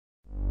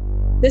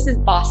this is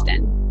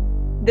Boston.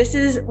 This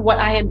is what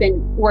I have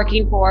been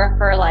working for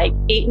like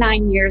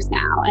 8-9 years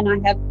now. And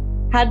I have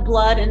had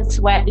blood and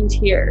sweat and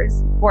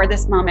tears for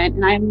this moment.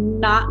 And I'm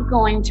not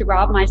going to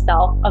rob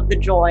myself of the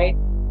joy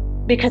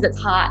because it's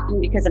hot and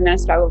because I'm going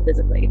to struggle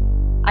physically.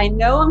 I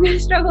know I'm going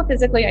to struggle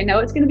physically. I know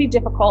it's going to be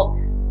difficult,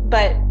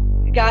 but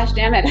gosh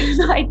damn it,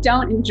 if I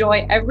don't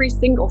enjoy every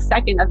single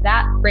second of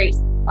that race,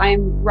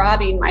 I'm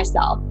robbing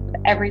myself of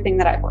everything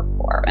that I've worked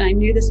for. And I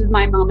knew this was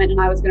my moment and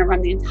I was going to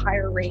run the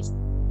entire race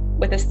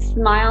with a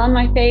smile on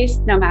my face,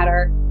 no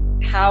matter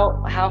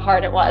how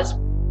hard it was.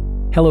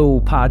 Hello,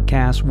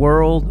 podcast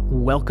world.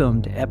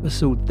 Welcome to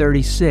episode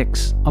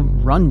 36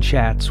 of Run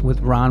Chats with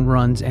Ron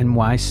Runs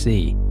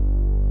NYC.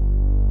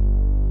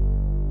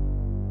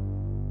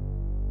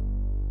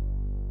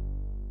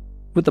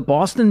 With the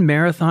Boston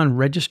Marathon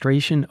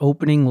registration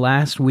opening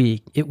last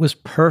week, it was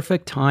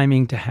perfect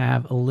timing to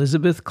have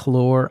Elizabeth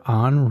Clore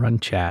on Run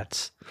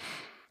Chats.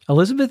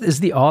 Elizabeth is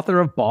the author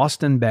of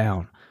Boston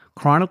Bound,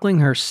 chronicling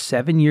her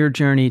 7-year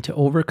journey to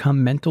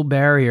overcome mental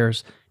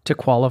barriers to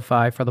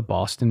qualify for the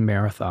Boston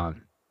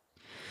Marathon.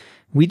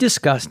 We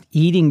discussed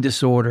eating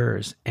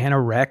disorders,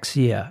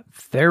 anorexia,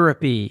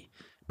 therapy,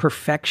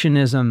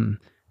 perfectionism,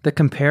 the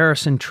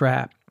comparison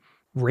trap,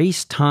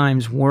 race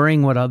times,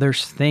 worrying what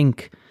others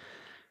think,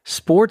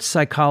 sports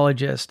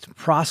psychologist,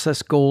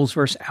 process goals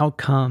versus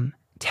outcome,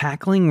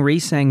 tackling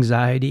race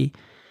anxiety,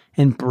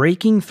 and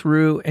breaking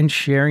through and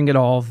sharing it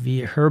all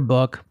via her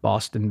book,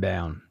 Boston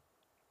Bound.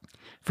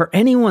 For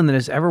anyone that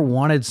has ever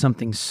wanted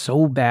something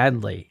so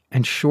badly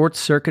and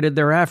short-circuited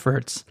their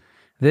efforts,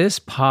 this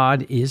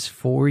pod is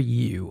for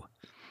you.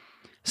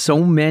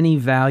 So many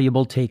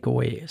valuable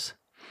takeaways.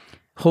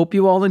 Hope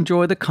you all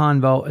enjoy the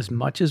convo as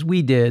much as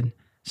we did,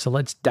 so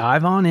let's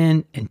dive on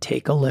in and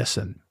take a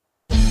listen.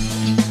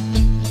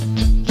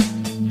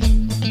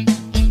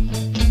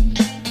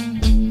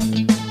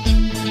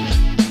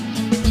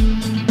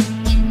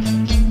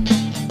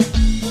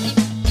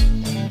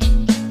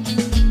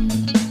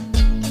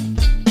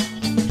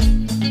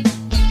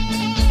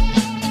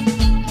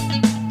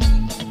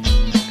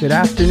 Good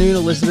afternoon,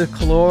 Elizabeth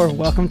Clore.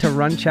 Welcome to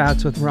Run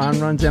Chats with Ron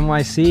Runs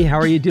NYC. How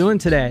are you doing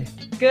today?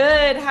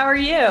 Good. How are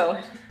you?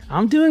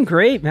 I'm doing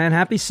great, man.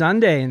 Happy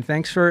Sunday, and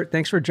thanks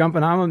for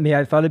jumping on with me.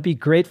 I thought it'd be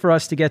great for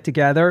us to get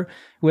together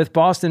with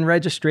Boston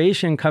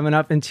registration coming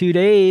up in 2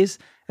 days.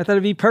 I thought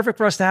it'd be perfect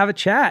for us to have a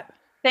chat.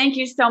 Thank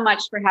you so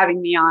much for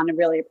having me on. I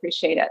really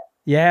appreciate it.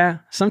 Yeah,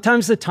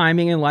 sometimes the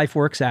timing in life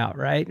works out,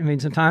 right? I mean,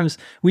 sometimes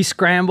we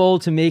scramble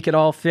to make it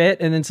all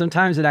fit, and then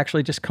sometimes it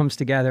actually just comes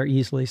together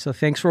easily. So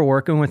thanks for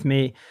working with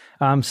me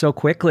so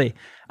quickly.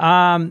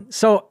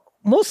 So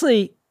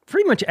mostly,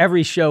 pretty much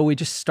every show, we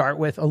just start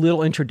with a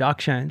little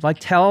introduction. Like,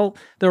 tell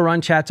the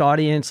Run Chats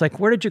audience, like,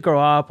 where did you grow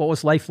up? What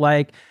was life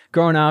like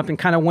growing up? And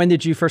kind of when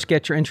did you first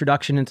get your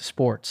introduction into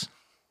sports?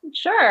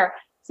 Sure.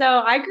 So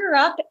I grew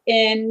up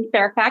in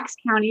Fairfax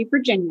County,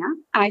 Virginia.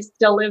 I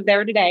still live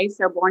there today,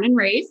 so born and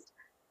raised.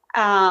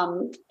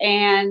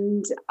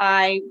 And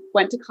I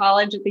went to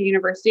college at the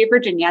University of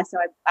Virginia. So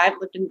I've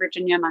lived in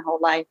Virginia my whole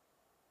life.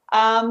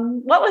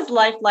 What was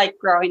life like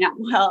growing up?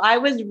 Well, I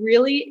was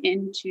really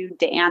into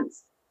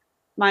dance.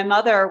 My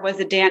mother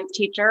was a dance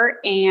teacher.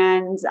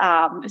 And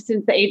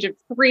since the age of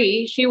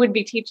 3, she would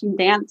be teaching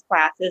dance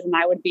classes and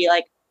I would be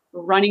like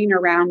running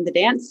around the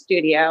dance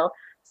studio.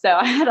 So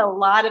I had a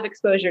lot of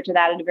exposure to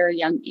that at a very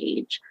young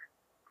age.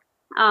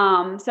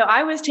 So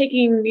I was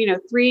taking,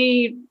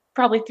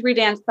 probably 3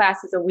 dance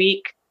classes a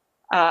week,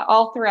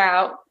 all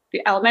throughout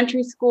the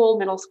elementary school,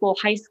 middle school,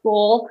 high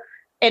school.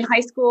 In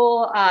high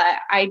school,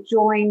 I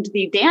joined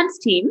the dance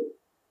team,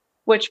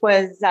 which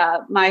was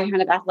my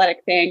kind of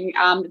athletic thing.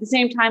 At the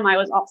same time, I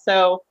was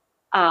also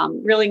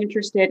really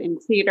interested in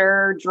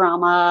theater,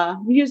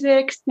 drama,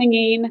 music,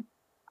 singing,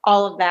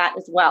 all of that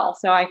as well.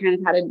 So I kind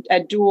of had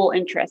a dual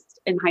interest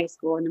in high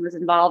school and was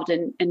involved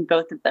in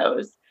both of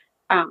those.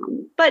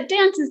 But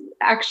dance is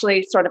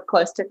actually sort of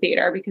close to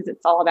theater because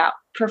it's all about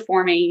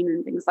performing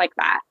and things like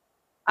that.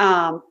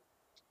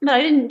 But I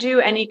didn't do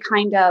any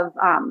kind of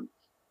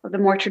the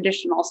more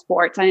traditional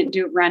sports. I didn't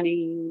do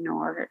running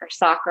or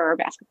soccer or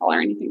basketball or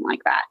anything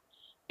like that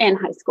in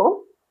high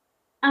school.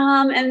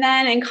 And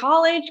then in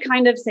college,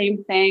 kind of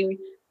same thing.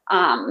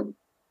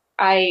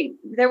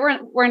 There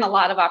weren't a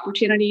lot of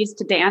opportunities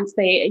to dance.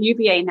 At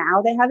UVA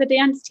now they have a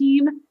dance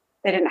team.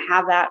 They didn't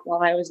have that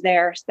while I was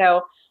there.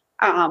 So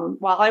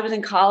while I was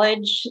in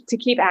college, to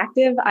keep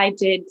active, I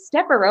did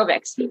step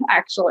aerobics,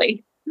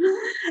 actually.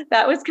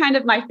 That was kind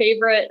of my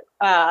favorite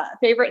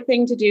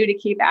thing to do to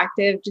keep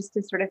active, just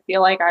to sort of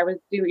feel like I was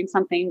doing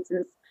something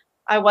since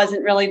I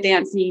wasn't really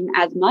dancing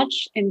as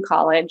much in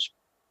college.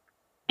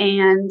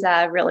 And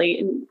I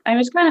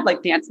was kind of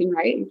like dancing,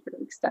 right? Sort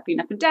of like stepping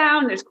up and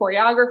down. There's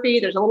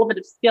choreography. There's a little bit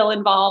of skill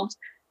involved.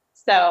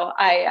 So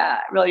I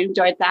really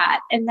enjoyed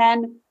that. And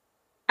then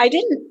I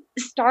didn't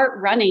start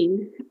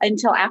running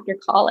until after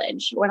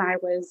college when I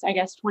was, I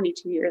guess,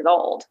 22 years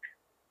old.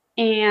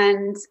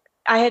 And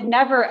I had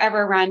never,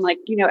 ever run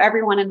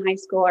everyone in high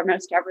school or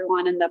most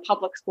everyone in the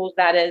public schools,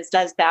 that is,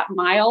 does that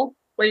mile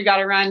where you got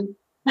to run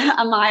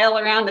a mile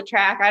around the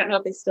track. I don't know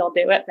if they still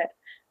do it, but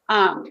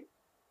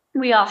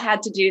we all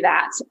had to do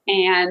that.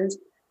 And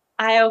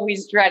I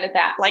always dreaded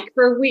that. Like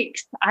for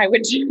weeks, I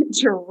would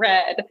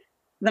dread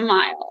the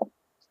mile.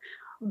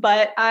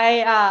 But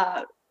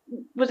I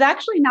was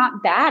actually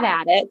not bad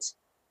at it.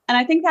 And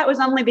I think that was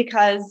only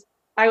because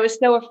I was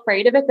so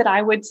afraid of it that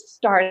I would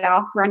start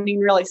off running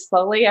really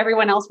slowly.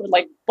 Everyone else would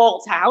like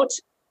bolt out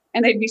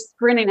and they'd be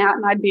sprinting out.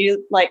 And I'd be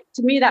like,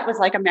 to me, that was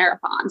like a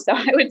marathon. So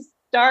I would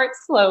start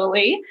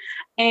slowly.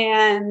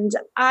 And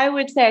I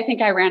would say, I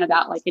think I ran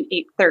about like an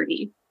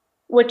 8:30,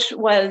 which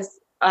was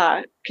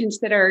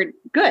considered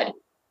good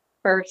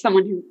for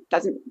someone who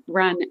doesn't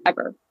run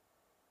ever.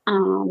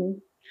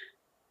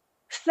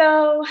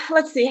 So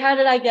let's see, how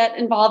did I get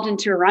involved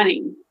into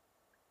running?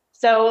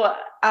 So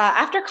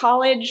after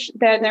college,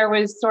 then there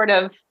was sort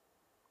of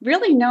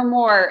really no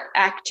more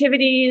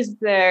activities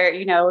there.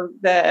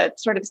 The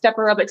sort of step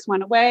aerobics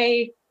went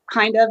away,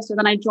 kind of. So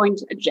then I joined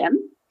a gym.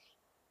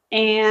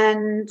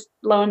 And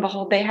lo and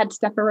behold, they had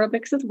step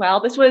aerobics as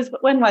well.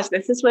 When was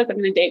this? This was, I'm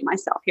going to date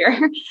myself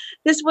here.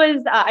 This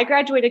was, I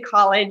graduated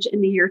college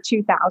in the year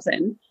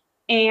 2000,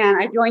 and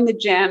I joined the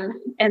gym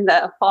in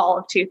the fall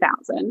of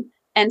 2000.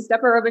 And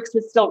step aerobics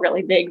was still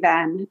really big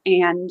then.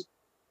 And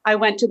I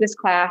went to this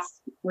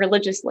class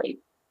religiously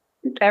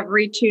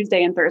every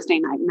Tuesday and Thursday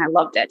night, and I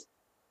loved it.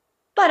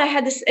 But I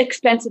had this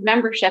expensive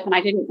membership and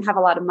I didn't have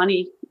a lot of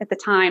money at the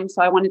time.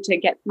 So I wanted to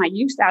get my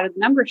use out of the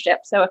membership.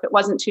 So if it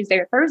wasn't Tuesday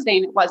or Thursday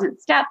and it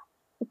wasn't step,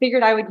 I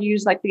figured I would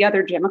use like the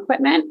other gym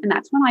equipment. And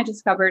that's when I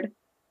discovered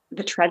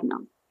the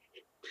treadmill.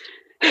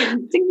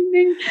 Ding, ding,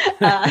 ding.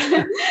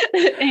 I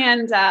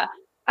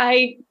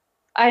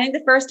think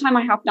the first time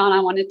I hopped on,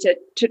 I wanted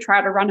to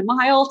try to run a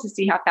mile to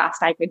see how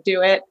fast I could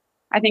do it.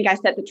 I think I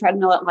set the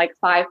treadmill at like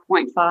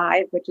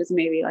 5.5, which is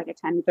maybe like a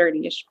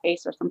 10:30-ish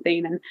pace or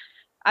something. And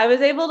I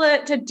was able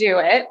to do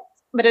it,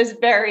 but it was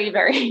very,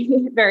 very,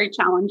 very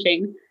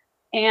challenging.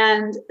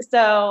 And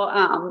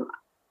so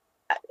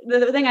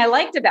the thing I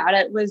liked about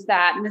it was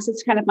that, and this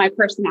is kind of my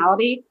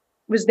personality,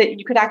 was that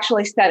you could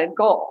actually set a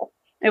goal.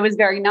 It was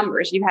very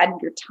numbers. You had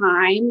your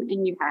time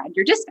and you had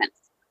your distance.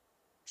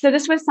 So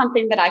this was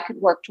something that I could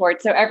work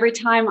towards. So every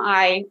time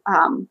I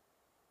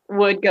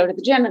would go to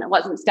the gym and it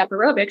wasn't step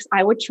aerobics,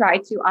 I would try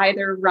to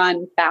either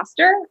run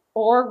faster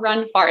or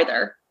run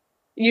farther,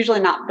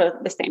 usually not both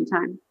at the same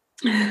time.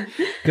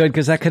 Good,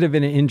 because that could have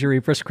been an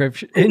injury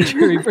prescription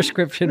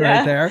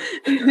right there.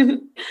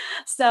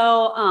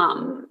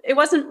 So it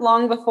wasn't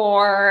long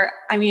before,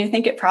 I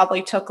think it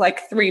probably took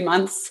like 3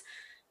 months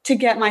to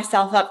get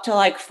myself up to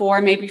like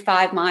 4, maybe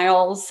 5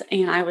 miles.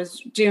 And I was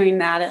doing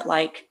that at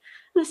like,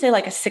 I'm going to say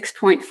like a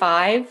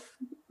 6.5,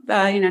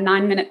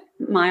 9-minute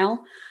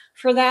mile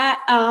for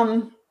that.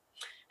 And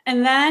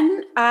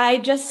then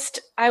I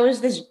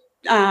was this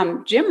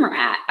gym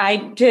rat. I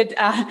did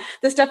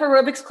the step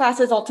aerobics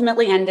classes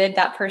ultimately ended.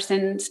 That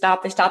person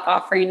stopped. They stopped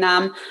offering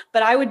them.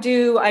 But I'd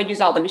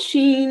use all the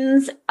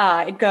machines.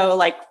 I'd go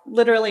like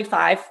literally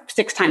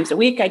 5-6 times a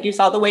week. I'd use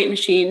all the weight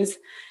machines,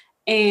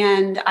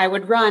 and I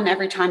would run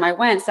every time I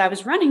went. So I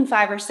was running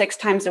 5 or 6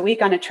 times a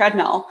week on a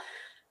treadmill,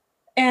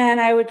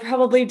 and I would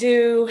probably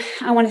do,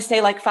 I want to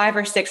say like 5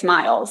 or 6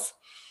 miles.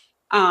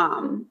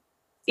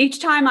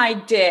 Each time I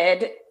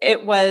did,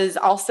 it was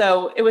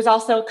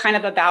also kind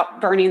of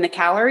about burning the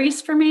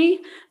calories for me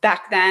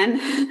back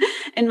then.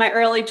 In my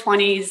early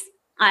 20s,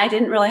 I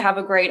didn't really have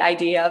a great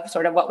idea of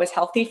sort of what was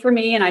healthy for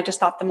me. And I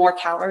just thought the more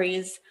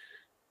calories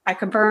I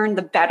could burn,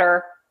 the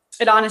better.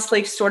 It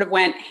honestly sort of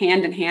went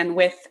hand in hand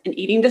with an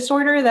eating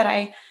disorder that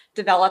I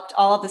developed.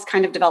 All of this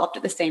kind of developed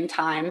at the same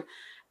time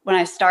when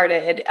I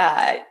started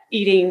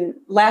eating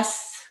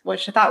less,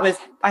 which I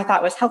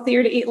thought was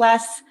healthier to eat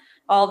less.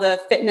 All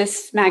the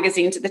fitness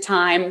magazines at the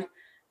time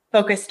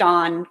focused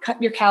on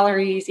cut your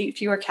calories, eat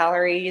fewer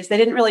calories. They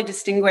didn't really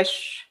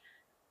distinguish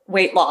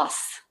weight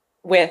loss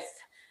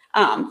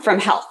from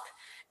health.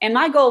 And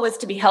my goal was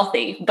to be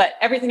healthy, but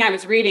everything I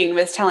was reading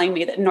was telling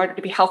me that in order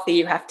to be healthy,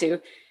 you have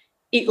to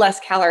eat less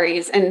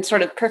calories. And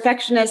sort of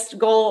perfectionist,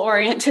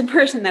 goal-oriented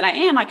person that I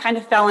am, I kind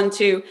of fell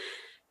into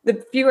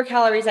the fewer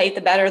calories I eat,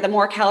 the better. The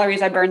more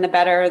calories I burn, the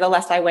better. The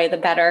less I weigh, the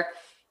better.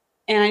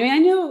 And I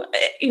knew,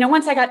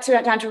 once I got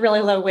down to really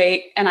low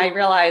weight and I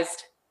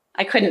realized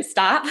I couldn't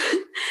stop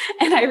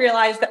and I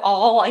realized that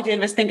all I did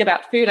was think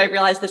about food, I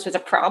realized this was a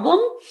problem,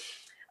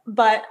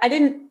 but I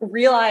didn't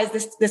realize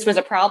this was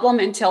a problem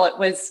until it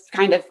was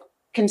kind of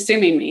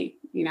consuming me,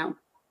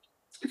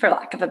 for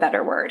lack of a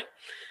better word.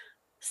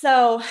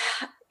 So,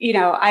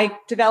 I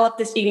developed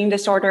this eating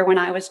disorder when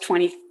I was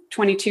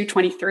 22,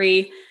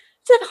 23.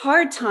 It's a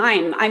hard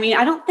time. I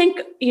don't think,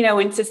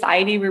 in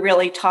society, we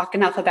really talk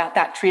enough about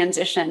that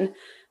transition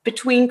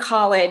between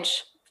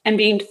college and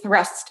being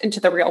thrust into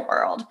the real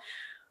world,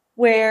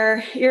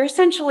 where you're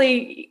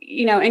essentially,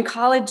 in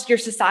college, your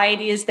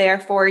society is there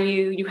for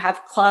you. You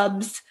have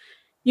clubs,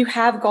 you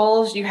have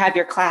goals, you have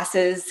your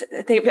classes,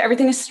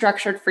 everything is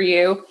structured for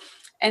you.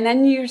 And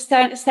then you're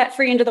set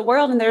free into the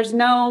world, and there's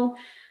no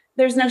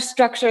there's no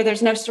structure,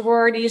 there's no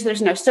sororities,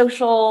 there's no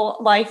social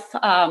life.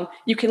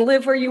 You can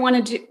live where you want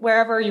to do,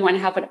 wherever you want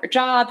to have whatever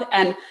job,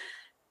 and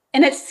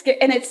it's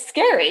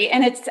scary,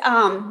 and it's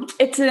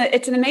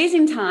an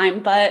amazing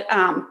time, but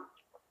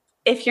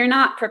if you're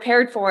not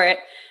prepared for it,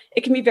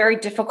 it can be very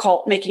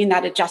difficult making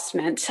that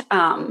adjustment.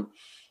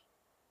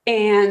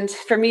 And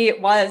for me,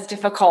 it was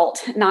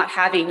difficult not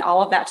having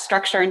all of that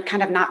structure and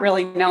kind of not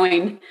really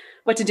knowing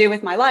what to do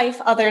with my life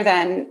other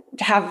than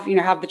to have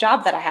the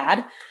job that I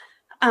had.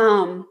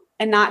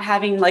 And not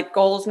having like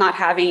goals, not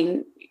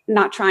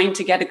trying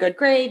to get a good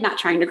grade, not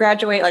trying to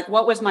graduate. Like,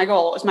 what was my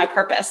goal? What was my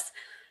purpose?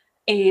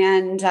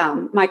 And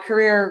my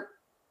career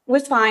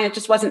was fine. It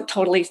just wasn't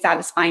totally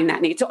satisfying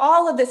that need. So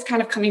all of this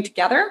kind of coming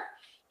together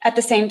at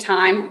the same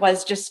time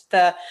was just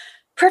the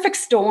perfect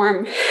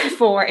storm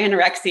for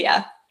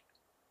anorexia.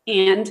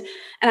 And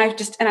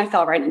I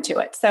fell right into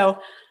it. So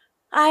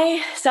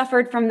I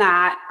suffered from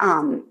that,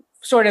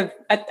 sort of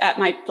at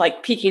my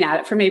like peaking at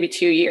it for maybe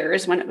 2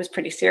 years when it was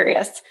pretty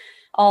serious,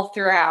 all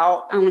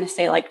throughout. I want to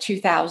say like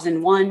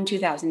 2001,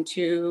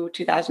 2002,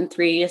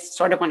 2003 is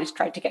sort of when I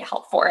tried to get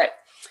help for it.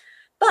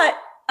 But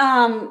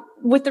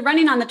with the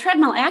running on the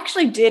treadmill, I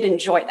actually did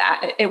enjoy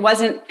that. It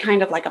wasn't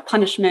kind of like a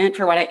punishment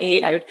for what I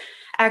ate. I would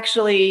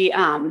actually,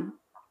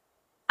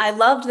 I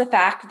loved the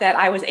fact that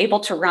I was able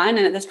to run.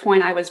 And at this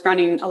point, I was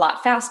running a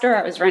lot faster.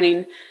 I was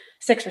running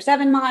 6 or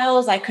 7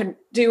 miles. I could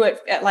do it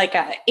at like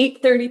a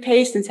 8:30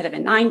 pace instead of a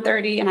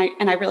 9:30.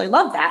 And I really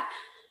loved that.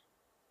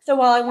 So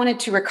while I wanted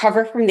to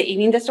recover from the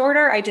eating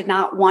disorder, I did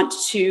not want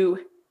to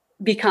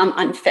become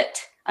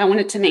unfit. I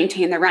wanted to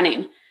maintain the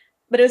running,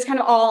 but it was kind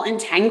of all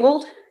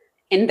entangled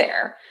in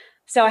there.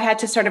 So I had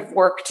to sort of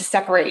work to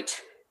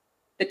separate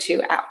the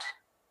two out.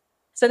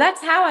 So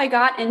that's how I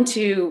got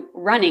into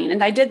running.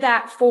 And I did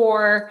that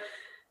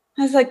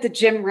I was like the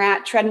gym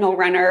rat treadmill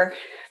runner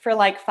for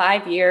like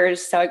 5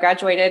 years. So I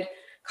graduated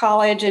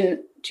college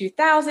in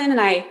 2000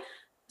 and I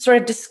sort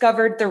of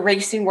discovered the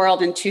racing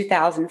world in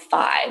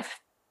 2005.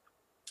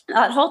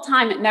 That whole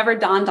time, it never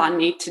dawned on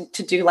me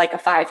to do like a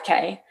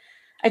 5K.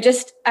 I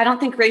don't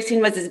think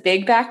racing was as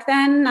big back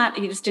then.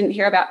 You just didn't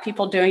hear about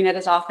people doing it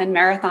as often.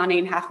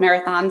 Marathoning, half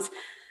marathons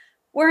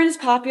weren't as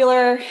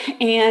popular.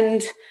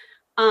 And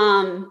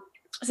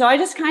so I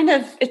just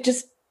it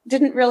just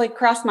didn't really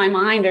cross my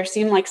mind or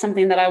seem like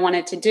something that I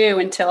wanted to do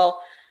until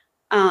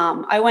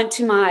I went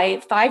to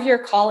my 5-year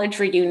college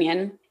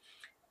reunion,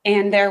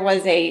 and there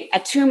was a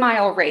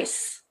 2-mile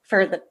race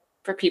for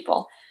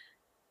people.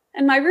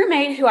 And my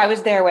roommate, who I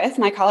was there with,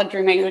 my college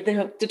roommate,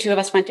 the two of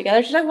us went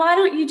together. She's like, "Why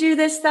don't you do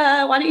this?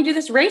 Why don't you do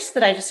this race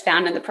that I just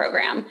found in the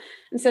program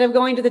instead of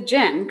going to the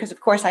gym?" Because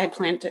of course I had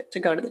planned to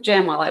go to the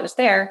gym while I was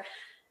there.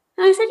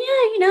 And I said,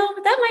 "Yeah,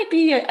 that might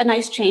be a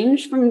nice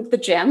change from the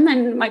gym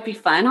and it might be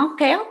fun.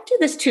 Okay, I'll do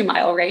this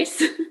 2-mile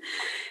race."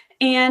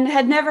 And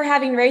had never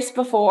having raced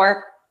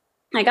before.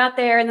 I got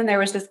there, and then there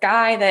was this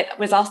guy that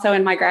was also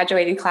in my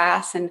graduating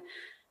class, and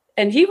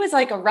he was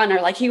like a runner.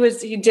 Like he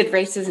did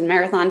races and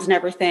marathons and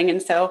everything.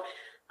 And so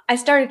I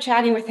started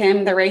chatting with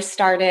him. The race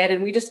started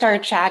and we just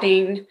started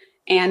chatting,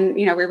 and,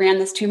 we ran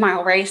this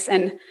 2-mile race.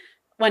 And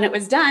when it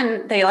was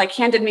done, they like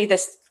handed me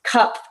this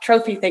cup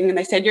trophy thing. And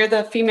they said, "You're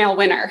the female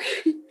winner."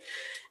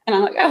 And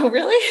I'm like, "Oh,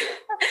 really?"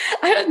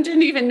 I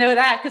didn't even know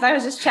that because I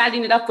was just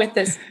chatting it up with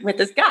this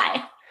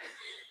guy.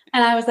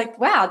 And I was like,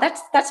 "Wow,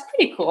 that's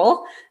pretty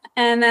cool."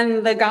 And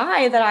then the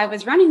guy that I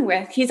was running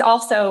with, he's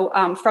also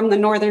from the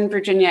Northern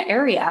Virginia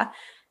area.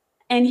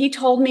 And he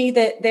told me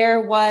that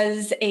there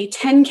was a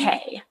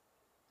 10K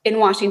in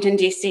Washington,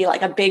 D.C.,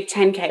 like a big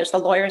 10K. It was the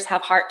Lawyers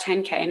Have Heart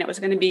 10K. And it was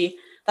going to be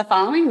the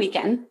following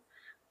weekend.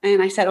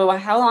 And I said, "Well,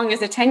 how long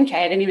is a 10K?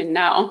 I didn't even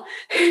know."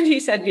 And he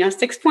said,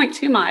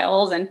 6.2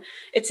 miles. And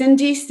it's in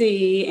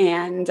D.C.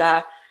 And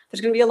there's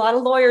going to be a lot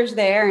of lawyers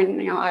there.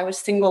 And, I was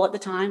single at the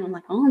time. I'm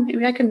like, "Oh,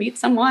 maybe I could meet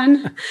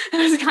someone."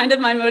 That was kind of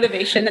my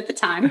motivation at the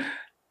time.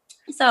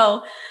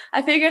 So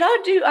I figured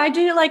I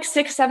do like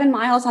 6-7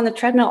 miles on the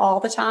treadmill all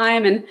the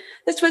time. And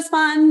this was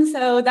fun.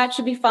 So that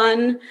should be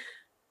fun.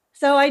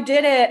 So I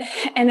did it.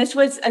 And this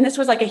was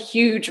like a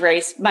huge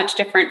race, much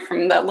different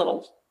from the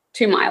little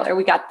 2-miler.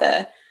 We got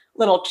the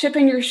little chip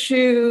in your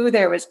shoe.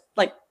 There was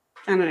like,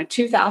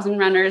 2,000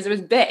 runners. It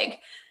was big.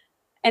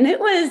 And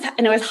it was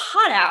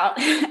hot out.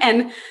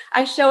 And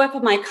I show up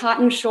with my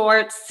cotton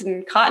shorts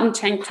and cotton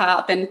tank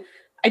top, and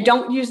I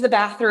don't use the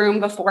bathroom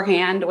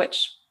beforehand,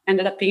 which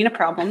ended up being a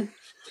problem.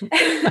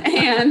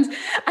 And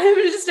I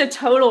was just a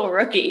total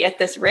rookie at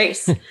this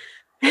race.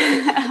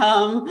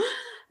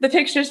 The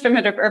pictures from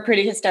it are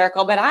pretty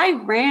hysterical, but I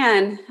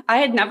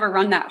had never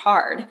run that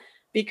hard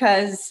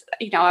because,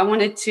 I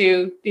wanted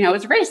to, it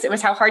was a race. It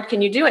was how hard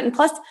can you do it? And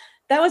plus,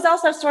 that was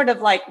also sort of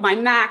like my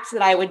max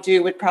that I would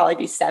do would probably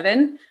be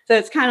 7. So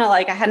it's kind of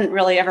like I hadn't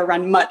really ever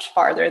run much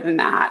farther than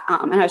that.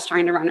 And I was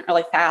trying to run it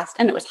really fast,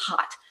 and it was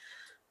hot.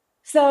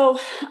 So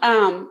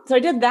I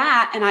did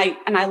that, and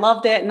I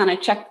loved it. And then I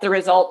checked the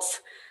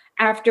results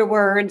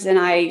afterwards, and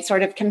I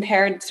sort of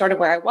compared sort of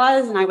where I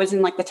was, and I was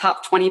in like the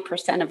top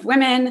 20% of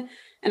women.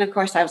 And of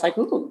course I was like,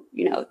 ooh,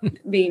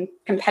 being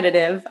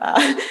competitive,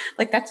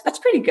 like that's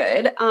pretty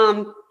good.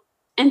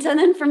 And so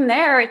then from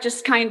there, it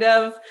just kind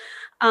of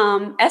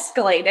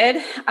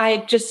escalated.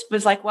 I just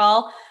was like,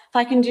 well, if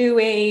I can do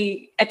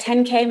a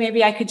 10K,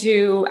 maybe I could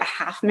do a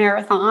half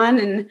marathon.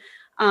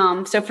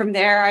 And so from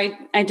there,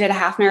 I did a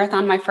half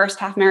marathon. My first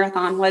half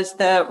marathon was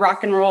the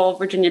Rock and Roll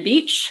Virginia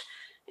Beach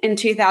in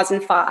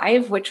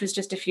 2005, which was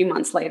just a few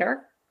months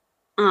later.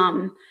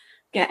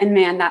 Yeah, and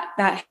man,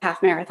 that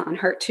half marathon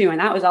hurt too. And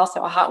that was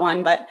also a hot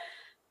one, but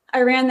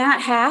I ran that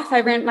half.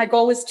 My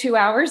goal was 2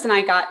 hours and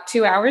I got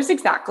 2 hours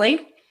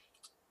exactly.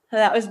 So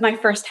that was my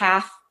first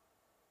half.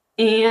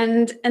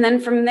 And then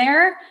from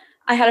there,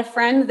 I had a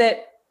friend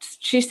that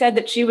she said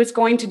that she was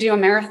going to do a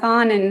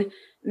marathon in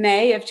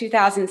May of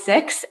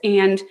 2006.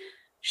 And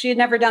she had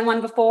never done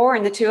one before.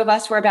 And the two of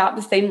us were about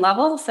the same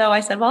level. So I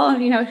said, well,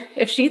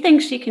 if she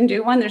thinks she can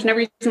do one, there's no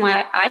reason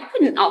why I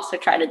couldn't also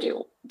try to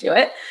do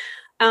it.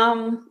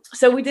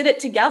 So we did it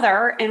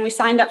together and we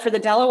signed up for the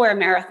Delaware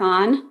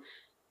Marathon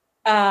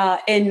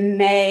in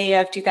May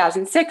of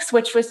 2006,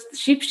 which was,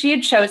 she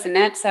had chosen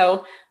it.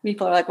 So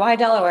people are like, why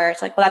Delaware?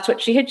 It's like, well, that's what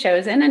she had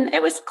chosen. And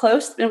it was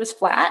close, it was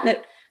flat. And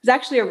it was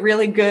actually a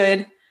really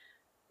good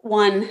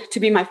one to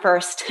be my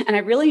first. And I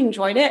really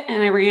enjoyed it.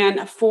 And I ran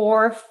a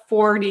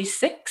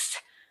 4:46.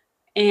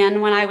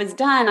 And when I was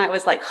done, I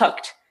was like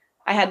hooked.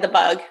 I had the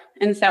bug.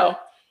 And so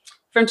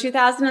from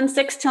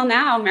 2006 till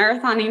now,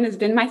 marathoning has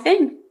been my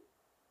thing.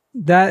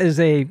 That is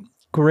a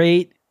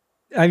great,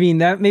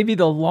 that may be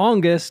the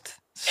longest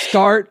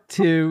start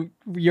to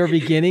your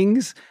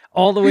beginnings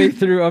all the way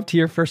through up to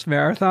your first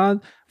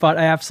marathon, but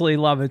I absolutely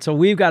love it. So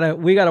we got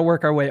to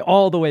work our way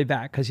all the way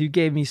back because you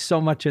gave me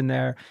so much in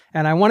there.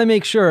 And I want to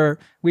make sure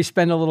we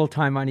spend a little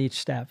time on each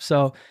step.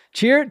 So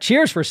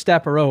cheers for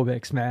step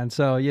aerobics, man.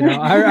 So,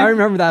 I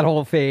remember that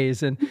whole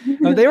phase and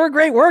they were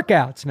great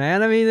workouts,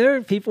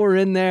 man. People were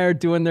in there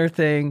doing their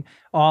thing.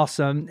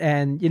 Awesome.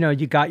 And,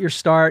 you got your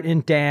start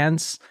in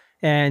dance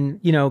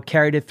and,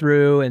 carried it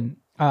through and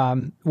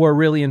were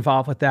really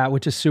involved with that,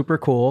 which is super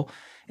cool.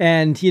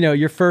 And,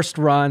 your first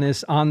run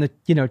is on the,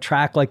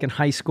 track like in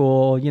high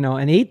school, and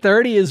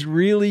 8:30 is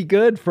really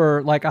good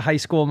for like a high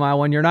school mile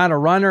when you're not a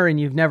runner and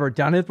you've never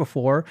done it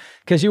before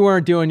because you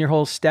weren't doing your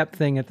whole step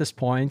thing at this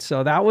point.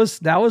 So that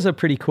was a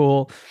pretty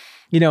cool,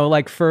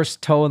 like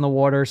first toe in the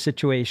water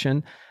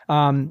situation.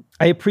 I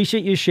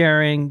appreciate you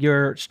sharing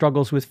your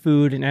struggles with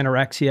food and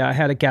anorexia. I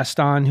had a guest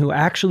on who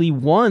actually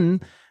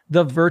won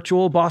the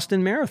virtual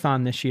Boston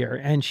Marathon this year,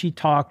 and she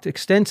talked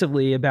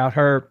extensively about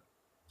her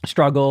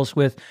struggles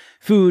with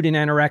food and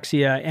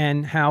anorexia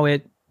and how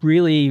it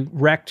really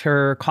wrecked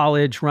her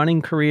college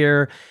running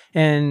career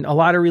and a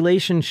lot of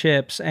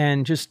relationships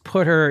and just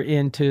put her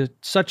into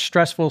such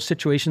stressful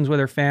situations with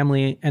her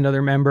family and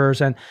other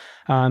members. And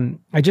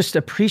I just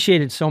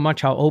appreciated so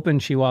much how open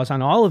she was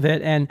on all of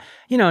it. And,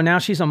 now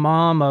she's a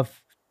mom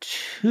of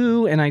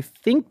 2, and I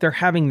think they're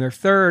having their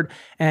 3rd,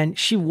 and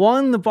she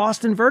won the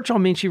Boston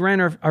Virtual. She ran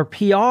her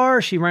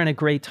PR, she ran a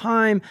great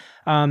time.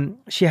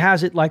 She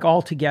has it like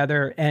all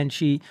together, and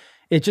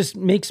it just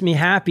makes me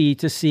happy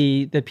to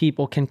see that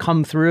people can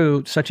come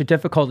through such a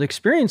difficult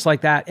experience like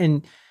that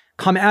and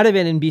come out of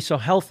it and be so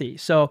healthy.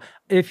 So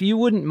if you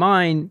wouldn't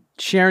mind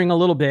sharing a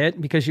little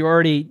bit, because you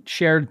already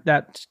shared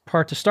that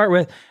part to start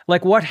with,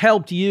 like what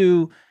helped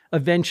you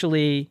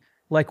eventually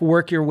like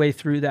work your way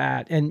through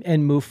that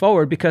and move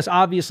forward? Because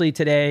obviously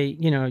today,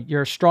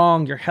 you're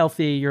strong, you're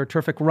healthy, you're a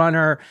terrific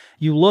runner,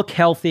 you look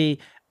healthy.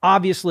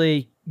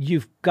 Obviously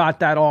you've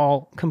got that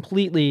all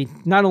completely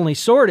not only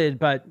sorted,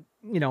 but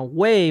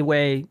way,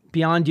 way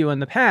beyond you in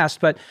the past.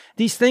 But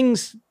these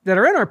things that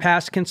are in our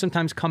past can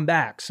sometimes come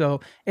back. So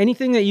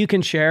anything that you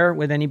can share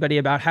with anybody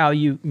about how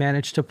you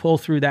managed to pull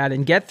through that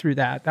and get through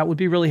that would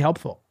be really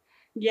helpful.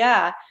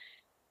 Yeah.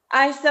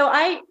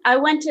 I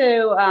went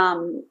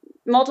to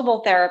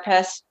multiple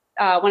therapists.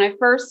 When I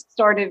first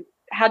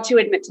had to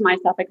admit to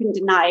myself, I couldn't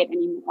deny it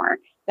anymore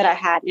that I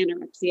had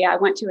anorexia. I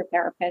went to a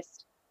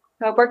therapist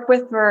who I worked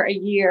with for a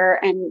year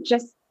and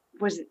just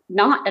was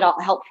not at all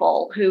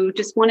helpful, who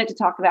just wanted to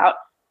talk about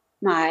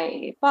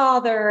my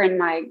father and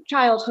my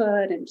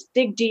childhood and just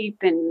dig deep,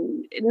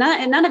 and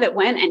none of it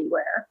went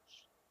anywhere.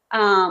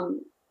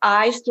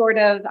 I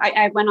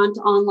went on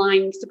to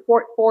online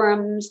support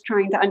forums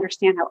trying to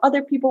understand how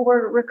other people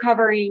were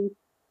recovering,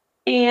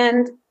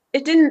 and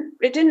it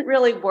didn't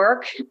really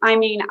work.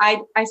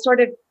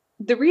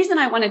 The reason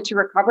I wanted to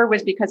recover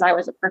was because I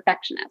was a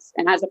perfectionist.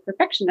 And as a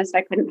perfectionist,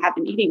 I couldn't have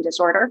an eating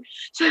disorder.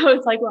 So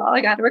it's like, well, I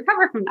got to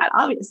recover from that,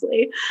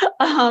 obviously.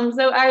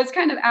 So I was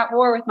kind of at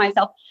war with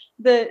myself.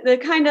 The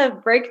kind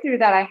of breakthrough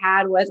that I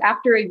had was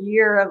after a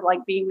year of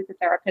like being with the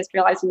therapist,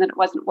 realizing that it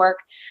wasn't work.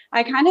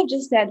 I kind of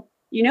just said,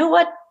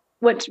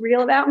 what's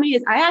real about me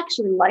is I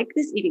actually like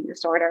this eating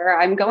disorder.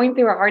 I'm going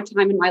through a hard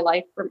time in my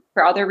life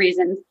for other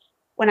reasons.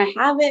 When I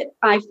have it,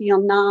 I feel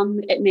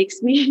numb.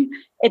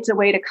 It's a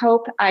way to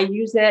cope. I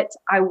use it.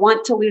 I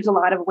want to lose a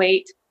lot of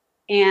weight.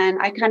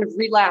 And I kind of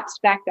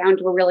relapsed back down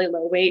to a really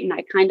low weight. And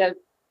I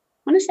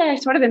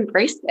sort of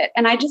embraced it.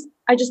 And I just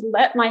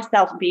let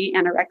myself be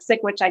anorexic,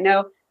 which I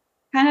know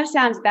kind of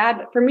sounds bad,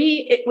 but for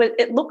me,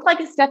 it looked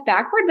like a step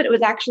backward, but it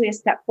was actually a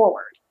step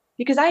forward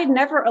because I had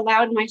never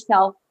allowed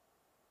myself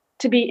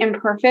to be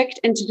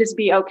imperfect and to just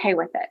be okay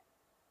with it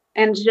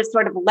and to just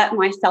sort of let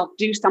myself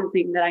do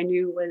something that I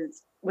knew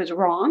was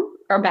wrong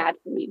or bad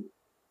for me.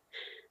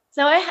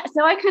 So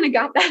I kind of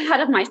got that out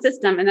of my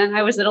system, and then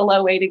I was at a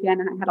low weight again,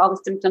 and I had all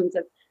the symptoms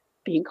of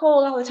being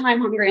cold all the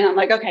time, hungry, and I'm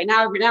like, okay, now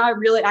I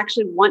really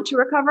actually want to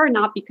recover,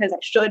 not because I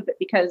should, but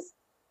because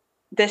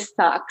this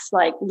sucks,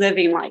 like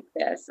living like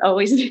this,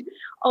 always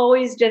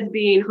just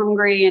being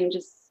hungry and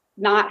just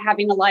not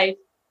having a life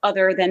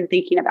other than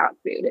thinking about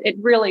food. It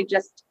really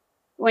just,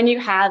 when you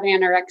have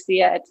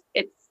anorexia,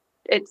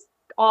 it's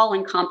all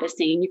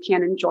encompassing. You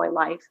can't enjoy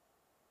life.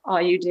 All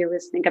you do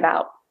is think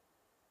about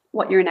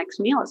what your next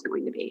meal is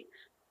going to be.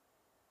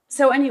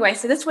 So anyway,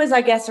 so this was,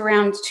 I guess,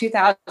 around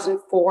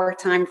 2004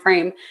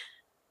 timeframe.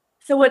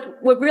 So what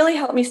really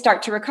helped me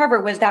start to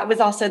recover was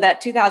also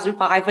that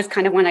 2005 was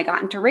kind of when I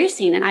got into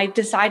racing, and I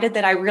decided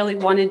that I really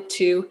wanted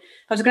to,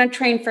 I was going to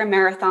train for a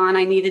marathon.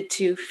 I needed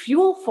to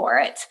fuel for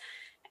it.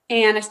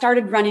 And I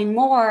started running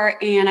more,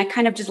 and I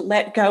kind of just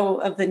let go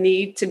of the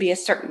need to be a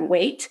certain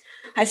weight.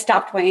 I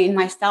stopped weighing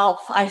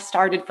myself. I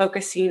started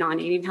focusing on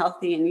eating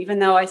healthy. And even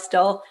though I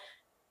still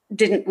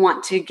didn't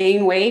want to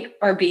gain weight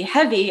or be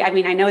heavy, I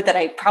mean, I know that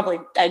I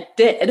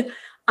did.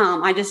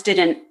 I just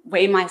didn't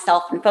weigh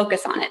myself and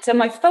focus on it. So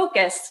my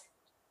focus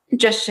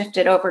just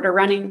shifted over to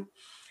running.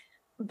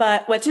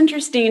 But what's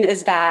interesting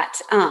is that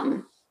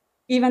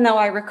even though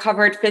I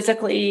recovered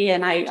physically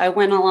and I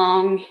went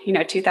along,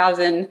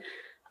 2000,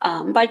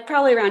 by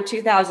probably around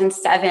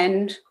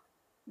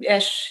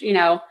 2007-ish,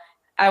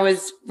 I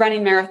was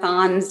running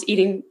marathons,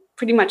 eating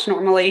pretty much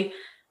normally.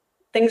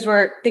 Things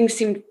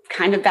seemed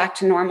kind of back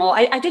to normal.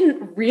 I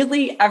didn't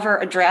really ever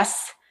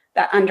address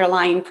that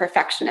underlying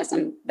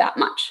perfectionism that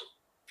much.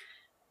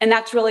 And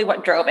that's really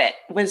what drove it,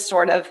 was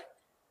sort of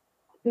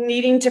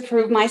needing to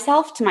prove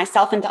myself to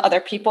myself and to other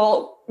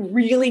people,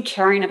 really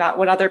caring about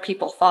what other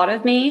people thought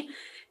of me.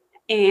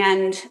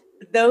 And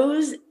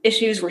those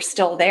issues were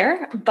still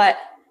there, but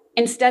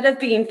instead of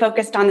being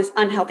focused on this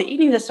unhealthy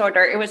eating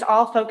disorder, it was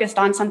all focused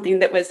on something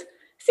that was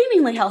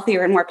seemingly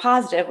healthier and more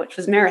positive, which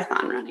was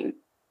marathon running.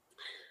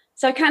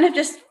 So I kind of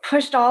just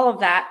pushed all of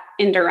that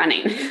into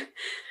running,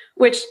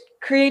 which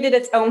created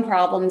its own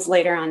problems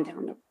later on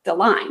down the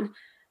line.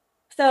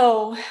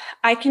 So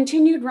I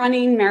continued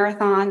running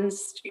marathons,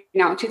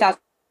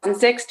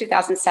 2006,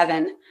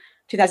 2007,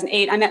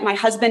 2008. I met my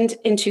husband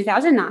in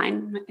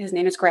 2009. His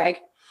name is Greg.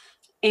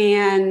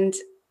 And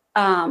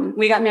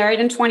we got married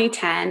in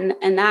 2010.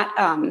 And that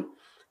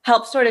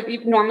helped sort of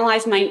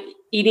normalize my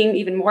eating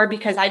even more,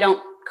 because I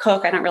don't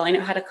cook. I don't really know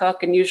how to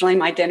cook. And usually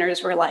my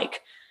dinners were like,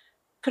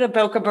 put a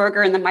Boca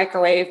burger in the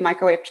microwave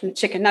some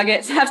chicken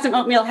nuggets, have some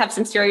oatmeal, have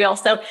some cereal.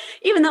 So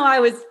even though I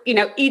was,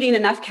 eating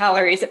enough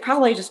calories,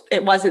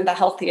 it wasn't the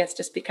healthiest,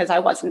 just because I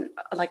wasn't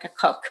like a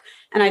cook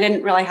and I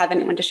didn't really have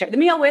anyone to share the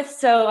meal with.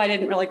 So I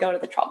didn't really go to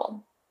the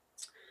trouble.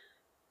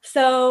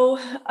 So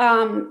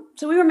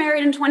we were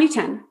married in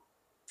 2010,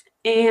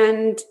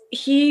 and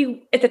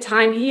at the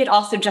time, he had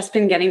also just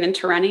been getting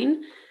into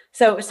running.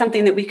 So it was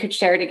something that we could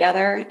share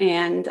together.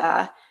 And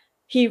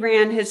he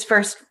ran his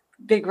first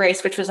big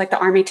race, which was like the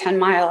Army 10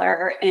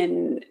 miler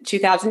in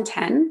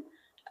 2010,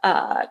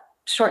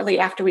 shortly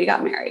after we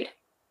got married.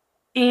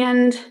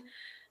 And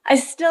I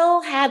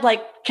still had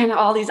like kind of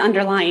all these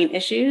underlying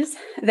issues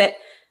that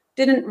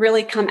didn't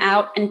really come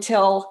out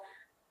until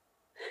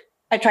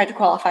I tried to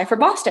qualify for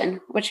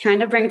Boston, which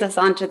kind of brings us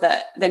on to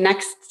the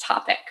next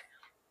topic.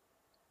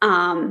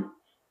 And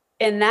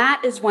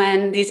that is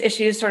when these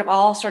issues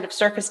all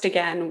surfaced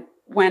again,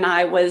 when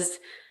I was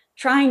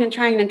trying,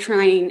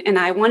 and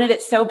I wanted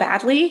it so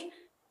badly,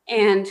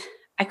 and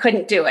I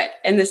couldn't do it.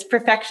 And this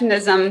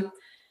perfectionism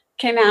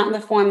came out in the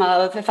form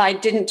of, if I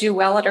didn't do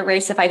well at a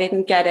race, if I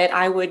didn't get it,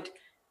 I would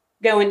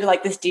go into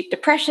like this deep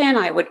depression.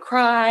 I would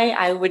cry.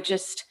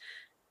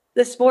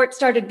 The sport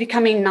started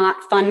becoming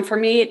not fun for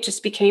me. It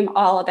just became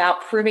all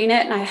about proving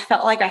it. And I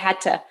felt like I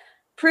had to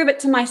prove it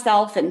to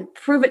myself and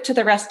prove it to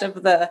the rest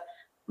of the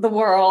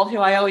world, who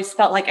I always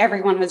felt like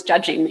everyone was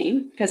judging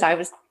me because I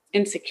was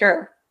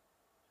insecure.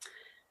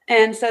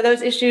 And so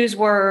those issues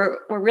were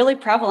really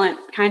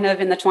prevalent kind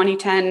of in the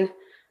 2010,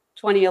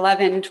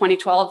 2011,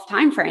 2012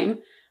 timeframe,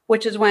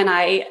 which is when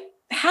I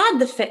had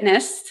the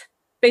fitness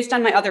based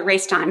on my other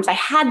race times. I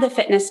had the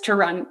fitness to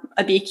run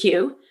a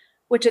BQ,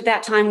 which at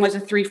that time was a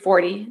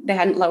 340. They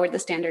hadn't lowered the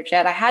standards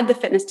yet. I had the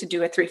fitness to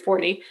do a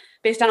 340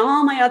 based on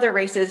all my other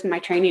races and my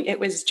training. It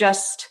was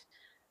just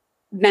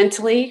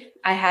mentally,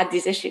 I had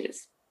these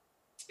issues.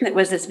 It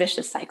was this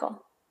vicious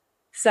cycle.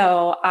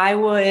 So I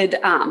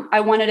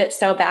wanted it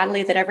so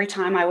badly that every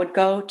time I would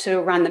go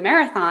to run the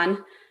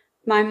marathon,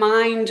 my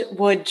mind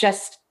would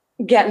just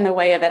get in the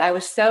way of it. I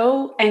was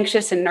so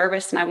anxious and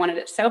nervous, and I wanted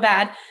it so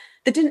bad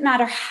that didn't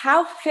matter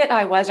how fit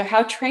I was or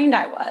how trained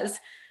I was.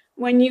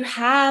 When you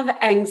have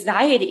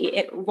anxiety,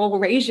 it will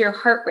raise your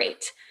heart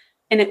rate,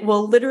 and it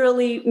will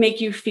literally make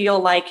you feel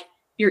like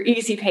your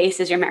easy pace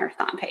is your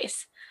marathon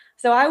pace.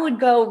 So I would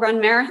go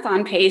run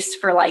marathon pace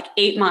for like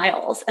 8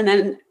 miles. And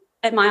then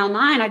at mile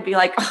 9, I'd be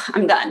like, oh,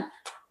 I'm done.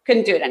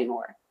 Couldn't do it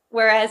anymore.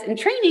 Whereas in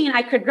training,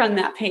 I could run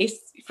that pace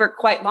for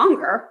quite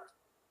longer.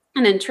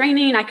 And in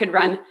training, I could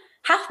run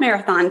half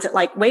marathons at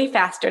like way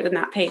faster than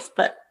that pace,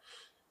 but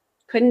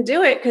couldn't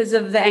do it because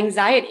of the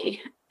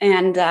anxiety.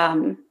 And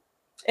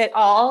it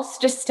all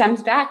just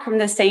stems back from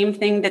the same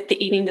thing that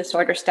the eating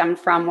disorder stemmed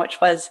from,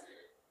 which was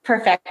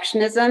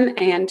perfectionism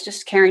and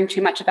just caring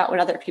too much about what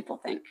other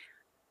people think.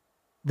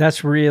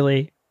 That's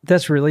really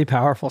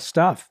powerful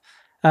stuff.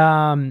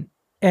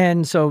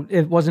 And so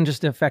it wasn't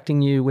just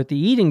affecting you with the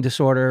eating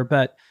disorder,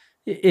 but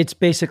it's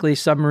basically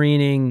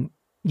submarining,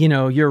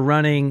 your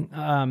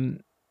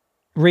running,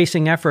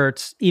 racing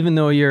efforts, even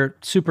though you're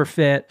super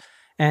fit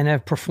and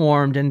have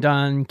performed and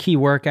done key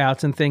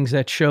workouts and things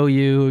that show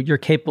you're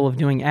capable of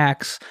doing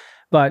X.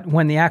 But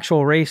when the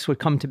actual race would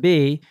come to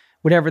be,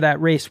 whatever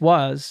that race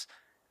was,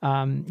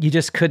 you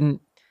just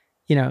couldn't,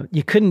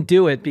 you couldn't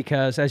do it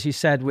because, as you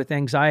said, with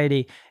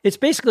anxiety, it's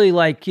basically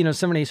like,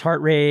 somebody's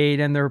heart rate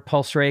and their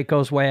pulse rate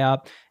goes way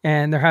up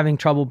and they're having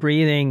trouble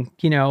breathing,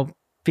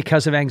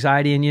 because of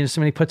anxiety. And,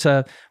 somebody puts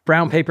a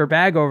brown paper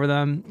bag over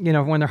them,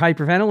 when they're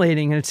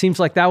hyperventilating. And it seems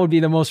like that would be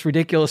the most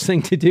ridiculous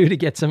thing to do to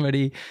get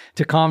somebody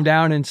to calm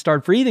down and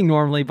start breathing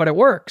normally, but it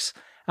works.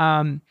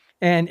 And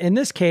in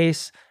this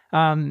case,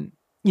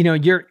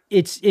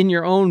 it's in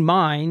your own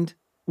mind.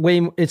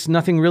 It's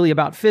nothing really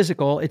about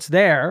physical. It's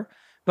there.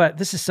 But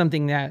this is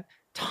something that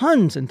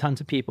tons and tons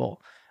of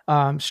people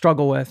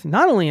struggle with,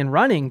 not only in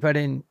running, but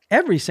in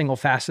every single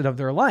facet of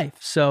their life.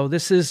 So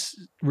this is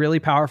really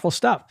powerful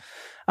stuff.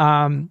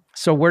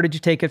 So where did you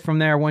take it from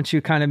there once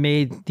you kind of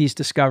made these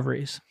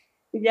discoveries?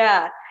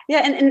 Yeah.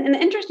 Yeah. And the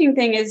interesting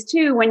thing is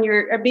too, when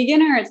you're a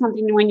beginner at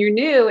something, when you're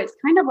new, it's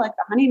kind of like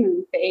the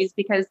honeymoon phase,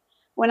 because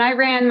when I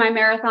ran my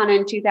marathon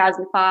in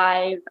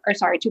 2006,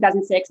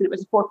 and it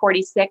was a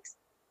 4:46.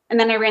 And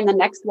then I ran the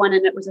next one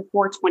and it was a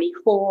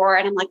 4:24.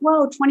 And I'm like,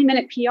 whoa,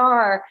 20-minute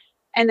PR.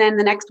 And then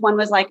the next one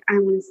was like, I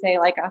want to say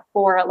like a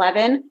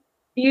 4:11.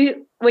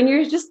 When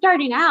you're just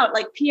starting out,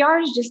 like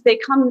PRs they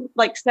come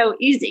like so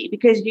easy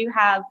because you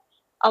have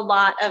a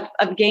lot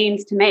of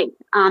gains to make,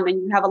 and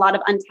you have a lot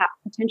of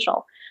untapped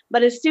potential.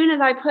 But as soon as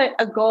I put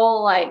a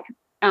goal, like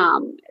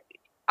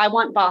I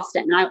want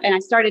Boston, and I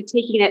started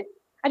taking it,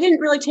 I didn't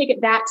really take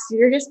it that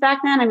serious back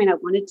then. I mean, I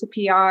wanted to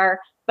PR,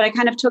 but I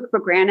kind of took for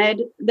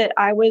granted that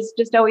I was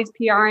just always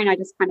PRing. I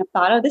just kind of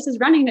thought, oh, this is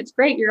running. It's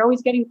great. You're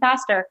always getting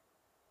faster.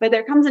 But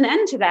there comes an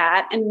end to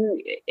that. And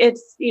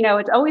it's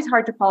always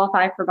hard to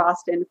qualify for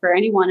Boston for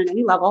anyone at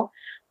any level.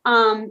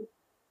 And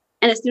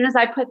as soon as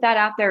I put that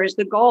out there as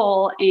the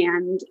goal,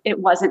 and it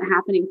wasn't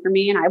happening for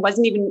me, and I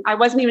wasn't even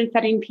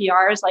setting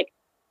PRs. Like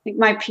I think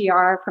my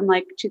PR from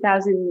like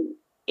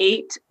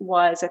 2008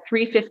 was a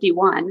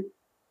 3:51.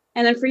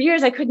 And then for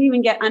years, I couldn't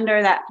even get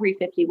under that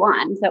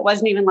 3:51. So it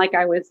wasn't even like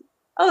I was,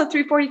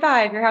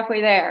 3:45, you're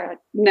halfway there. Like,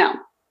 no,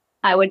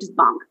 I would just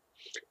bonk.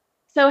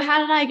 So how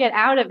did I get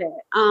out of it?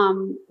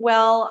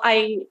 Well,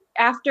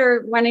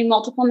 after running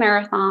multiple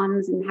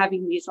marathons and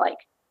having these like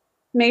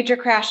major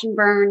crash and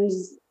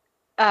burns,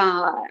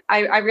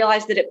 I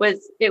realized that it was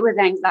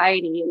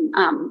anxiety.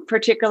 And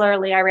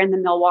particularly, I ran the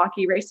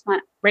Milwaukee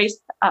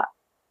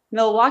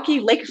Milwaukee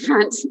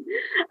Lakefront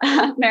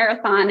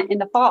marathon in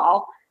the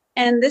fall.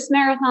 And this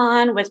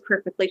marathon was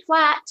perfectly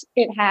flat.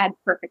 It had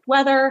perfect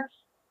weather.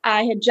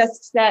 I had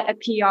just set a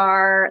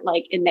PR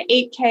like in the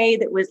 8K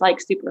that was like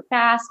super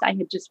fast. I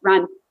had just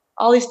run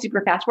all these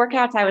super fast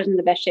workouts. I was in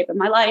the best shape of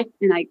my life.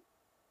 And I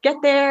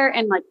get there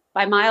and like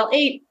by mile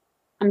 8,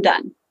 I'm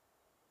done.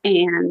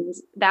 And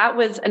that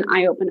was an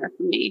eye opener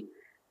for me.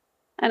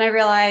 And I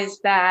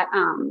realized that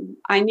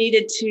I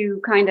needed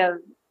to kind of,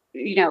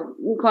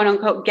 quote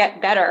unquote,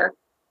 get better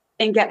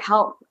and get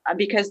help,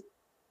 because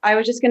I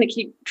was just going to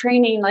keep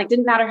training. Like,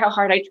 didn't matter how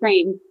hard I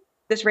trained,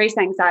 this race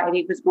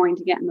anxiety was going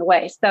to get in the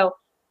way. So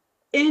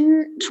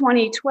in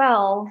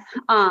 2012,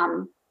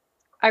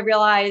 I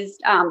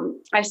realized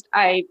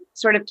I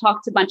sort of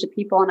talked to a bunch of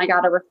people, and I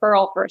got a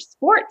referral for a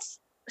sports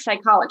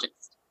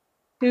psychologist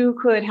who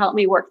could help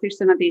me work through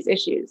some of these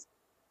issues.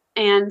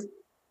 And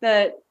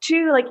the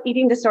two like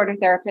eating disorder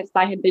therapists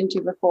I had been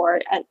to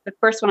before, the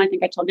first one I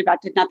think I told you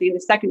about did nothing. The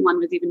second one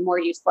was even more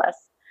useless.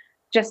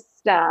 Just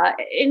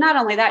not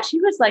only that,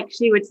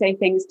 she would say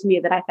things to me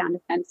that I found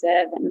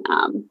offensive.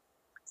 And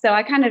so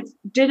I kind of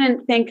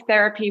didn't think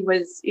therapy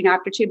was,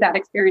 after two bad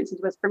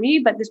experiences was for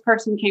me, but this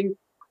person came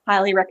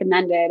highly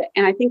recommended.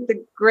 And I think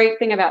the great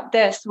thing about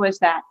this was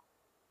that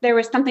there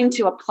was something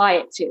to apply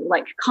it to,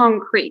 like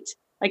concrete.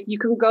 Like you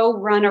can go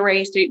run a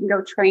race, or you can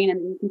go train,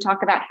 and you can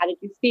talk about how did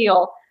you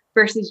feel,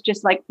 versus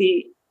just like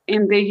the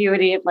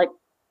ambiguity of like,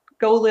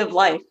 go live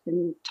life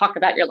and talk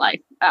about your life.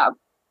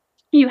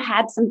 You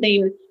had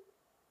something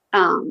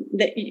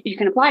that you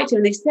can apply it to.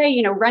 And they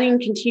say, running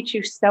can teach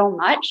you so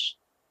much.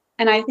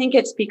 And I think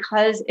it's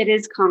because it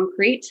is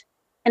concrete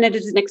and it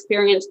is an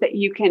experience that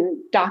you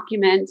can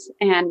document.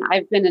 And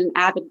I've been an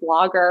avid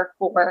blogger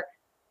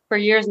for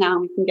years now,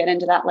 and we can get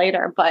into that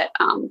later. But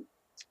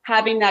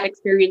having that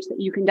experience that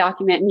you can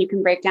document and you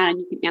can break down and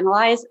you can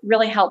analyze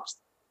really helps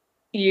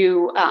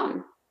you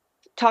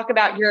talk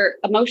about your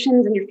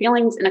emotions and your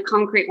feelings in a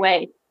concrete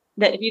way.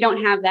 that if you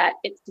don't have that,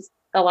 it's just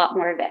a lot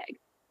more vague.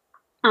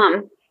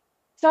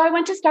 So I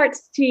went to start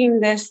seeing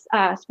this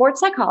sports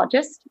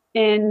psychologist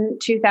in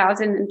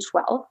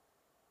 2012.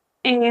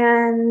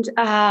 And,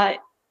 I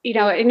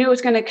knew it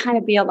was going to kind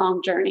of be a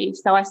long journey.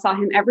 So I saw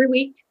him every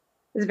week.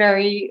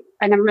 I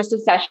never missed a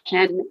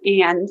session.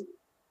 And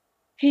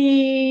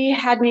he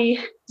had me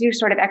do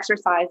sort of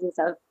exercises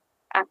of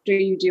after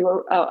you do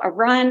a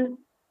run,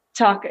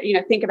 talk,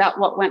 think about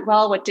what went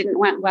well, what didn't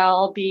went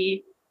well,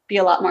 be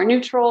a lot more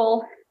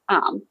neutral.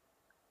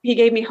 He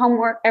gave me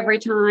homework every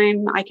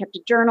time. I kept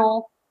a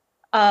journal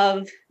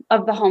of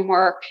the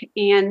homework,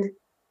 and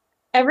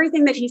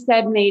everything that he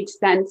said made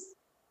sense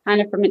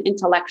kind of from an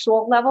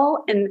intellectual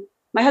level. And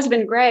my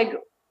husband, Greg,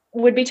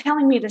 would be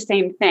telling me the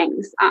same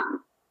things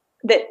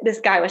that this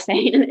guy was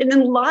saying. And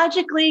then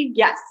logically,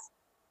 yes,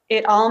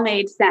 it all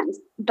made sense,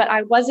 but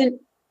I wasn't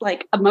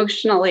like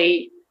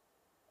emotionally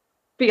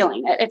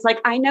feeling it. It's like,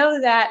 I know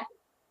that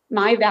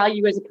my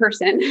value as a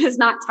person is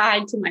not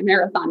tied to my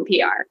marathon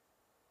PR.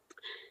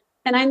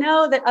 And I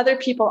know that other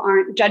people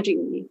aren't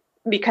judging me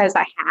because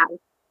I have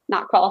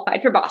not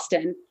qualified for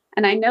Boston.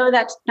 And I know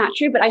that's not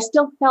true, but I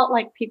still felt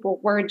like people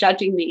were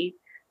judging me.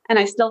 And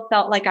I still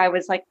felt like I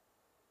was like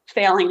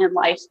failing in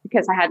life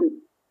because I hadn't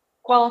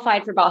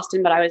qualified for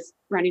Boston, but I was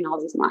running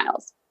all these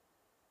miles.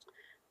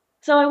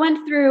 So I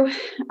went through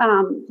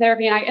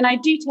therapy, and I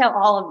detail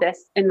all of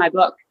this in my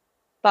book,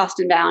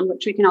 Boston Bound,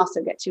 which we can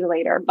also get to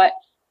later. But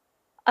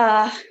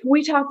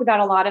we talked about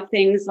a lot of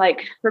things,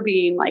 like for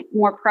being like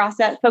more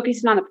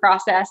focusing on the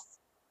process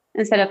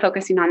instead of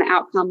focusing on the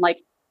outcome. Like,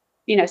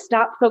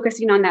 stop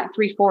focusing on that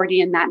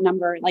 340 and that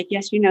number. Like,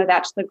 yes,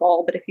 that's the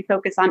goal, but if you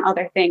focus on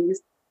other things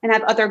and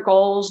have other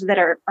goals that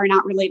are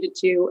not related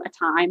to a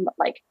time, but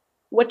like,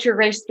 what's your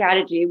race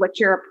strategy? What's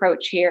your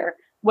approach here?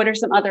 What are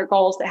some other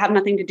goals that have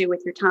nothing to do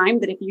with your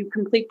time, that if you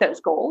complete those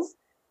goals,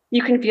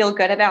 you can feel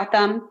good about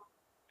them?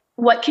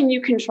 What can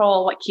you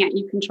control? What can't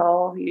you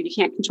control? You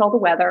can't control the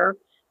weather.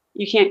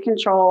 You can't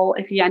control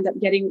if you end up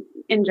getting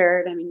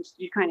injured. I mean,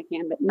 you kind of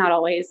can, but not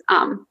always.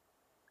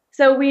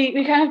 So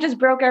we kind of just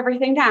broke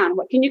everything down.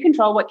 What can you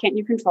control? What can't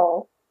you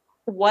control?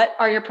 What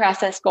are your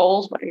process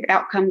goals? What are your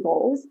outcome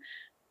goals?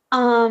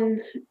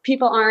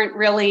 People aren't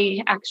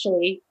really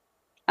actually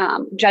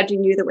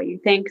judging you the way you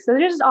think. So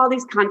there's all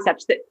these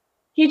concepts that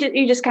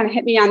he just kind of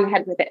hit me on the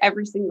head with it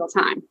every single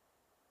time.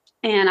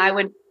 And I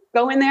would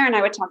go in there and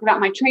I would talk about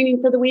my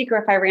training for the week, or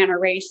if I ran a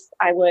race,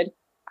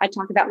 I'd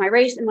talk about my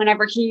race. And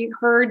whenever he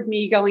heard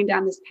me going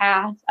down this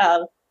path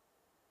of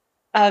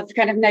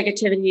kind of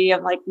negativity,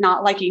 of like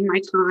not liking my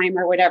time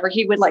or whatever,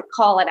 he would like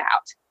call it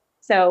out.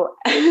 So,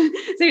 so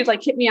he'd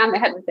like hit me on the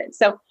head with it.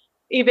 So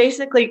he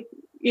basically,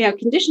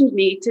 conditioned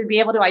me to be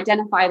able to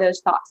identify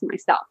those thoughts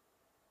myself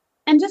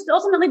and just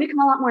ultimately become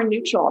a lot more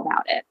neutral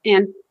about it,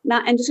 and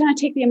just kind of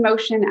take the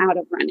emotion out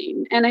of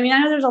running. And I mean, I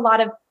know there's a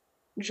lot of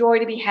joy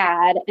to be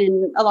had,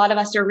 and a lot of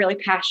us are really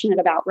passionate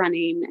about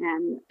running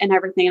and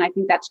everything. And I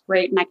think that's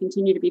great. And I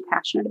continue to be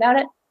passionate about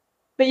it,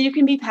 but you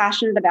can be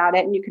passionate about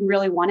it and you can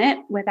really want it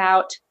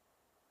without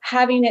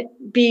having it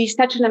be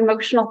such an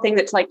emotional thing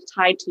that's like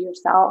tied to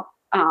yourself.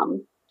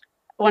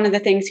 One of the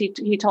things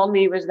he told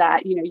me was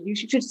that, you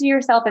should see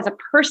yourself as a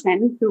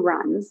person who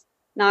runs,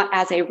 not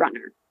as a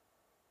runner.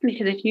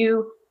 Because if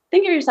you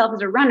think of yourself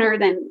as a runner,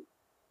 then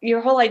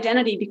your whole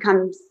identity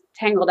becomes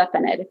tangled up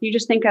in it. If you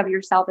just think of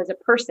yourself as a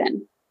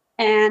person.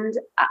 And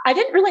I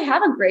didn't really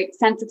have a great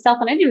sense of self.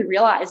 And I didn't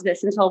realize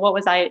this until, what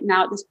was I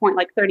now at this point,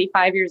 like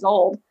 35 years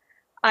old.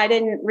 I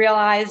didn't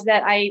realize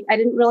that I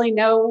didn't really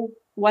know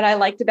what I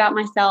liked about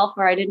myself,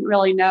 or I didn't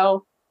really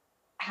know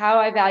how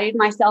I valued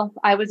myself.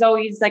 I was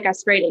always like a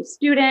straight A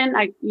student.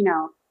 I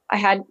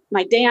had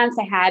my dance.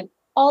 I had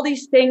all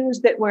these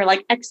things that were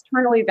like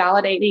externally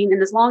validating.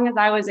 And as long as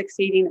I was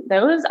exceeding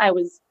those, I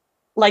was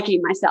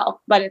liking myself.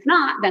 But if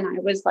not, then I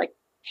was like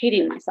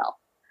hating myself.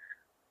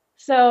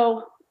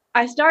 So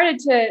I started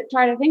to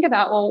try to think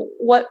about, well,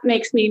 what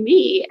makes me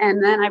me?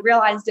 And then I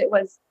realized it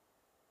was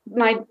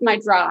my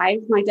drive,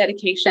 my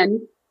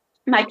dedication,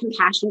 my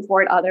compassion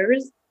toward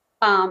others.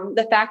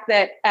 The fact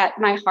that at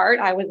my heart,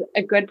 I was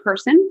a good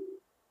person,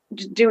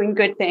 doing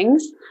good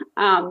things,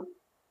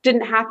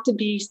 didn't have to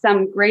be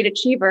some great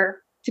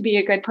achiever to be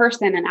a good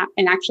person.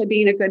 And actually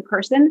being a good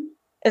person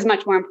is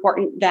much more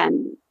important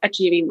than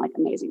achieving like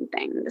amazing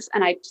things.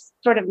 And I just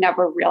sort of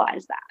never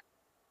realized that.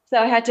 So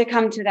I had to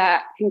come to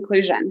that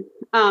conclusion.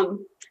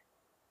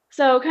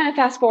 So kind of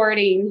fast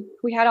forwarding,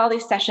 we had all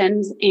these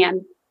sessions,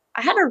 and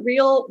I had a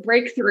real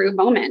breakthrough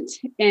moment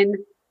in,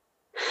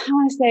 I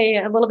want to say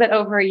a little bit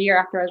over a year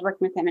after I was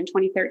working with him in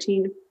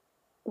 2013,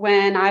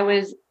 when I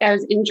was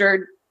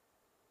injured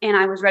and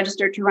I was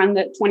registered to run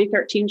the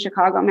 2013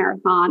 Chicago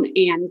Marathon.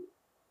 And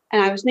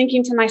I was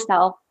thinking to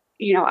myself,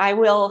 I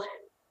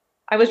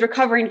was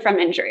recovering from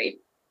injury,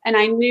 and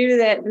I knew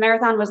that the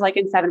marathon was like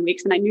in 7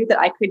 weeks, and I knew that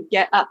I could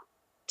get up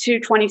to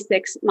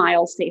 26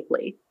 miles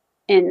safely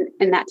in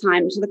that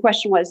time. So the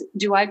question was,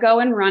 do I go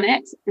and run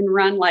it and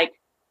run like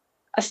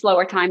a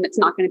slower time that's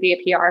not going to be a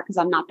PR because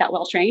I'm not that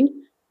well trained,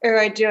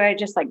 or do I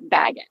just like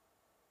bag it?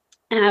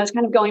 And I was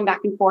kind of going back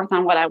and forth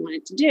on what I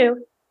wanted to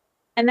do.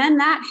 And then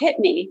that hit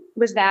me,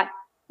 was that,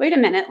 wait a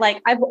minute,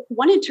 like I've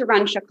wanted to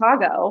run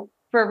Chicago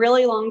for a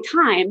really long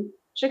time.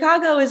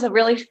 Chicago is a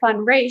really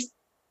fun race.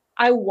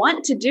 I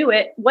want to do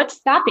it. What's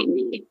stopping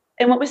me?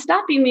 And what was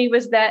stopping me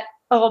was that,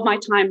 oh, my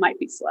time might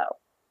be slow.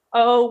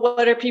 Oh,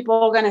 what are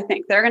people going to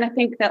think? They're going to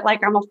think that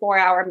like I'm a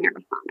 4-hour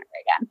marathoner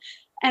again.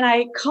 And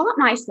I caught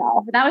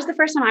myself. And that was the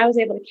first time I was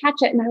able to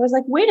catch it. And I was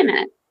like, wait a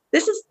minute,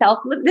 this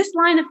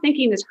line of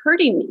thinking is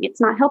hurting me.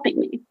 It's not helping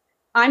me.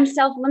 I'm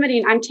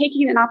self-limiting. I'm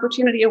taking an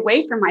opportunity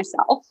away from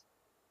myself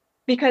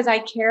because I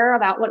care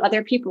about what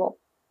other people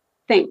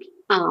think.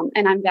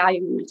 And I'm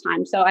valuing my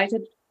time. So I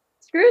said,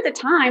 screw the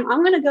time.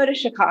 I'm going to go to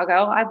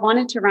Chicago. I've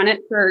wanted to run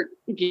it for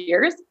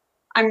years.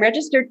 I'm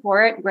registered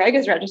for it. Greg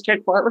is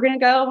registered for it. We're going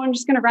to go. I'm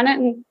just going to run it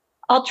and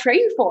I'll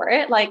train for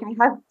it. Like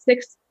I have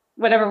 6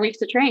 whatever weeks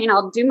to train.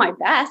 I'll do my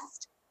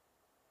best.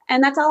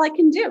 And that's all I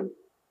can do.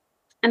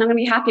 And I'm going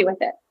to be happy with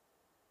it.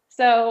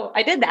 So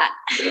I did that.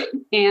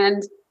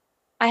 And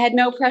I had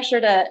no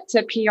pressure to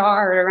PR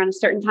or to run a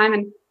certain time.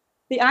 And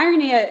the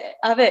irony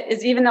of it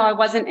is, even though I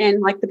wasn't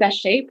in like the best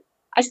shape,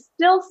 I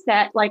still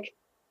set like,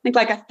 I think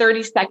like a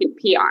 30-second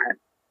PR.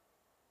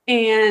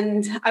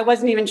 And I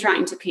wasn't even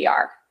trying to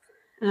PR.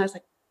 And I was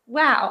like,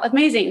 wow,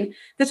 amazing.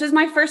 This was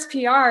my first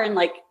PR in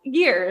like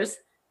years,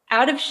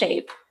 out of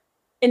shape.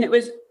 And it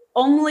was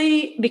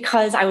only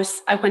because I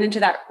went into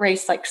that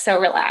race like so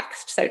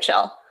relaxed, so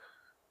chill.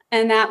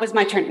 And that was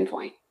my turning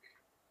point.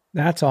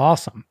 That's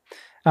awesome.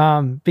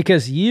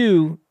 Because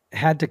you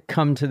had to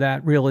come to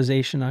that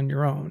realization on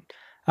your own.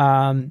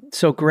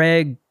 So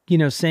Greg,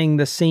 saying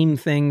the same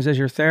things as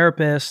your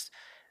therapist,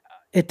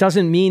 it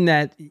doesn't mean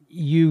that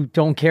you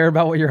don't care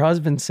about what your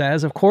husband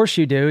says. Of course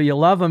you do. You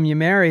love him. You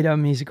married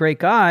him. He's a great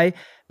guy,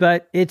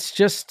 but it's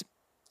just,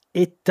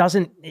 it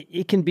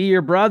can be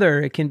your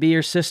brother. It can be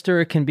your sister.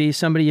 It can be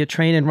somebody you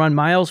train and run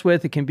miles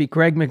with. It can be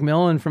Greg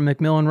McMillan from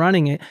McMillan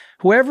Running. It.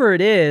 Whoever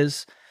it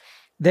is,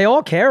 they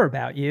all care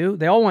about you.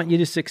 They all want you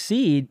to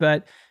succeed,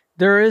 but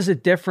there is a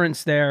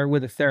difference there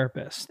with a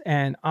therapist.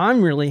 And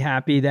I'm really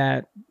happy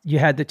that you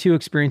had the 2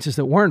 experiences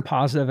that weren't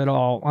positive at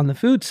all on the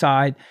food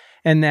side,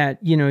 and that,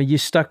 you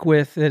stuck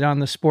with it on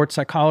the sports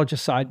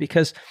psychologist side,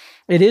 because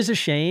it is a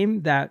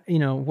shame that,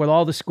 with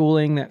all the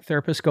schooling that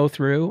therapists go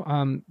through,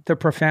 the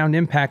profound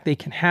impact they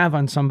can have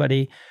on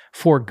somebody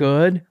for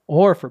good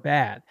or for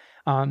bad.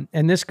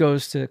 And this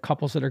goes to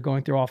couples that are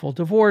going through awful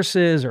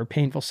divorces or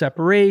painful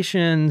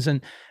separations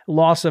and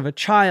loss of a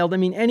child. I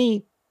mean,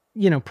 any,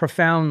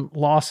 profound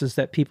losses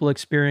that people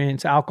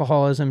experience,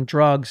 alcoholism,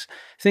 drugs,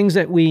 things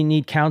that we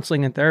need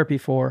counseling and therapy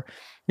for.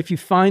 If you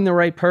find the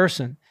right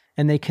person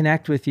and they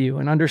connect with you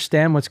and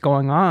understand what's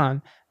going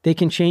on, they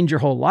can change your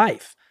whole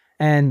life.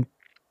 And,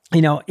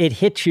 it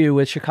hit you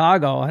with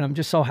Chicago, and I'm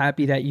just so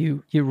happy that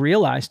you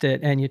realized it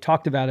and you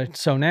talked about it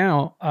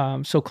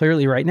so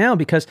clearly right now,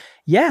 because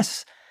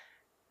yes,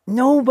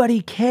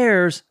 nobody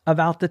cares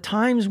about the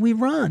times we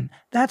run.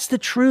 That's the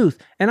truth.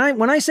 And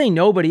when I say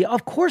nobody,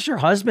 of course your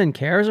husband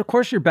cares. Of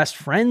course your best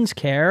friends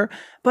care.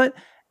 But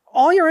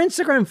all your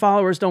Instagram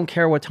followers don't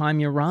care what time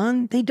you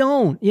run. They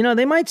don't.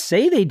 They might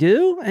say they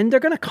do, and they're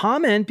going to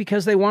comment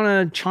because they want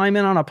to chime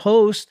in on a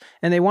post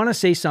and they want to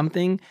say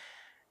something.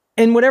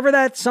 And whatever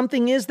that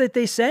something is that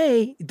they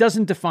say, it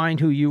doesn't define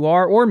who you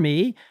are or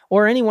me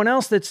or anyone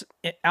else that's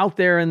out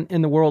there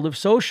in the world of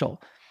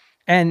social.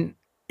 And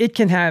it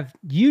can have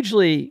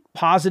hugely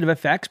positive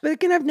effects, but it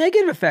can have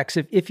negative effects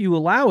if you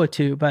allow it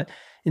to. But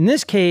in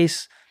this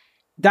case,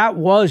 that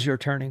was your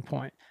turning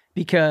point,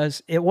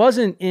 because it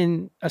wasn't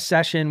in a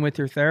session with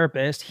your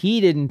therapist.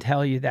 He didn't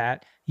tell you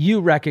that. You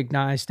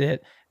recognized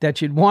it,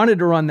 that you'd wanted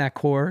to run that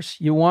course.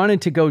 You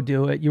wanted to go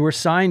do it. You were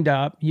signed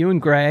up, you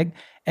and Greg.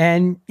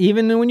 And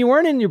even when you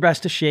weren't in your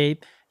best of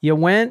shape, you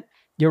went,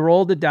 you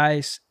rolled the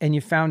dice, and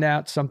you found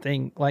out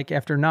something, like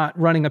after not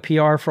running a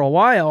PR for a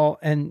while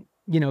and,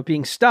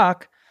 being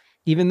stuck,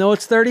 even though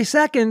it's 30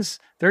 seconds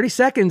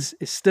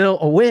is still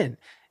a win.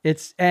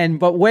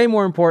 But way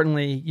more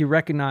importantly, you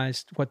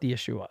recognized what the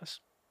issue was.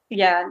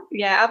 Yeah,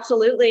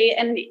 absolutely.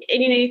 And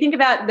you think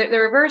about the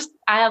reverse.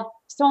 I have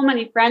so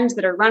many friends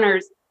that are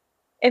runners.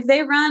 If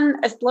they run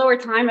a slower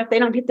time, if they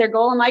don't hit their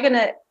goal, am I going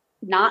to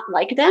not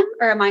like them,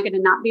 or am I going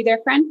to not be their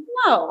friend?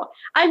 No,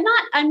 I'm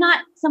not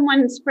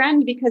someone's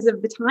friend because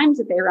of the times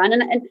that they run.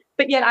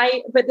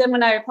 But then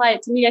when I apply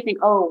it to me, I think,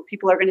 oh,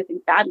 people are going to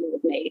think badly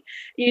of me.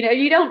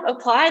 You don't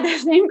apply the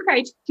same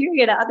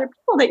criteria to other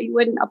people that you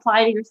wouldn't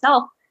apply to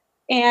yourself.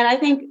 And I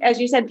think, as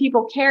you said,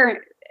 people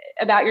care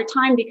about your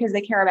time because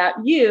they care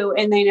about you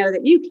and they know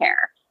that you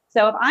care.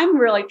 So if I'm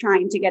really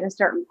trying to get a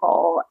certain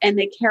goal and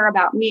they care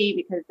about me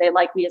because they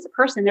like me as a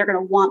person, they're going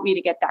to want me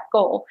to get that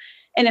goal.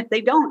 And if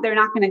they don't, they're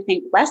not going to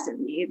think less of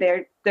me.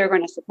 They're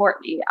going to support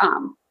me.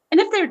 And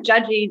if they're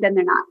judgy, then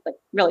they're not like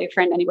really a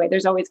friend anyway.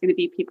 There's always going to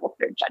be people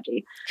that are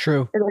judgy.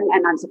 True.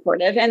 And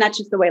unsupportive. And that's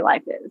just the way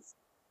life is.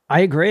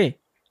 I agree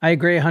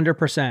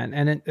 100%.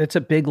 And it's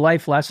a big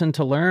life lesson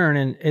to learn.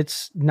 And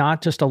it's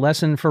not just a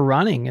lesson for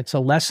running. It's a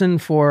lesson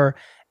for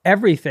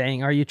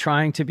everything. Are you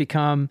trying to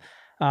become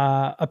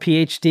a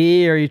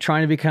PhD? Are you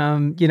trying to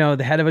become,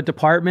 the head of a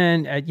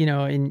department at,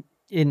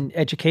 in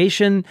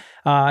education?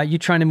 You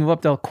trying to move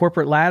up the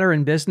corporate ladder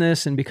in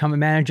business and become a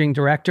managing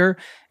director?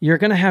 You're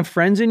going to have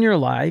friends in your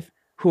life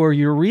who are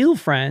your real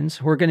friends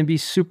who are going to be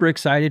super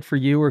excited for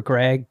you or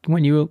Greg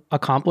when you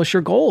accomplish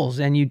your goals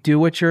and you do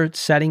what you're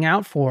setting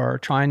out for, or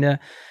trying to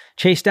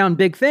chase down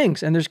big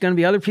things. And there's going to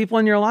be other people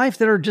in your life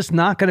that are just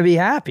not going to be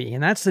happy.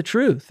 And that's the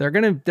truth.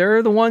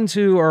 They're the ones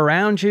who are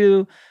around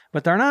you,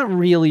 but they're not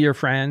really your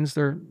friends.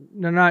 They're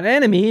not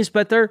enemies,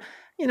 but they're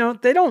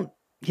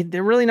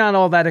really not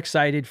all that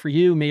excited for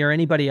you, me, or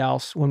anybody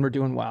else when we're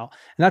doing well.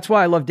 And that's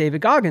why I love David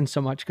Goggins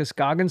so much, because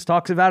Goggins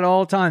talks about it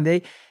all the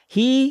time.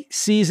 He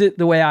sees it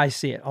the way I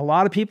see it. A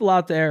lot of people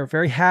out there are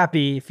very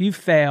happy if you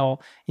fail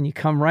and you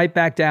come right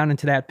back down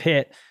into that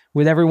pit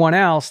with everyone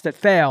else that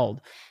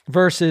failed,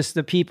 versus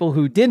the people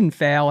who didn't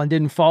fail and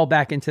didn't fall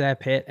back into that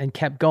pit and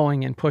kept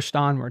going and pushed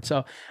onward.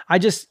 So I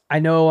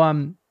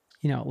know,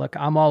 look,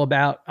 I'm all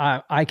about,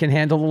 I can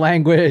handle the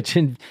language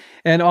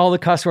and all the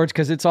cuss words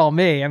because it's all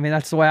me. I mean,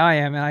 that's the way I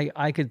am. And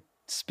I could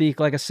speak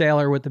like a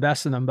sailor with the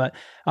best of them. But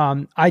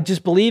I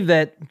just believe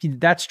that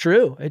that's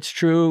true. It's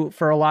true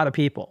for a lot of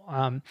people.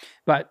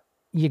 But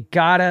you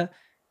gotta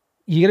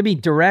be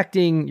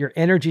directing your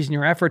energies and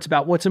your efforts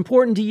about what's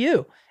important to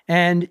you.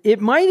 And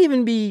it might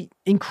even be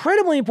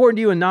incredibly important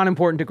to you and not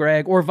important to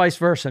Greg, or vice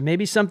versa.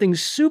 Maybe something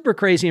super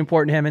crazy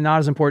important to him and not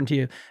as important to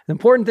you. The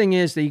important thing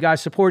is that you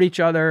guys support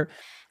each other.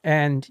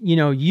 And,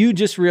 you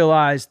just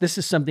realize this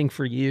is something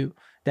for you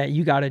that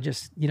you got to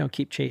just,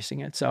 keep chasing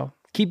it. So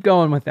keep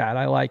going with that.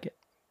 I like it.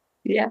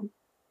 Yeah.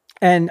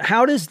 And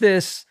how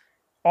does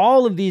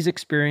all of these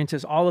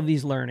experiences, all of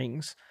these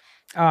learnings,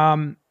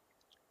 and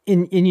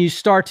you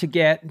start to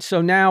get,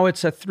 so now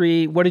it's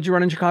what did you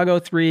run in Chicago?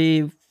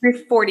 3:48.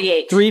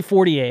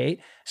 3:48.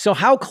 So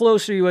how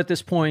close are you at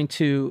this point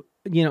to,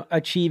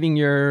 achieving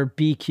your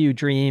BQ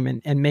dream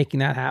and making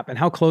that happen?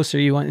 How close are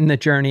you in the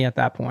journey at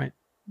that point?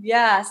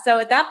 Yeah. So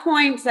at that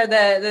point, so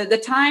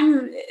the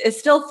time is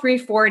still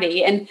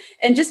 3:40,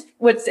 and just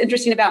what's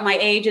interesting about my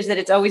age is that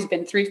it's always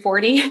been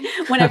 3:40.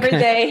 Whenever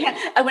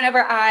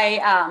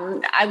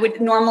I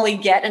would normally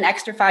get an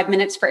extra 5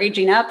 minutes for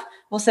aging up.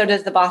 Well, so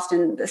does the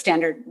Boston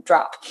Standard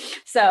drop.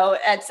 So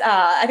it's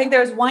I think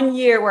there was 1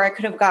 year where I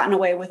could have gotten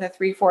away with a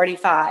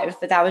 3:45,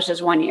 but that was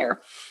just 1 year.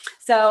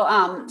 So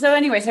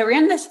anyway, so I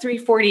ran this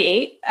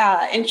 3:48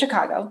 in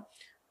Chicago,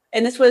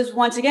 and this was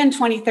once again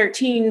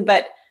 2013,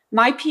 but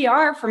my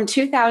PR from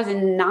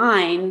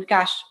 2009,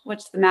 gosh,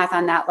 what's the math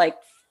on that? Like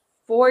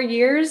 4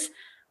 years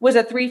was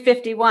a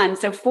 3:51.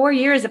 So 4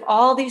 years of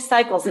all these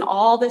cycles and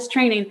all this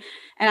training.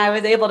 And I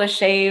was able to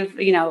shave,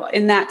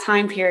 in that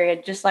time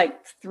period, just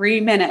like 3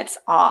 minutes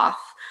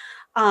off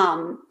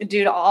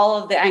due to all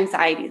of the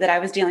anxiety that I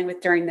was dealing with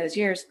during those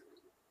years.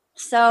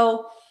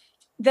 So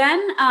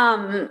then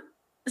now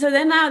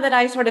that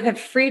I sort of have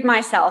freed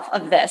myself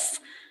of this,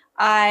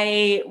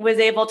 I was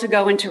able to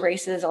go into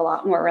races a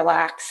lot more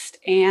relaxed.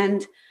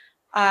 And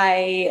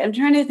I am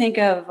trying to think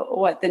of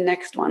what the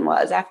next one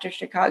was after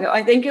Chicago.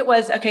 I think it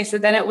was, so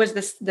then it was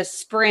the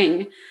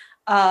spring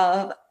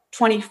of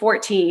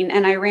 2014,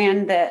 and I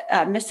ran the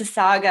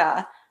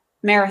Mississauga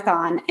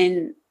Marathon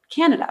in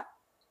Canada.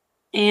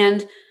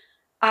 And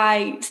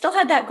I still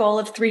had that goal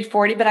of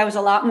 3:40, but I was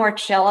a lot more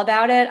chill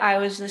about it. I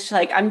was just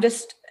like, I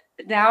just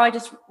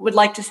would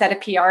like to set a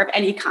PR of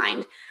any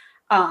kind.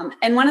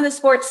 And one of the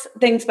sports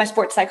things my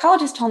sports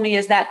psychologist told me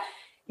is that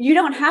you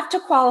don't have to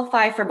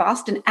qualify for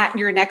Boston at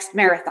your next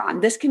marathon.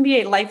 This can be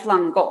a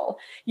lifelong goal.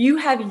 You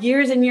have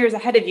years and years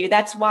ahead of you.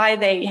 That's why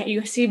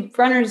you see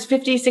runners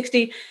 50,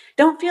 60,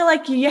 don't feel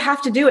like you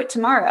have to do it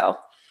tomorrow.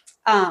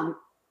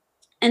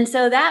 And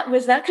so that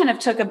kind of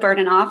took a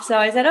burden off. So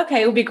I said,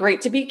 okay, it would be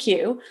great to be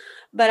Q.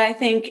 But I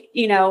think,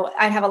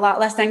 I'd have a lot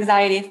less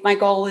anxiety if my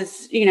goal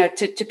is,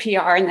 to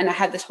PR. And then I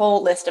had this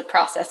whole list of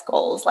process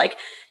goals, like,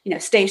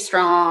 stay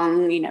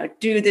strong,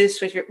 do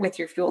this with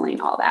your fueling,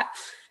 all that.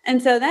 And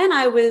so then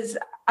I was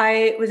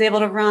able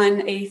to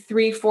run a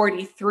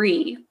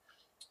 3:43,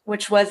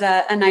 which was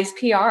a nice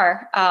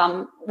PR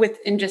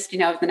within just,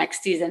 the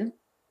next season,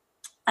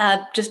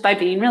 just by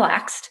being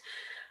relaxed.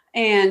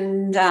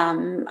 And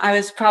I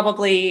was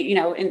probably,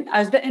 I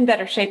was in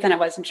better shape than I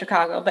was in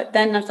Chicago. But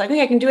then I was like,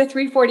 okay, I can do a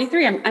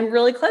 3:43. I'm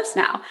really close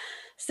now.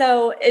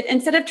 So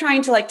instead of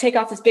trying to take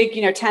off this big,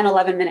 10,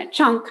 11 minute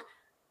chunk,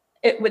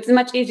 it was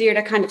much easier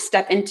to kind of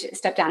step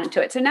down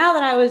into it. So now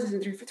that I was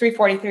in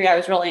 3:43, I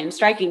was really in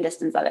striking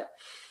distance of it.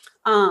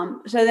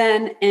 So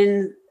then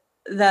in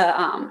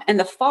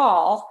the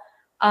fall,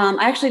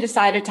 I actually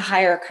decided to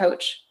hire a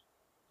coach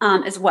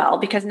as well,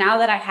 because now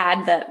that I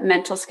had the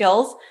mental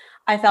skills,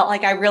 I felt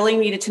like I really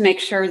needed to make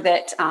sure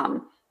that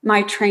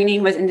my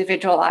training was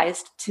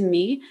individualized to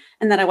me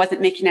and that I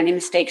wasn't making any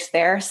mistakes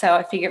there. So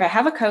I figured if I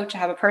have a coach, I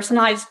have a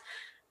personalized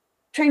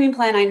training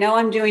plan, I know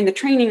I'm doing the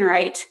training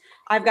right,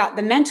 I've got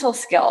the mental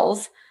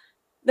skills,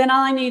 then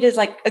all I need is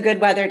like a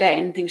good weather day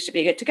and things should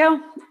be good to go.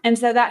 And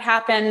so that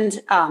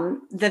happened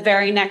the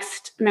very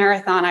next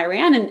marathon I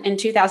ran in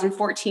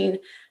 2014,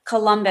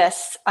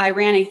 Columbus. I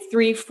ran a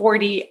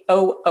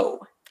 3:40.00.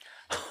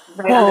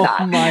 right on the Oh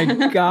dot.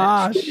 my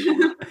gosh.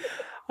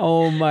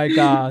 Oh my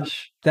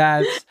gosh.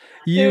 That's It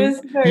you was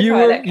very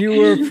poetic. you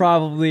were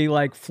probably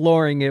like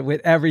flooring it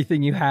with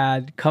everything you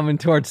had coming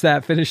towards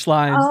that finish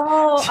line.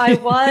 Oh, I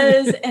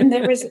was, and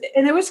it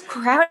was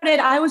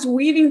crowded. I was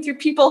weaving through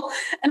people,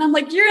 and I'm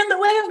like, "You're in the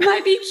way of my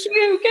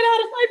BQ. Get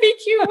out of my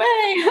BQ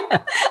way!"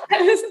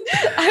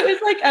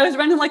 I was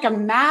running like a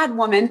mad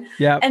woman.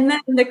 Yeah. And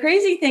then the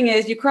crazy thing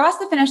is, you cross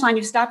the finish line,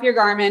 you stop your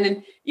Garmin,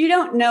 and you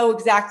don't know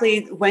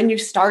exactly when you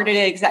started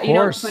it. Exactly, you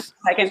don't know a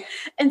second.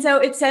 And so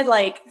it said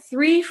like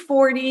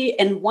 3:40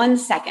 and 1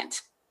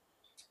 second.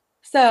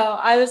 So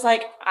I was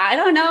like, I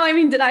don't know. I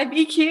mean, did I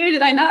BQ?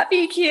 Did I not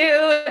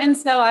BQ? And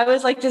so I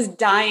was like just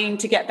dying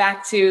to get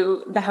back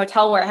to the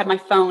hotel where I had my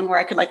phone where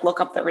I could like look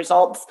up the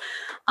results.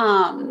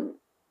 And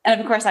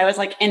of course I was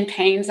like in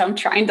pain. So I'm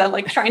trying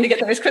to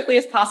get there as quickly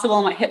as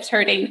possible. My hip's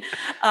hurting.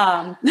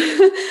 And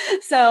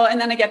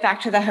then I get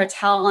back to the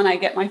hotel and I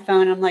get my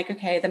phone. And I'm like,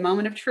 okay, the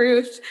moment of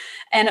truth.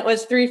 And it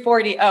was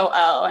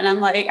 3:40:00. And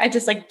I'm like, I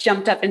just like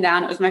jumped up and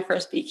down. It was my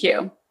first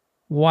BQ.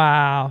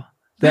 Wow.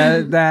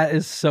 That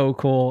is so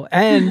cool.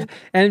 And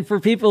for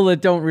people that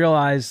don't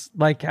realize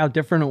like how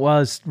different it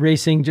was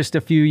racing just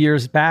a few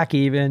years back,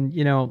 even,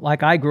 you know,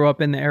 like I grew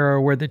up in the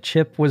era where the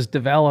chip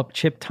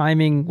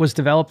timing was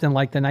developed in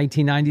like the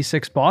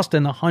 1996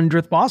 Boston, the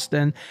 100th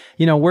Boston.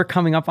 You know, we're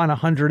coming up on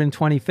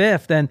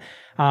 125th. And,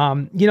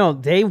 you know,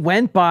 they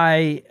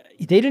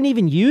didn't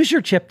even use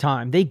your chip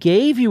time. They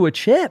gave you a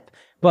chip,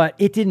 but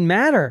it didn't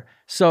matter.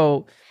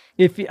 So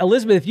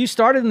Elizabeth, if you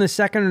started in the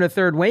second or the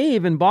third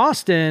wave in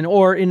Boston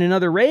or in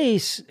another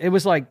race, it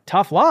was like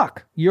tough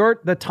luck.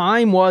 The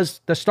time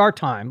was the start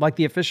time, like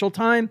the official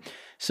time.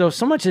 So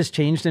much has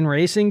changed in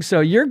racing.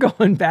 So you're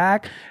going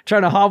back,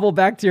 trying to hobble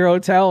back to your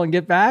hotel and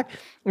get back,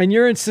 and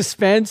you're in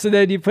suspense. And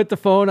then you put the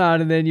phone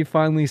on, and then you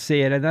finally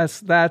see it, and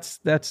that's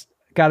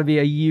got to be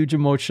a huge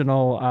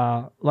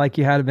emotional. Like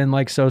you had been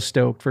like so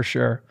stoked for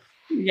sure.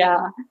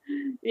 Yeah.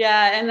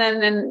 Yeah. And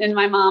then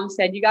my mom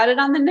said, you got it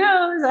on the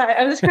nose.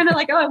 I was kind of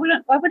like, I would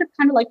have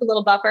kind of liked a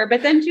little buffer,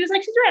 but then she was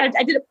like, she's right.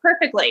 I did it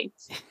perfectly.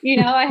 You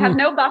know, I have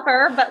no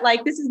buffer, but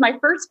like, this is my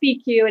first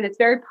BQ and it's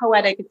very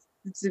poetic.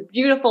 It's a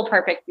beautiful,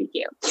 perfect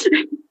BQ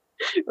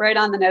right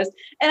on the nose.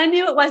 And I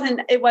knew it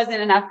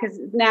wasn't enough because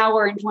now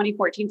we're in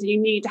 2014. So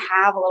you need to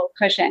have a little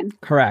cushion.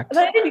 Correct.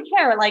 But I didn't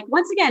care. Like,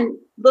 once again,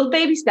 little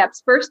baby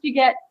steps. First, you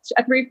get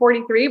a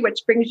 3:43,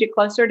 which brings you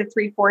closer to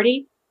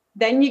 3:40.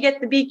 Then you get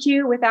the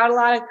BQ without a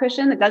lot of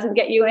cushion that doesn't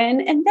get you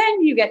in. And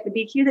then you get the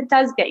BQ that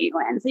does get you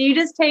in. So you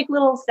just take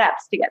little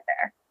steps to get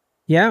there.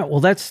 Yeah, well,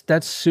 that's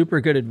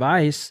super good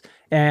advice.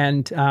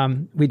 And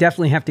we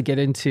definitely have to get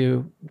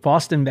into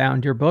Boston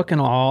Bound, your book and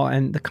all,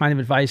 and the kind of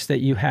advice that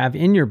you have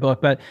in your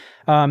book. But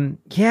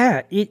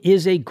yeah, it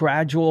is a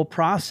gradual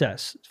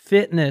process.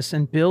 Fitness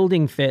and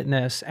building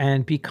fitness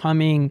and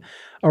becoming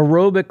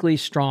aerobically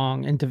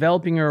strong and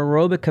developing your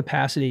aerobic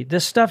capacity.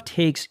 This stuff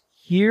takes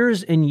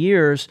years and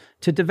years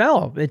to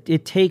develop.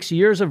 It takes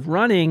years of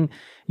running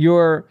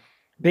your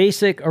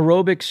basic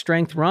aerobic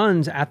strength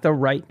runs at the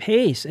right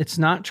pace. It's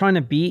not trying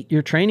to beat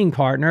your training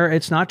partner.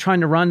 It's not trying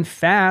to run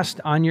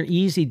fast on your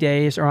easy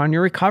days or on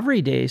your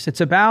recovery days.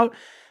 It's about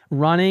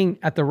running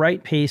at the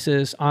right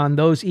paces on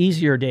those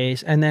easier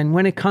days. And then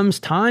when it comes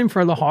time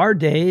for the hard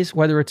days,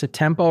 whether it's a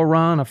tempo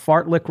run, a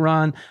fartlek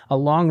run, a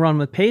long run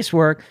with pace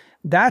work,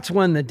 that's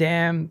when the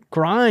damn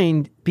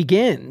grind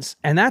begins.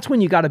 And that's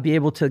when you got to be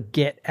able to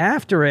get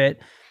after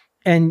it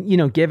and, you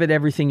know, give it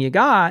everything you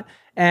got.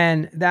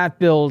 And that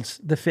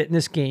builds the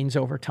fitness gains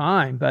over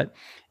time. But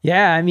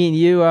yeah, I mean,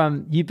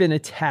 you've been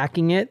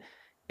attacking it.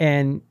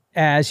 And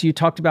as you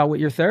talked about with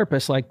your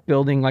therapist, like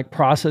building like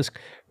process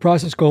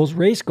goals,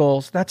 race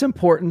goals, that's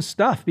important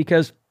stuff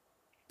because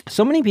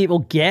so many people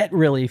get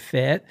really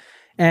fit.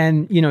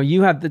 And, you know,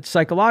 you have the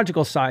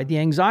psychological side, the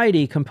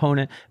anxiety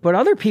component, but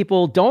other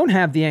people don't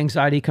have the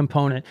anxiety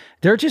component.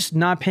 They're just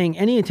not paying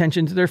any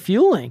attention to their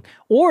fueling,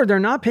 or they're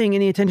not paying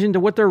any attention to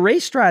what their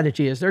race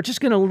strategy is. They're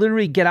just going to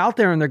literally get out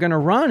there and they're going to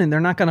run and they're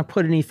not going to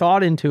put any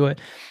thought into it.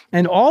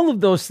 And all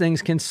of those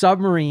things can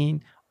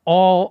submarine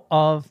all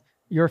of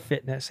your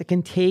fitness. It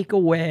can take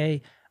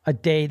away a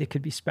day that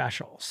could be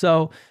special.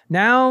 So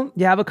now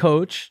you have a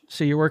coach.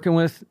 So you're working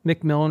with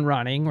McMillan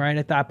Running, right?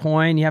 At that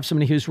point, you have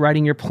somebody who's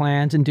writing your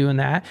plans and doing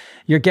that.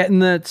 You're getting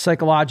the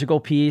psychological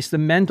piece, the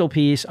mental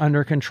piece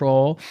under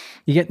control.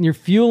 You're getting your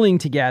fueling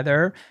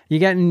together.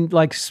 You're getting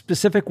like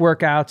specific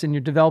workouts and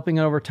you're developing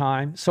it over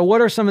time. So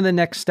what are some of the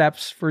next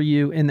steps for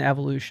you in the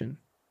evolution?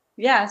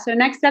 Yeah. So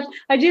next steps,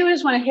 I do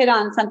just want to hit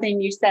on something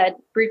you said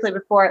briefly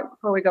before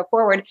we go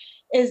forward,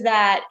 is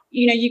that,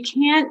 you know, you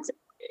can't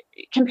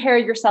compare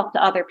yourself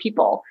to other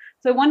people.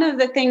 So one of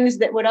the things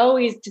that would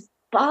always just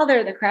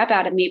bother the crap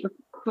out of me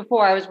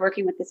before I was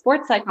working with the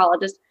sports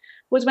psychologist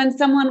was when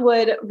someone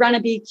would run a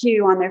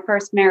BQ on their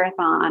first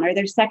marathon or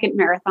their second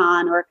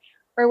marathon, or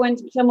when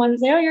someone would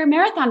say, "Oh, you're a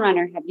marathon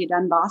runner. Have you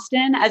done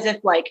Boston?" As if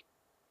like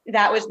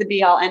that was the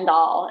be all end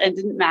all. It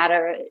didn't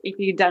matter if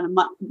you'd done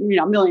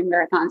a million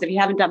marathons. If you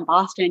haven't done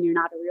Boston, you're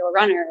not a real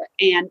runner.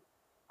 And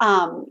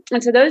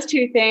And so those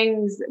two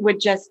things would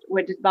just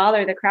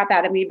bother the crap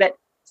out of me. But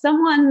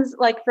someone's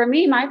like, for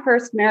me, my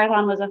first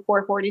marathon was a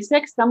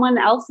 4:46. Someone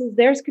else's,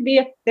 theirs could be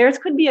a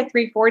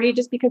 3:40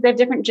 just because they have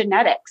different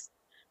genetics.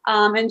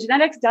 And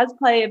genetics does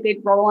play a big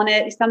role in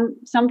it.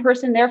 Some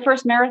person, their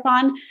first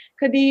marathon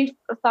could be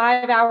a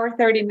 5 hour,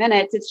 30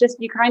 minutes. It's just,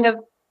 you kind of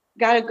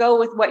got to go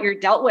with what you're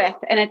dealt with.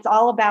 And it's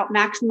all about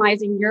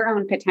maximizing your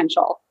own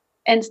potential.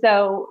 And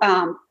so,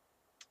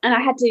 and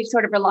I had to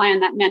sort of rely on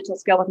that mental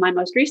skill with my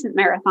most recent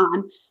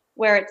marathon,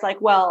 where it's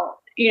like, well,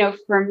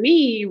 for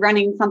me,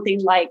 running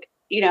something like,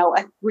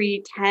 a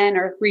 3:10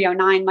 or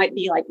 3:09 might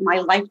be like my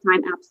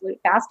lifetime absolute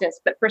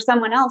fastest. But for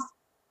someone else,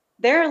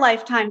 their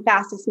lifetime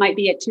fastest might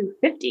be at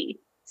 2:50.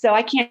 So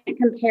I can't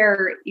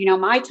compare,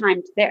 my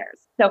time to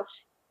theirs. So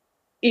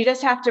you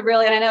just have to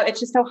really, and I know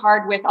it's just so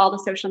hard with all the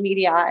social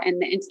media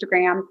and the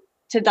Instagram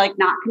to like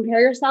not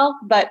compare yourself,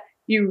 but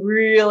you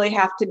really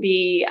have to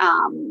be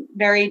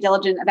very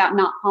diligent about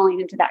not falling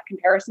into that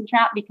comparison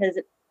trap, because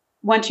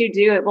once you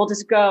do, it will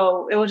just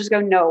go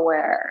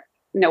nowhere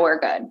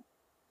good.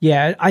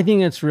 Yeah, I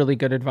think it's really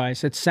good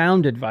advice. It's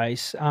sound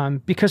advice,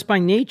 because by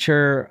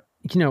nature,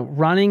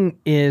 running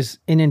is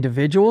an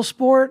individual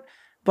sport,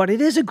 but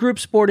it is a group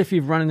sport if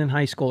you've run it in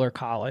high school or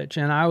college.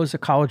 And I was a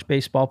college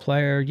baseball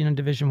player,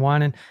 Division I,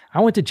 and I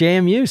went to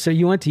JMU. So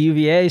you went to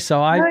UVA.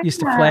 So I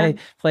used to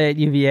play at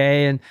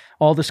UVA and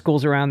all the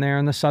schools around there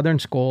and the Southern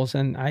schools.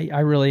 And I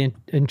really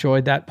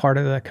enjoyed that part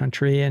of the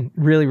country and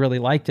really, really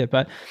liked it.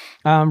 But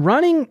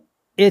running,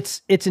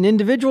 it's an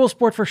individual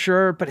sport for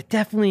sure, but it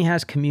definitely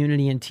has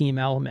community and team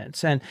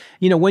elements. And,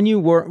 when you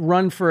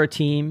run for a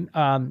team,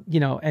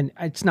 and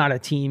it's not a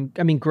team.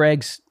 I mean,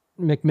 Greg's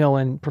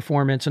McMillan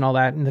Performance and all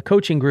that, and the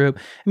coaching group,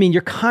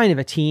 you're kind of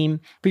a team,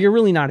 but you're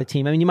really not a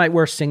team. You might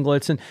wear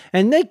singlets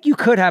and you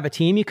could have a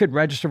team. You could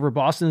register for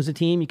Boston as a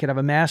team. You could have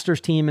a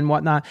Masters team and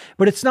whatnot,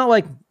 but it's not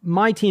like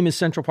my team is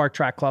Central Park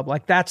Track Club.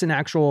 Like that's an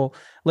actual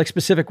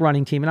specific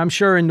running team. And I'm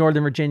sure in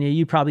Northern Virginia,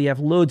 you probably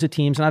have loads of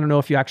teams. And I don't know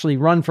if you actually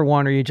run for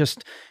one or you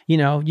just, you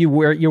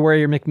wear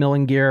your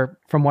McMillan gear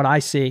from what I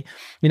see,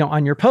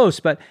 on your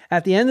post. But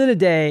at the end of the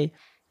day,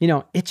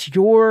 it's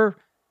your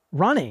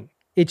running.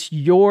 It's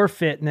your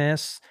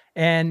fitness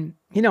and,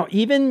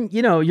 even,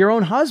 your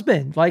own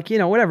husband,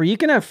 whatever. You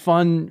can have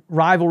fun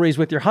rivalries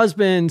with your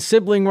husband,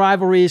 sibling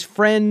rivalries,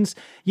 friends,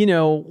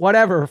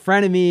 whatever,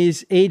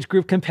 frenemies, age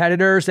group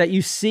competitors that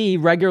you see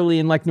regularly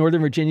in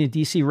Northern Virginia,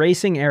 DC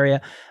racing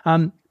area.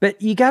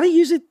 But you got to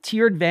use it to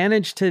your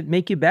advantage to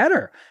make you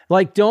better.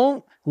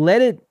 Don't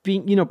let it be,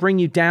 bring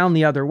you down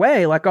the other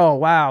way. Oh,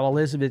 wow,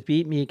 Elizabeth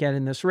beat me again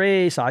in this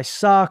race. I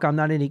suck. I'm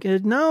not any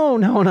good.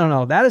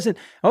 No. That isn't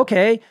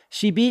okay.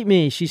 She beat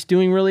me. She's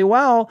doing really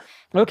well.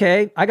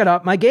 Okay. I got to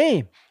up my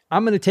game.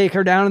 I'm going to take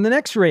her down in the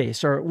next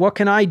race, or what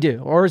can I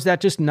do? Or is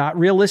that just not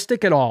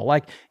realistic at all?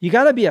 You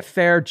got to be a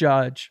fair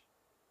judge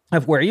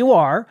of where you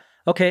are.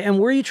 Okay. And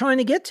where are you trying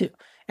to get to?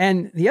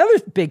 And the other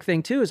big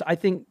thing too, is I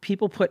think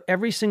people put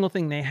every single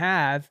thing they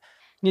have,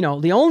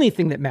 the only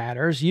thing that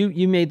matters,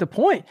 you made the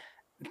point.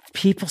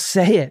 People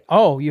say it.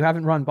 Oh, you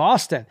haven't run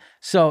Boston.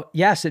 So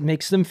yes, it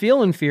makes them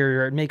feel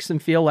inferior. It makes them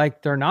feel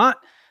like they're not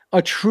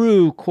a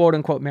true quote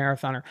unquote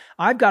marathoner.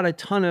 I've got a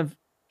ton of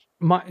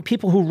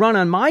people who run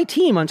on my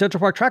team on Central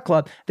Park Track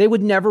Club. They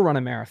would never run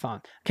a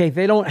marathon. Okay.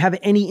 They don't have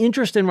any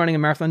interest in running a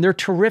marathon. They're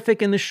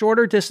terrific in the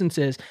shorter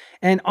distances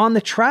and on the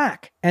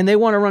track, and they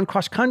want to run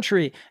cross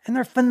country, and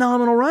they're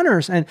phenomenal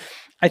runners. And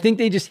I think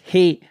they just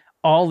hate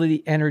all of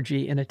the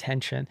energy and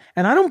attention.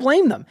 And I don't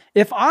blame them.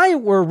 If I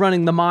were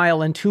running the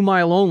mile and 2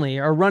 mile only,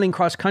 or running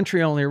cross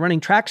country only, or running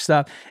track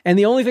stuff, and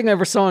the only thing I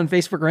ever saw on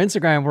Facebook or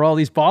Instagram were all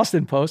these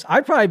Boston posts,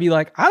 I'd probably be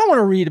like, I don't want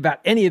to read about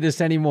any of this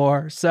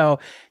anymore. So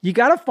you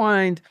got to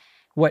find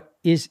what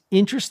is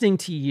interesting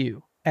to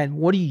you, and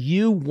what do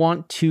you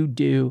want to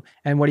do,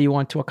 and what do you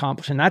want to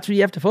accomplish? And that's what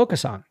you have to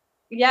focus on.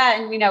 Yeah.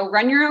 And,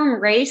 run your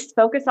own race,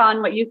 focus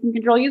on what you can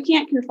control. You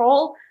can't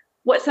control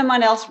what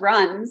someone else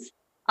runs.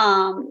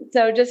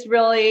 So just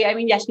really,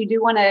 yes, you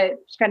do want to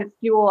kind of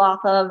fuel off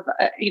of,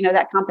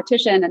 that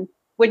competition. And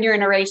when you're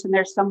in a race and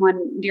there's someone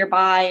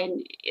nearby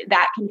and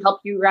that can help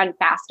you run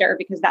faster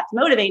because that's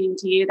motivating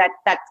to you,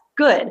 that's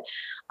good.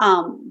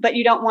 But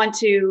you don't want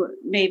to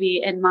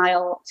maybe in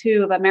mile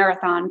 2 of a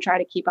marathon, try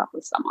to keep up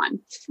with someone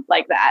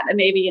like that. And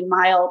maybe in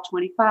mile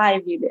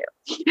 25, you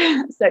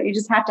do. So you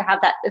just have to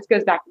have that. This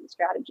goes back to the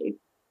strategy.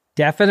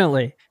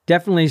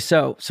 Definitely.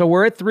 So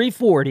we're at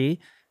 3:40.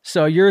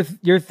 So you're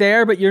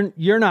there, but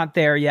you're not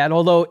there yet.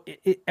 Although,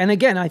 and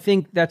again, I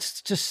think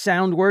that's just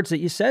sound words that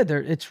you said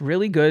there. It's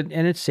really good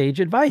and it's sage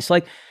advice.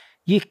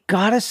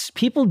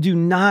 People do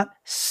not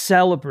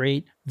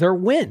celebrate their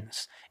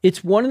wins.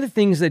 It's one of the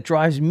things that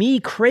drives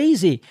me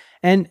crazy.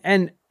 And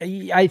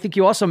I think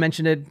you also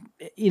mentioned it,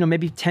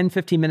 maybe 10,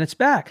 15 minutes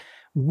back.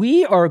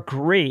 We are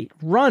great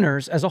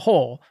runners as a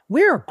whole.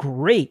 We're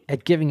great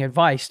at giving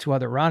advice to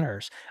other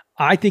runners.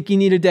 I think you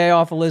need a day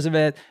off,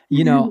 Elizabeth.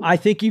 I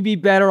think you'd be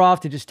better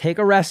off to just take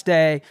a rest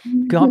day.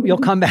 You'll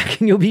come back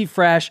and you'll be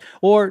fresh.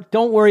 Or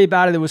don't worry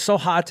about it. It was so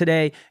hot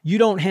today. You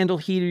don't handle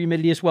heat or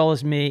humidity as well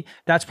as me.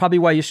 That's probably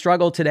why you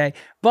struggle today.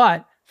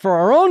 But for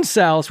our own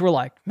selves, we're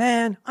like,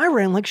 man, I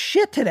ran like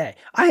shit today.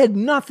 I had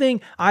nothing.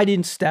 I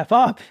didn't step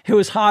up. It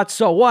was hot.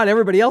 So what?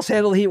 Everybody else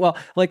handled the heat well.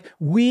 Like,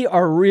 we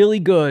are really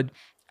good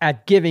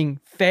at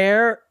giving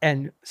fair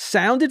and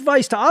sound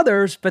advice to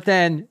others, but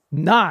then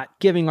not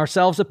giving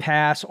ourselves a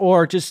pass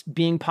or just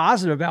being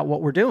positive about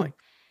what we're doing.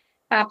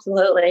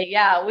 Absolutely.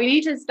 Yeah. We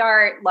need to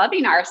start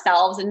loving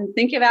ourselves and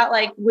think about,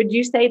 like, would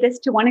you say this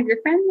to one of your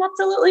friends?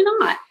 Absolutely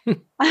not.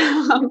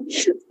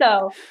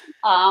 So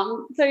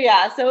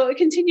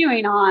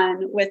continuing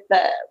on with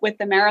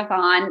the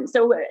marathon.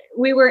 So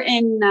we were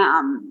in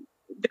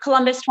the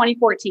Columbus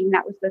 2014.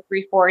 That was the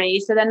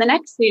 340. So then the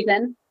next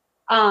season,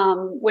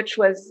 which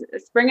was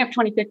spring of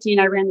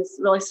 2015, I ran this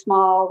really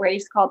small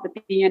race called the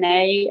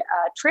BNA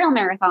Trail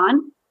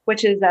Marathon,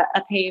 which is a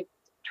paved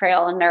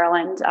trail in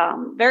Maryland.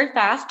 Very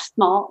fast,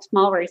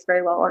 small race,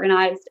 very well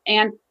organized.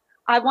 And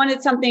I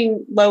wanted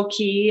something low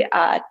key.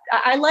 I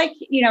like,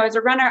 as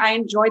a runner, I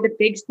enjoy the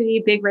big city,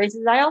 big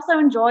races. I also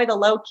enjoy the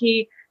low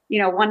key,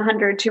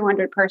 100,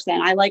 200 person.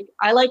 I like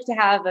to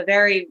have a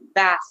very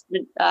vast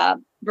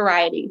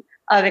variety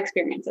of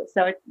experiences.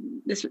 So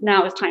this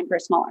now is time for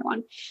a smaller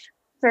one.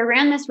 So I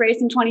ran this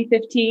race in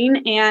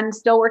 2015 and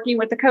still working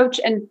with the coach.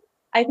 And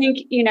I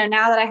think,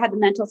 now that I had the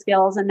mental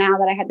skills and now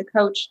that I had the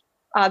coach,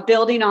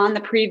 building on the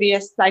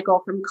previous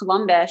cycle from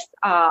Columbus,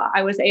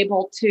 I was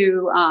able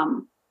to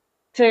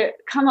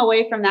come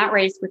away from that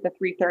race with a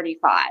 3:35,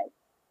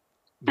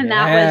 and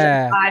that was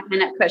a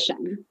 5-minute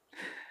cushion.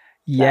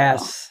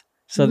 Yes.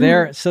 So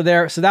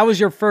that was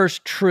your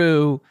first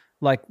true,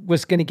 like,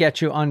 was going to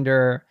get you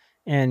under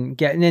and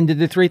getting into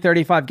the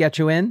 3:35, get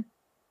you in.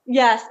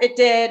 Yes, it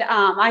did.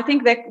 I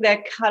think that the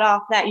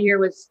cutoff that year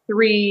was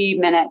 3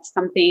 minutes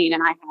something,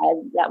 and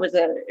it was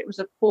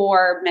a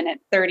 4-minute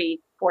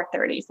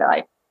 4:30. So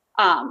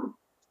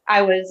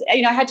I was,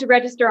 I had to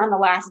register on the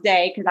last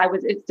day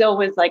because it still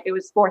was like, it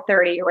was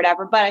 4:30 or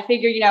whatever. But I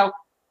figured,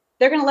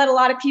 they're going to let a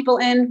lot of people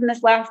in from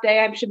this last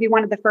day. I should be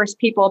one of the first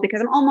people because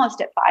I'm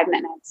almost at 5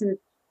 minutes. And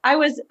I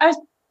was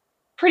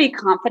pretty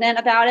confident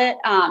about it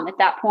at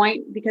that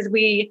point, because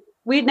we'd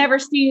never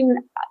seen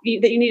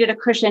that you needed a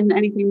cushion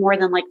anything more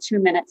than like 2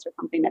 minutes or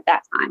something at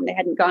that time. They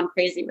hadn't gone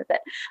crazy with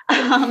it.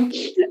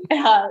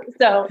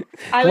 So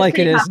I was like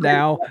it is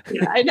now.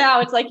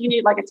 Now it's like you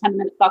need like a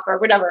 10-minute buffer or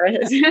whatever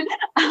it is.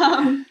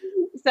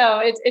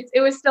 So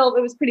it was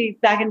pretty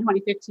back in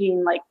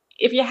 2015. Like,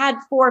 if you had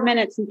 4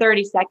 minutes and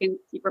 30 seconds,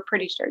 you were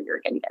pretty sure you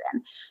were going to get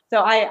in.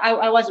 So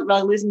I wasn't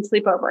really losing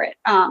sleep over it.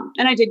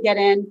 And I did get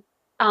in.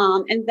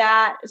 And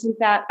since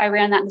I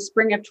ran that in the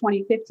spring of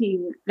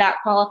 2015, that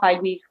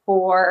qualified me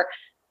for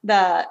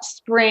the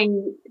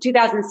spring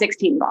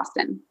 2016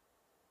 Boston,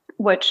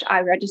 which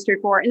I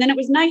registered for. And then it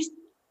was nice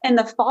in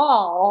the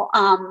fall.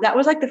 That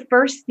was like the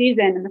first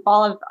season in the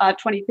fall of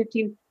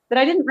 2015 that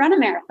I didn't run a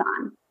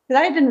marathon, because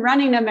I had been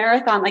running a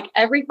marathon like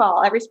every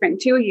fall, every spring,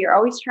 2 a year,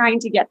 always trying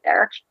to get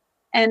there.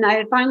 And I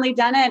had finally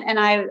done it. And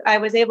I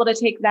was able to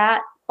take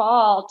that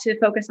fall to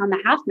focus on the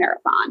half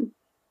marathon,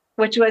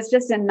 which was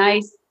just a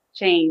nice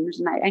change.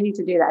 And I need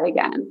to do that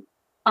again.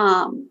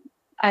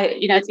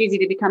 It's easy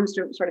to become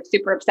sort of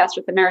super obsessed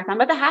with the marathon,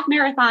 but the half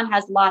marathon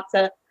has lots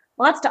to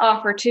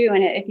offer too.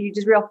 And if you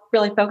just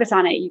really focus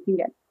on it, you can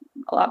get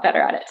a lot better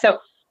at it. So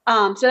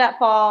that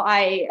fall,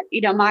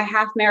 my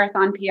half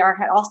marathon PR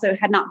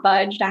had not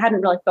budged. I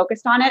hadn't really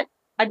focused on it.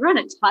 I'd run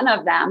a ton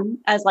of them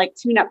as like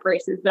tune-up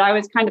races, but I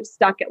was kind of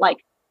stuck at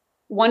like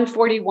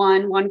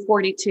 141,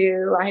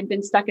 142. I had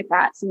been stuck at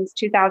that since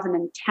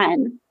 2010,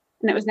 and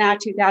it was now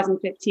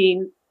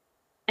 2015.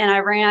 And I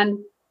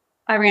ran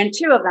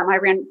two of them. I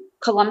ran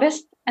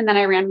Columbus and then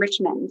I ran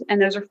Richmond,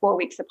 and those are 4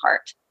 weeks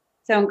apart.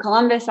 So in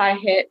Columbus, I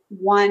hit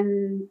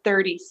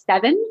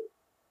 137,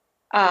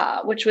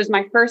 which was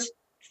my first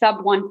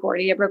sub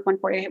 140. I broke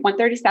 140, I hit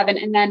 137.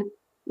 And then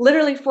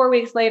literally 4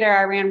 weeks later,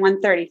 I ran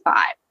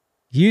 135.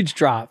 Huge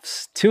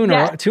drops, two in a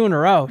row, too. 2 in a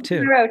row,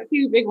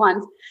 2 big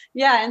ones.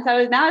 Yeah. And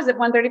so now I was at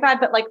 135,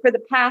 but like for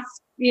the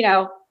past,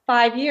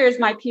 5 years,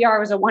 my PR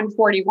was a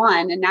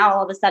 141. And now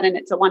all of a sudden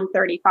it's a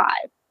 135,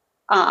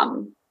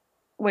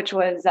 which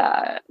was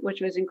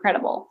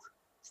incredible.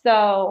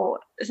 So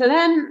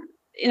then,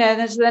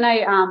 then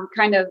I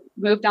kind of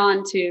moved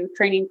on to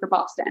training for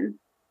Boston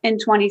in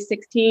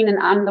 2016.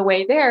 And on the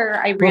way there,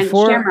 I ran the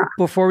Shamrock.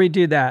 Before we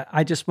do that,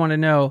 I just want to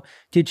know,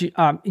 did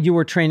you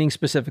were training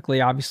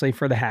specifically, obviously,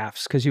 for the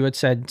halves, because you had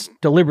said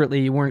deliberately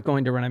you weren't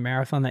going to run a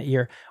marathon that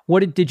year.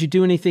 Did you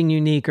do anything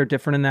unique or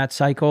different in that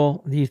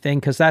cycle, do you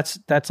think? Because that's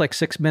like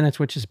 6 minutes,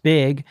 which is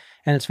big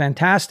and it's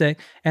fantastic.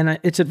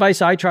 And it's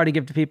advice I try to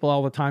give to people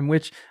all the time,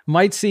 which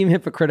might seem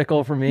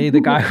hypocritical for me,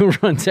 the guy who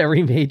runs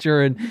every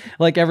major and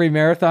like every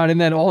marathon and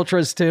then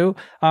ultras too.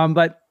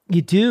 But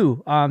you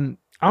do.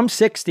 I'm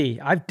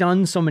 60. I've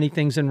done so many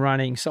things in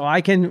running, so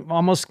I can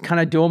almost kind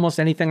of do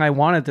almost anything I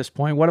want at this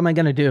point. What am I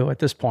going to do at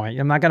this point?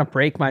 I'm not going to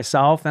break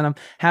myself, and I'm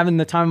having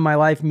the time of my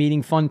life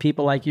meeting fun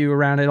people like you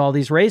around at all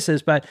these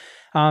races. But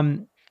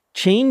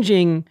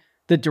changing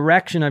the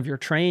direction of your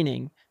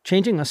training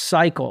changing a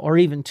cycle or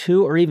even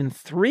 2 or even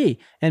 3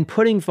 and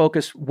putting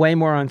focus way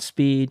more on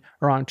speed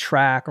or on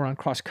track or on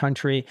cross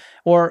country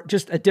or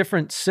just a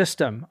different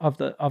system of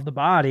the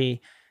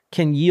body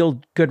can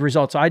yield good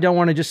results. I don't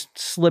want to just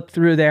slip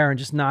through there and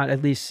just not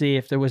at least see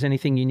if there was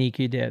anything unique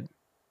you did.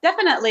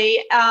 Definitely.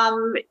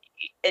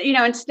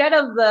 Instead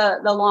of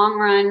the long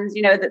runs,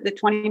 the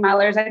 20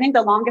 milers, I think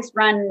the longest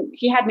run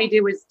he had me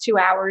do was 2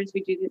 hours.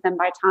 We do them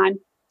by time.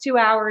 2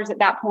 hours at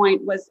that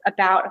point was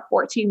about a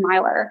 14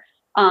 miler.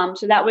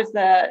 So that was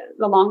the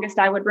longest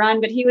I would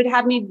run, but he would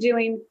have me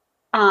doing,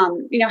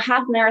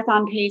 half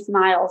marathon pace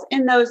miles.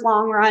 In those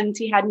long runs,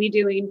 he had me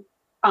doing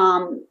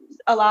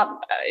a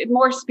lot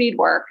more speed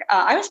work.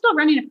 I was still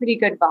running a pretty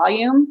good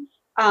volume.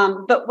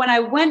 But when I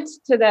went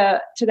to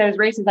those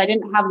races, I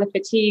didn't have the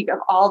fatigue of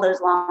all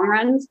those long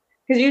runs,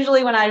 because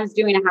usually when I was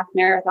doing a half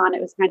marathon,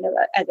 it was kind of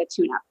as a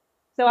tune-up.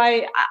 So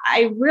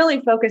I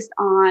really focused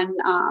on,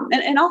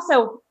 and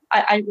also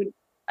I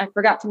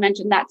forgot to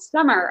mention that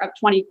summer of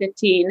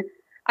 2015,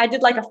 I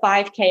did like a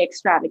 5K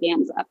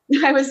extravaganza.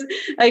 I was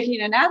like,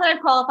 now that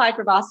I've qualified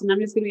for Boston, I'm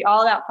just going to be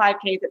all about 5Ks.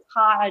 It's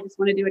hot. I just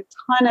want to do a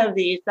ton of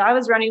these. So I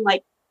was running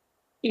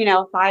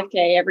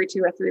 5K every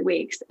 2 or 3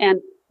 weeks.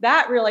 And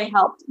that really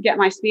helped get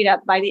my speed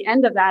up. By the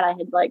end of that, I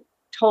had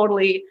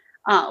totally,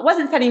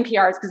 wasn't setting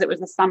PRs because it was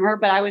the summer,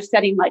 but I was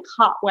setting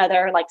hot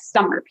weather,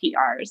 summer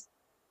PRs.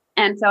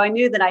 And so I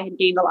knew that I had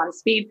gained a lot of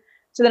speed.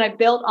 So then I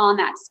built on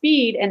that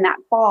speed in that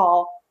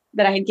fall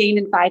that I had gained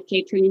in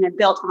 5K training and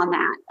built on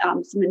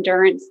that, some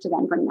endurance to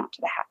then bring that to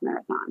the half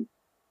marathon.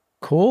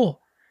 Cool.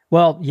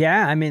 Well,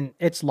 yeah, I mean,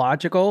 it's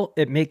logical.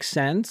 It makes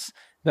sense.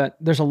 But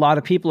there's a lot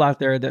of people out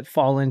there that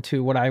fall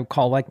into what I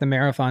call the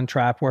marathon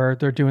trap, where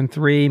they're doing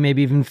 3,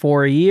 maybe even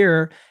 4 a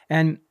year.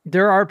 And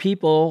there are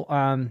people,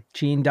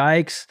 Gene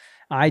Dykes,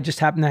 I just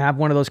happen to have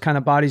one of those kind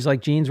of bodies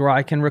like Gene's where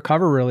I can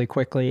recover really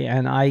quickly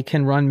and I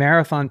can run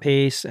marathon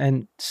pace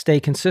and stay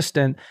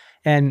consistent.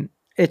 And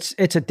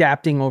it's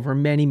adapting over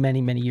many, many,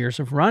 many years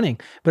of running.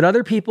 But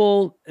other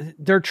people,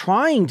 they're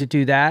trying to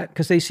do that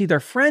because they see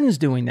their friends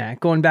doing that,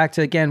 going back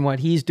to, again, what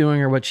he's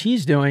doing or what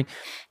she's doing.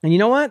 And you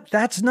know what?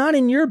 That's not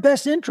in your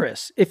best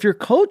interest. If your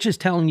coach is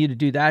telling you to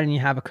do that and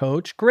you have a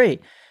coach, great.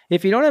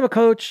 If you don't have a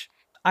coach,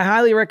 I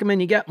highly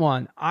recommend you get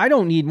one. I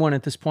don't need one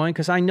at this point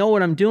because I know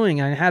what I'm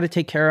doing. I know how to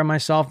take care of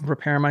myself and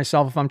prepare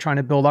myself if I'm trying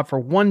to build up for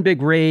one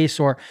big race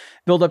or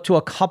build up to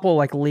a couple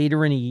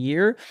later in a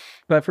year.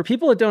 But for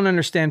people that don't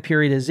understand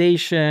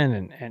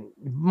periodization and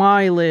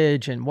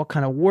mileage and what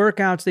kind of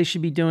workouts they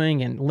should be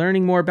doing and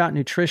learning more about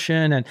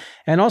nutrition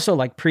and also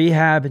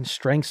prehab and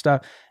strength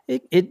stuff,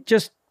 it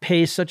just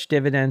pays such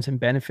dividends and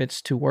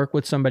benefits to work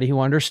with somebody who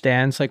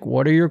understands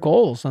what are your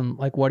goals and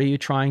what are you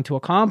trying to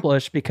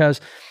accomplish,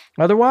 because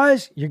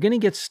otherwise you're going to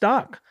get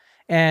stuck.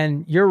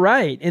 And you're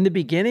right. In the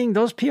beginning,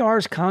 those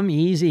PRs come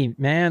easy,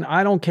 man.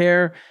 I don't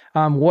care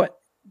what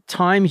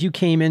times you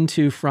came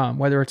into from,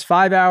 whether it's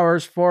 5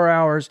 hours, 4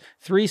 hours,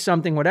 3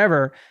 something,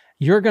 whatever,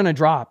 you're going to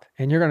drop,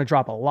 and you're going to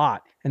drop a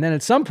lot. And then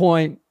at some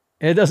point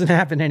it doesn't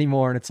happen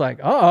anymore. And it's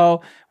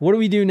uh-oh, what do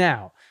we do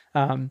now?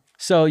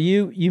 So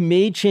you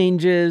made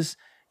changes.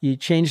 You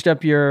changed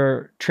up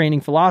your training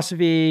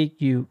philosophy.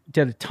 You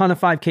did a ton of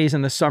 5Ks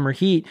in the summer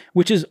heat,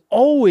 which is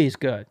always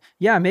good.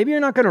 Yeah, maybe you're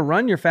not going to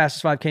run your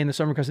fastest 5K in the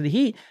summer because of the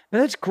heat, but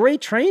that's great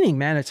training,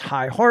 man. It's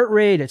high heart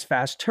rate. It's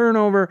fast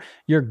turnover.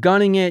 You're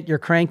gunning it. You're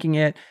cranking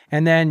it.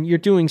 And then you're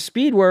doing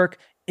speed work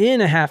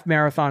in a half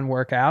marathon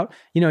workout.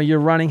 You're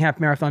running half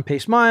marathon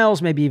pace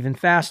miles, maybe even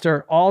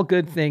faster, all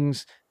good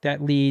things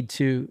that lead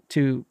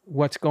to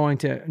what's going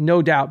to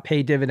no doubt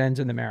pay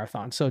dividends in the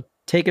marathon. So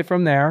take it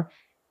from there.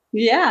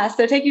 Yeah.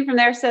 So taking from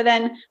there. So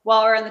then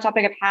while we're on the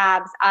topic of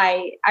halves,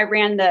 I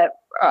ran the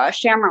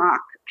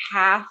Shamrock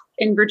half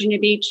in Virginia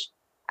Beach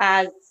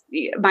as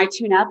my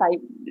tune-up. I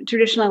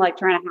traditionally like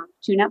to run a half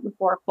tune-up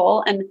before a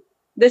full. And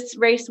this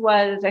race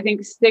was, I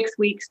think, 6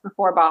 weeks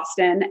before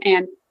Boston.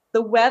 And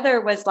the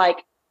weather was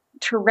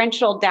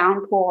torrential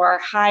downpour,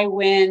 high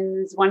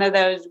winds. One of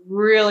those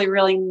really,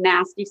 really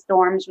nasty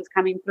storms was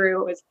coming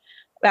through. It was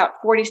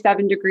about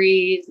 47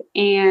 degrees,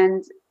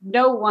 and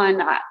no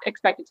one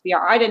expected to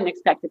PR. I didn't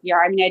expect a PR.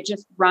 I mean, I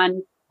just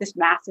run this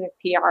massive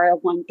PR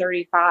of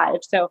 135.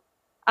 So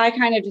I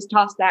kind of just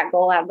tossed that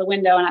goal out of the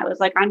window, and I was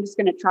like, I'm just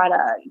going to try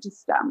to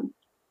just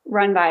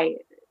run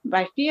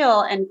by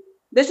feel. And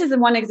this is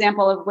one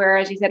example of where,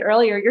 as you said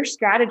earlier, your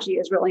strategy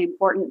is really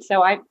important.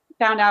 So I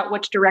found out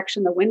which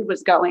direction the wind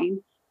was going,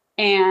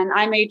 and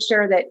I made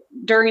sure that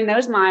during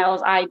those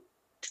miles, I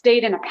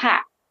stayed in a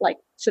pack,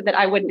 so that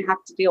I wouldn't have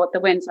to deal with the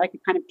wind, so I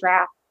could kind of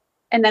draft.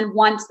 And then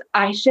once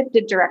I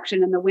shifted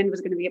direction and the wind was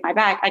going to be at my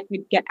back, I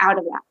could get out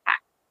of that pack.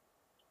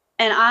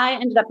 And I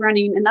ended up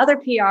running another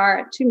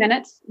PR at 2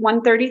 minutes,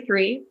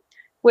 133,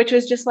 which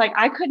was just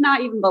I could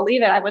not even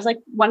believe it. I was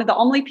one of the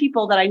only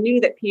people that I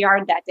knew that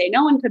PR'd that day.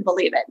 No one could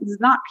believe it. This is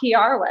not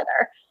PR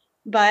weather,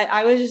 but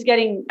I was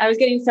getting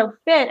so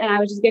fit, and I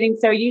was just getting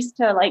so used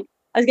to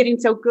I was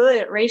getting so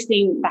good at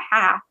racing the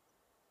half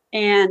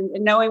and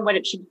knowing what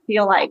it should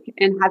feel like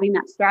and having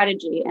that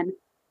strategy. And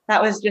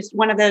that was just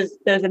one of those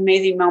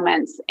amazing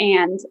moments.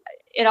 And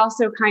it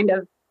also kind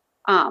of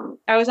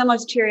I was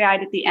almost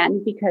teary-eyed at the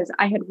end because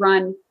I had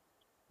run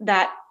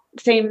that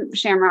same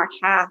Shamrock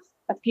half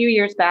a few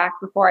years back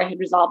before I had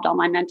resolved all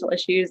my mental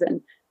issues.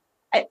 And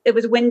it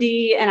was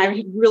windy and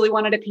I really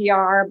wanted a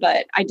PR,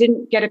 but I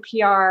didn't get a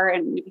PR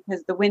and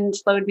because the wind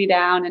slowed me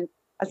down and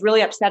I was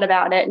really upset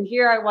about it. And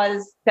here I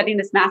was setting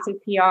this massive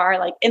PR,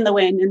 like in the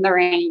wind, in the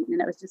rain. And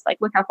it was just like,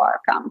 look how far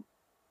I've come.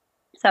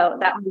 So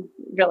that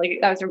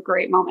was a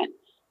great moment.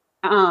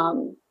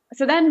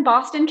 So then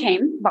Boston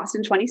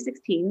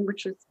 2016,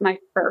 which was my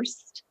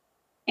first.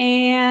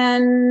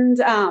 And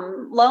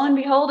lo and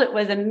behold, it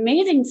was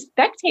amazing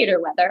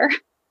spectator weather,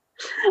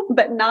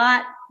 but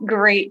not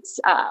great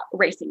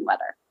racing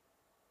weather,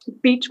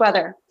 beach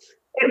weather.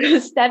 It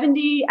was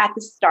 70 at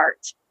the start,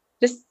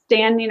 just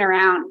standing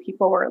around.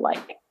 People were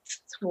like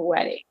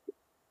sweating.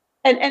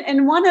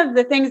 And one of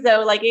the things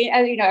though, like,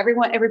 you know,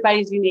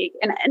 everybody's unique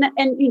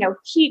and, you know,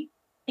 heat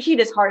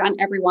is hard on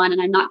everyone.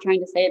 And I'm not trying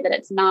to say that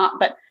it's not,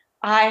 but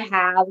I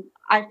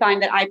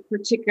find that I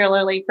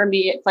particularly, for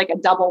me, it's like a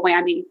double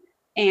whammy.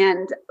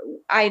 And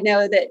I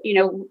know that, you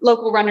know,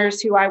 local runners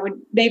who I would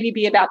maybe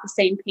be about the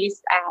same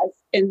pace as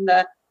in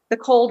the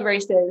cold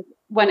races,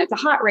 when it's a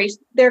hot race,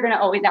 they're going to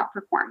always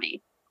outperform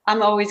me.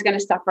 I'm always going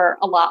to suffer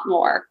a lot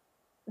more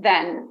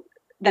than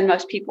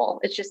most people.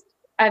 It's just,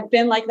 I've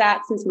been like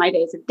that since my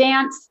days of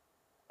dance.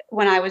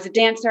 When I was a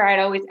dancer, I'd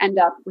always end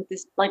up with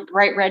this like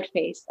bright red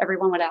face.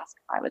 Everyone would ask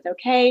if I was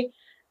okay.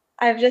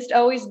 I've just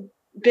always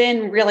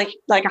been really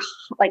like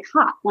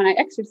hot when I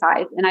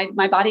exercise, and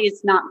my body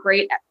is not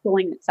great at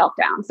cooling itself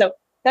down. So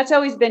that's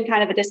always been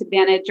kind of a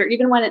disadvantage. Or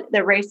even when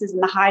the race is in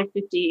the high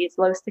 50s,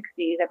 low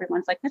 60s,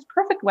 everyone's like, that's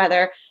perfect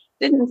weather.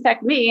 Didn't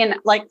affect me. And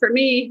like for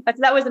me,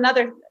 that was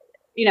another,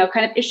 you know,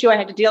 kind of issue I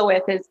had to deal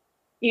with is,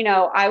 you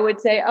know, I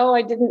would say, oh,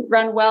 I didn't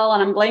run well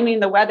and I'm blaming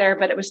the weather,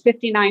 but it was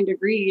 59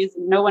 degrees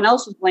and no one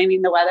else was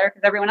blaming the weather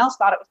because everyone else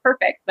thought it was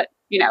perfect, but,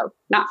 you know,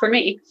 not for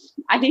me.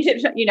 I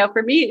needed, you know,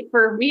 for me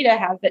to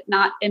have it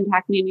not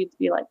impact me, it needs to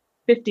be like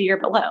 50 or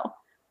below.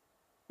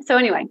 So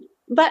anyway,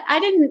 but I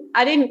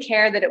didn't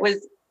care that it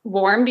was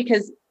warm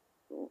because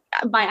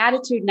my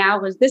attitude now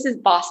was, this is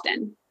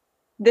Boston.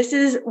 This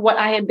is what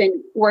I had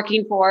been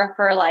working for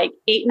like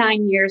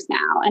 8-9 years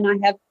now. And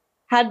I have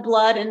had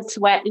blood and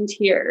sweat and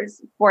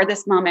tears for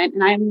this moment.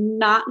 And I'm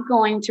not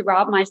going to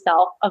rob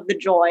myself of the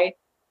joy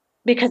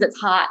because it's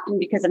hot and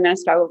because I'm going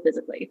to struggle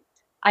physically.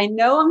 I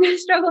know I'm going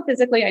to struggle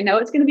physically. I know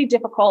it's going to be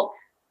difficult,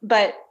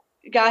 but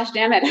gosh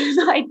damn it,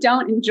 if I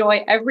don't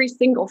enjoy every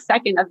single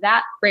second of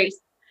that race,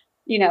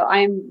 you know,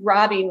 I'm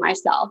robbing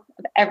myself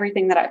of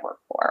everything that I've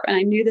worked for. And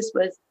I knew this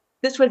was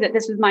it.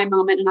 This was my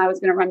moment. And I was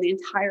going to run the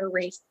entire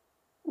race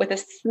with a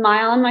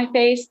smile on my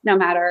face, no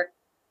matter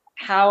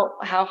how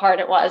hard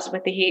it was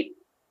with the heat.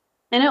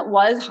 And it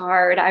was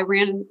hard. I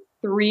ran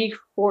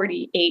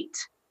 3:48.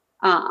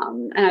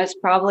 And I was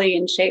probably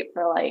in shape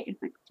for like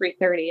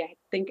 3:30. I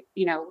think,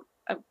 you know,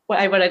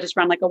 I would have just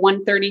run like a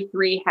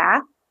 1:33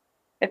 half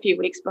a few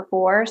weeks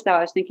before. So I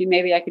was thinking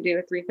maybe I could do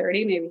a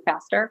 3:30, maybe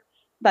faster.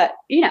 But,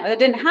 you know, that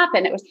didn't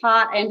happen. It was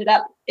hot. I ended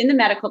up in the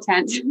medical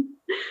tent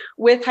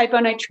with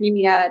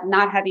hyponatremia,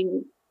 not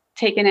having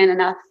taken in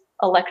enough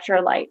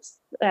electrolytes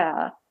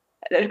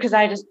because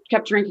I just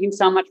kept drinking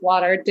so much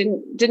water.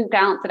 Didn't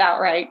balance it out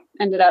right.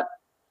 Ended up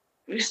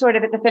sort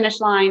of at the finish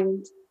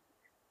line,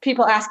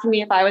 people asking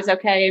me if I was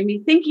okay and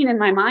me thinking in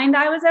my mind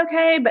I was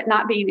okay, but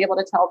not being able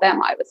to tell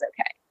them I was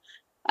okay.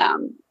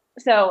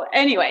 So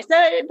anyway,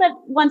 but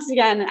once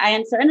again, I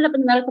ended up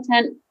in the medical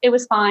tent. It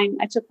was fine.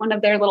 I took one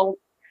of their little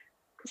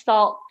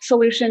salt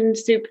solution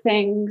soup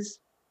things,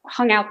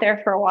 hung out there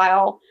for a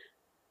while,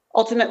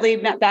 ultimately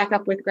met back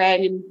up with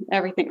Greg and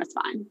everything was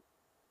fine.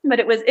 But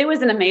it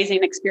was an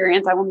amazing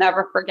experience. I will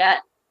never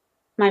forget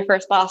my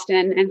first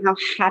Boston and how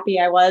happy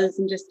I was,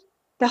 and just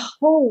the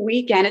whole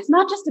weekend. It's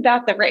not just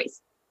about the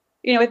race.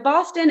 You know, with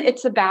Boston,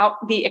 it's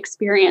about the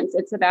experience.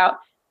 It's about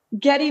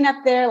getting up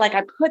there. Like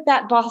I put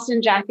that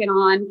Boston jacket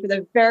on for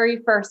the very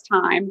first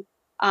time.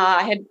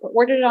 I had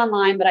ordered it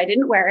online, but I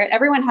didn't wear it.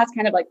 Everyone has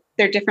kind of like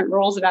their different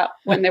rules about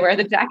when they wear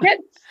the jacket.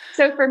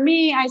 So for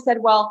me, I said,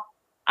 well,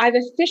 I've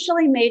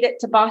officially made it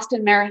to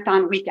Boston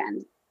Marathon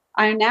weekend.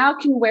 I now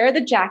can wear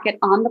the jacket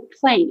on the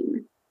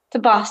plane to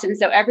Boston.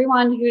 So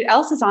everyone who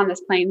else is on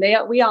this plane,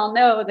 we all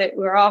know that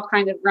we're all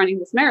kind of running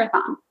this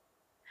marathon.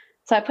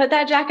 So I put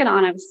that jacket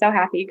on. I was so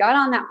happy. Got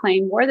on that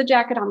plane, wore the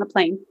jacket on the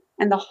plane,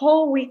 and the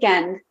whole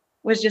weekend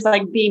was just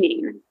like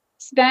beaming.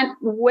 Spent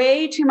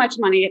way too much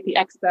money at the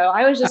expo.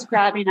 I was just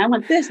grabbing, I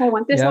want this. Yep.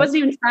 I wasn't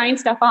even trying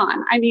stuff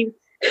on. I mean,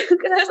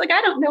 because I was like,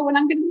 I don't know when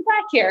I'm going to be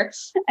back here.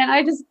 And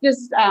I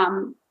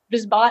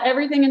just bought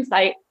everything in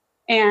sight.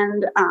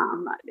 And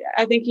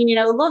I'm thinking, you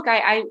know, look,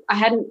 I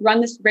hadn't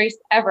run this race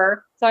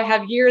ever. So I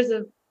have years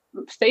of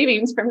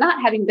savings from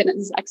not having been at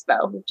this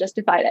expo. We've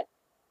justified it.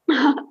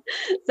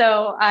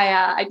 So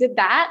I did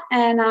that.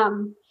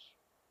 And,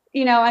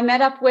 you know, I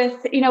met up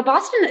with, you know,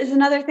 Boston is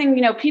another thing,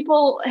 you know,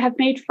 people have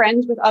made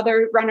friends with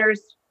other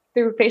runners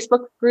through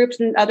Facebook groups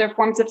and other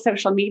forms of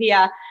social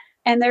media.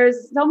 And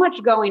there's so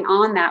much going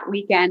on that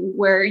weekend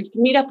where you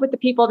can meet up with the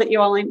people that you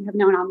only have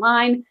known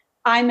online.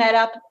 I met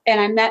up and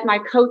I met my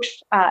coach,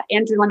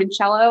 Andrew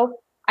Limoncello.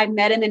 I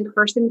met him in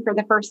person for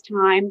the first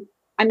time.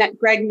 I met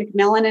Greg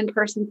McMillan in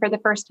person for the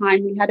first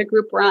time. We had a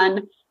group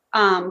run.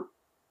 I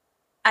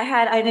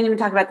didn't even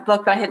talk about the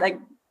book, but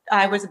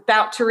I was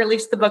about to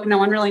release the book. No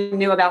one really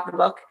knew about the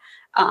book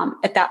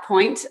at that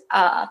point.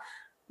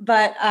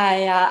 But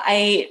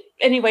I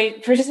anyway,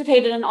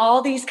 participated in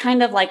all these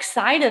kind of like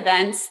side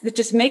events that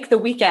just make the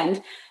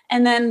weekend.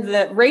 And then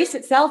the race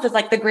itself is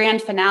like the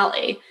grand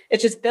finale.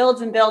 It just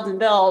builds and builds and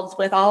builds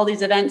with all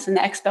these events and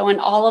the expo and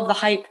all of the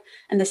hype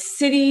and the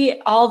city,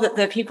 all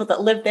the people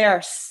that live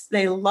there.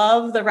 They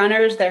love the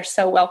runners. They're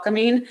so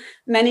welcoming.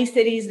 Many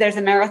cities, there's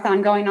a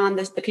marathon going on.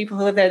 The people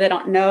who live there, they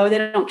don't know, they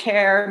don't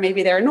care.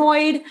 Maybe they're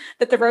annoyed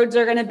that the roads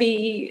are going to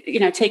be,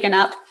 taken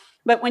up.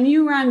 But when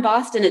you run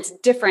Boston, it's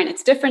different.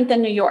 It's different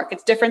than New York.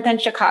 It's different than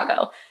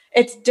Chicago.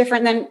 It's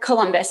different than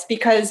Columbus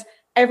because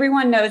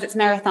everyone knows it's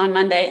Marathon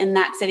Monday in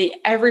that city.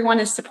 Everyone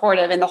is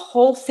supportive and the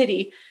whole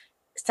city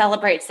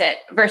celebrates it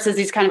versus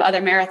these kind of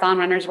other marathon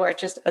runners where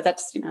it's just,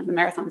 the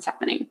marathon's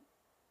happening.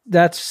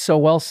 That's so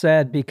well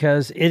said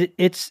because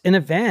it's an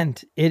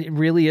event. It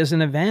really is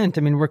an event.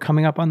 I mean, we're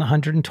coming up on the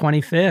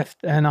 125th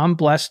and I'm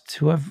blessed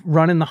to have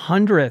run in the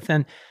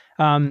 100th.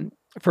 And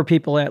for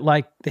people that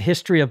like the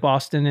history of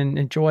Boston and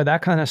enjoy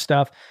that kind of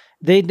stuff,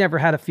 they'd never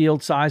had a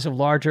field size of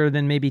larger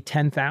than maybe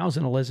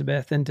 10,000,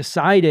 Elizabeth, and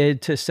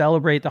decided to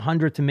celebrate the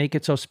 100th to make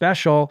it so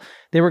special.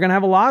 They were going to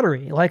have a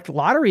lottery. Like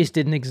lotteries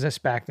didn't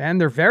exist back then.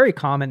 They're very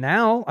common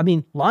now. I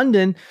mean,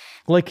 London,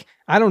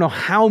 I don't know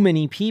how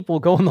many people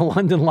go in the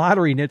London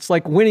lottery, and it's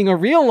like winning a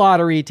real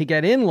lottery to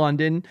get in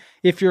London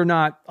if you're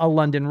not a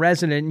London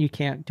resident and you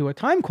can't do a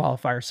time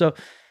qualifier. So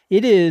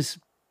it is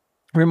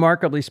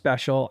remarkably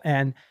special.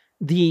 And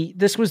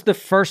this was the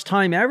first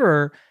time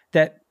ever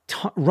that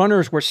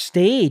runners were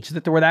staged,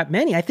 that there were that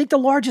many. I think the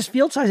largest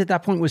field size at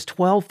that point was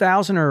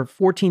 12,000 or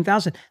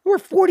 14,000. There were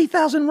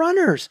 40,000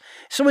 runners.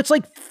 So it's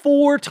like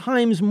 4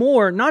 times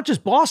more, not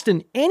just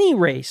Boston, any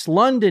race,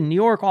 London, New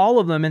York, all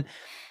of them. And,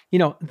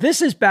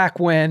 this is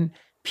back when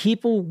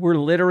people were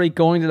literally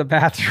going to the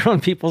bathroom on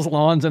people's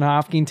lawns in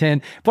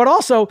Hopkinton, but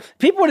also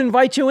people would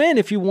invite you in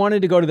if you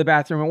wanted to go to the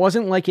bathroom. It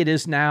wasn't like it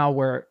is now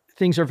where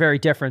things are very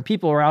different.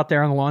 People are out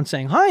there on the lawn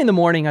saying hi in the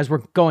morning as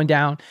we're going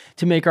down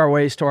to make our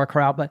ways to our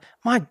crowd. But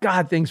my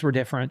God, things were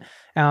different.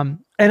 And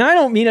I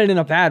don't mean it in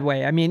a bad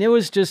way. I mean, it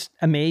was just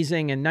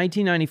amazing. And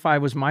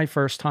 1995 was my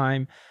first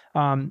time,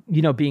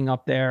 being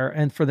up there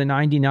and for the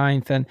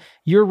 99th. And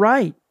you're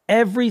right.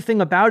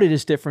 Everything about it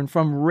is different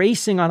from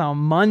racing on a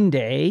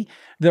Monday,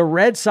 the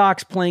Red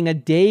Sox playing a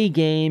day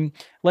game,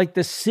 like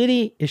the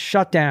city is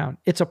shut down.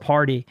 It's a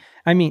party.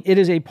 I mean, it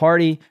is a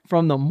party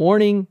from the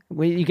morning.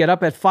 You get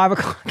up at 5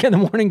 o'clock in the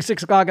morning,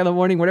 6 o'clock in the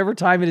morning, whatever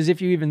time it is,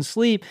 if you even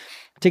sleep,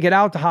 to get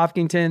out to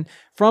Hopkinton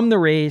from the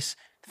race.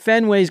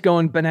 Fenway's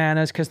going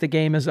bananas because the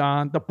game is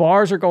on. The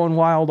bars are going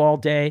wild all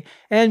day.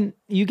 And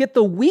you get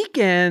the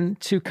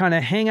weekend to kind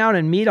of hang out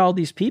and meet all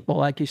these people,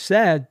 like you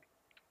said,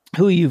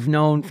 who you've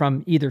known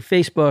from either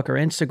Facebook or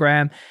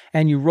Instagram,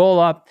 and you roll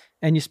up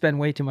and you spend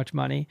way too much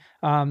money.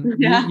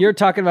 You're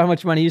talking about how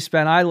much money you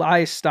spend.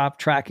 I stopped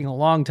tracking a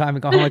long time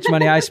ago how much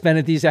money I spend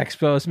at these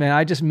expos, man.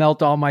 I just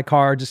melt all my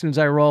cards as soon as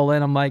I roll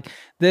in. I'm like,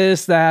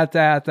 this, that.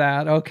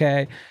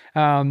 Okay.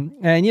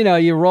 And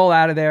you roll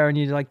out of there and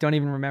you don't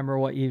even remember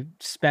what you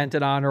spent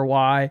it on or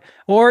why,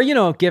 or,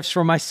 gifts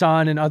from my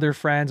son and other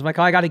friends. I'm like,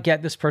 oh, I got to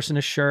get this person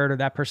a shirt or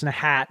that person a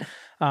hat,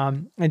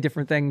 and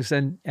different things.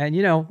 And,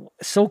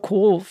 so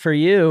cool for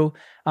you.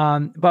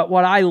 But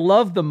what I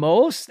love the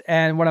most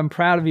and what I'm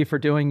proud of you for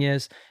doing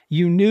is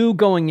you knew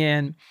going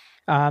in,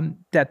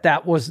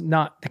 that was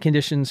not the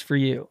conditions for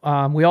you.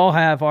 We all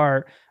have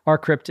our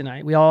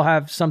kryptonite. We all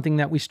have something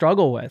that we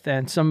struggle with.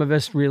 And some of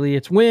us really,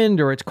 it's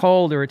wind or it's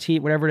cold or it's heat,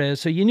 whatever it is.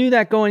 So you knew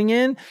that going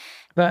in,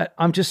 but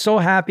I'm just so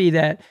happy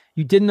that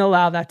you didn't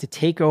allow that to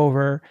take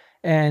over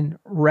and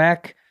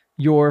wreck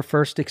your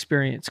first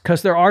experience.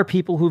 Because there are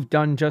people who've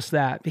done just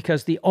that,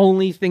 because the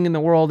only thing in the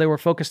world they were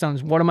focused on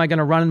is, what am I going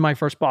to run in my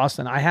first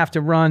Boston? I have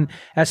to run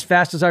as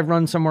fast as I've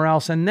run somewhere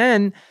else. And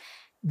then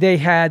they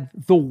had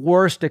the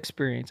worst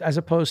experience, as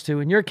opposed to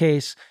in your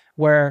case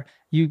where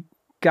you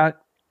got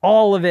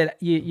all of it.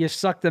 You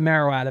sucked the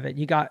marrow out of it.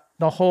 You got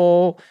the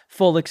whole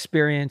full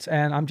experience.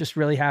 And I'm just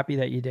really happy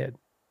that you did.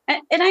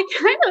 And I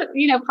kind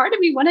of, part of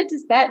me wanted to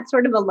set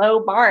sort of a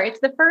low bar. It's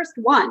the first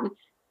one.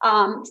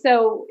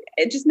 So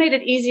it just made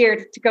it easier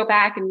to go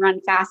back and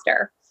run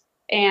faster.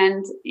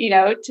 And,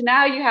 to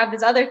now you have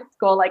this other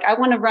goal, like I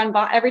want to run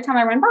every time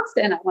I run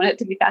Boston, I want it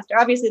to be faster.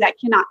 Obviously that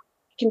cannot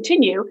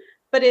continue,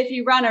 but if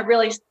you run a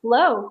really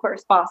slow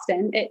course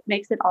Boston, it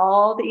makes it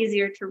all the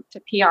easier to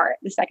PR it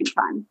the second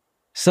time.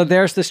 So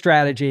there's the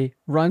strategy.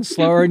 Run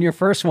slower in your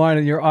first one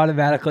and you're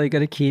automatically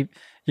going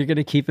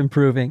to keep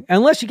improving,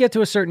 unless you get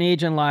to a certain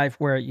age in life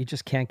where you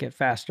just can't get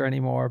faster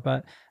anymore.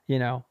 But,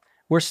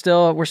 we're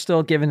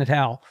still giving it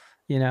hell.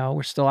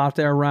 We're still out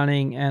there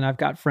running, and I've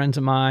got friends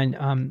of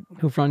mine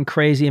who've run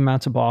crazy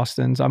amounts of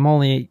Bostons. I'm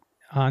only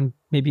on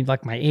maybe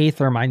like my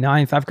 8th or my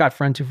 9th. I've got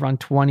friends who've run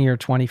 20 or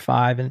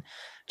 25 and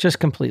just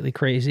completely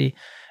crazy.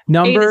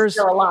 numbers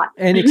still a lot.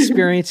 and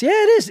experience. Yeah,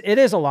 it is. It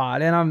is a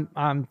lot. And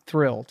I'm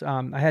thrilled.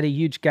 I had a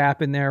huge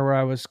gap in there where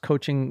I was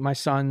coaching my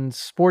son's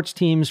sports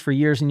teams for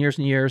years and years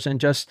and years, and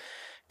just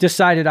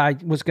decided I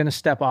was going to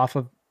step off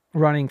of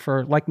running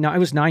for it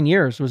was 9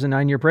 years. It was a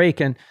 9-year break.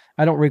 And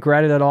I don't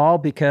regret it at all,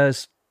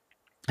 because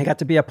I got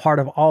to be a part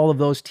of all of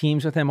those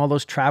teams with him, all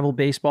those travel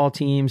baseball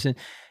teams, and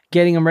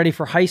getting him ready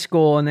for high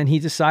school. And then he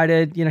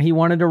decided, he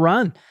wanted to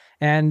run,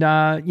 and,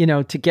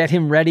 to get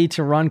him ready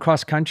to run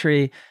cross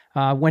country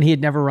when he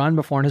had never run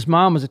before. And his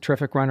mom was a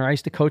terrific runner. I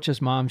used to coach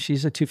his mom.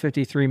 She's a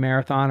 2:53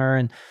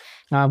 marathoner.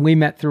 And we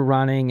met through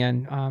running,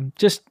 and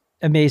just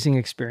amazing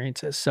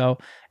experiences. So,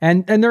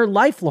 and they're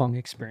lifelong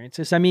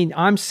experiences. I mean,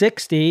 I'm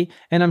 60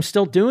 and I'm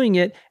still doing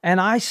it. And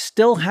I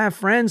still have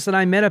friends that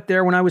I met up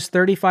there when I was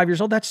 35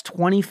 years old. That's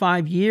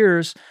 25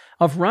 years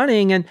of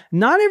running. And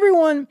not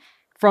everyone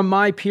from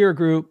my peer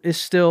group is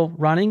still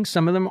running.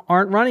 Some of them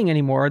aren't running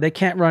anymore. They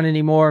can't run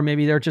anymore.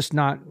 Maybe they're just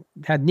not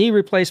had knee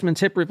replacements,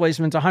 hip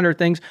replacements, 100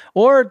 things,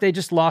 or they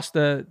just lost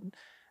the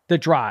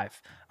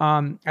drive.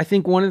 I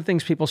think one of the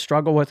things people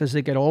struggle with as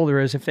they get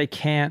older is if they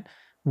can't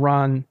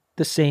run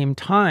the same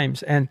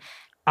times. And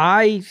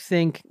I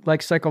think,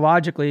 like,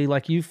 psychologically,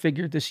 like, you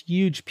figured this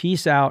huge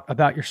piece out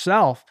about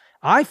yourself.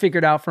 I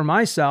figured out for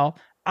myself,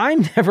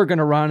 I'm never going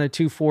to run a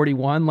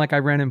 2:41 like I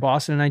ran in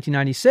Boston in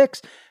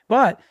 1996,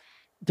 but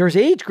there's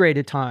age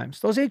graded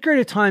times. Those age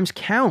graded times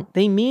count.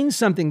 They mean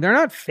something. They're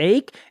not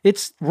fake.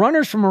 It's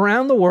runners from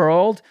around the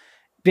world,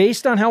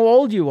 based on how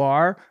old you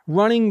are,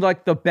 running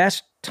like the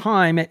best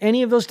time at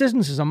any of those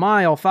distances, a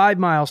mile, 5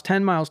 miles,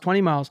 10 miles,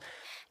 20 miles.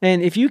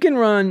 And if you can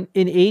run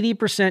an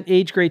 80%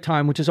 age grade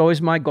time, which is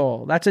always my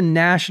goal, that's a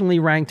nationally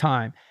ranked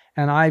time.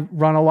 And I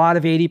run a lot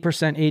of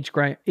 80%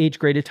 age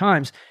graded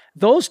times.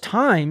 Those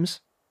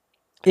times,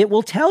 it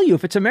will tell you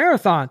if it's a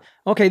marathon.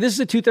 Okay, this is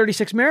a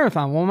 2:36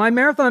 marathon. Well, my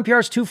marathon PR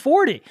is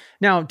 2:40.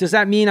 Now, does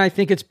that mean I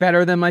think it's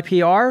better than my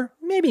PR?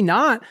 Maybe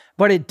not,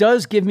 but it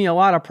does give me a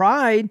lot of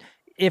pride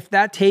if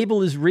that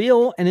table is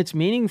real and it's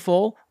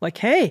meaningful. Like,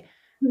 hey,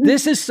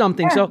 this is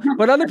something. So,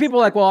 but other people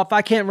are like, well, if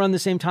I can't run the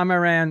same time I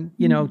ran,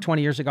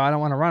 20 years ago, I don't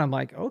want to run. I'm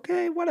like,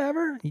 okay,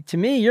 whatever. To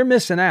me, you're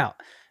missing out,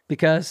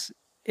 because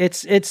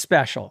it's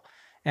special.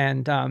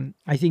 And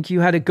I think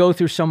you had to go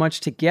through so much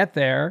to get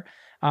there.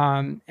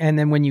 And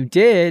then when you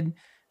did,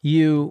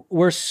 you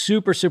were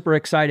super, super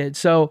excited.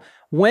 So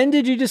when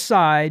did you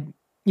decide,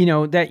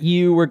 that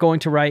you were going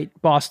to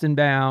write Boston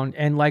Bound,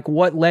 and like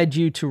what led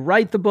you to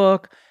write the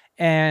book,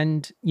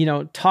 and,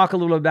 talk a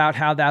little about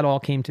how that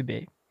all came to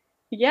be?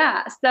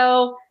 Yeah.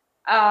 So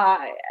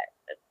I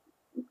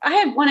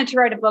had wanted to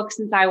write a book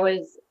since I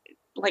was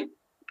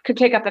could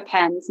pick up a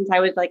pen since I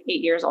was 8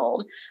 years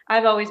old.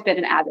 I've always been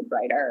an avid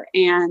writer.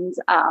 And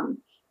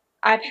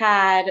I've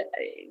had,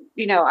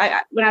 when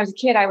I was a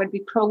kid, I would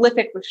be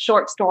prolific with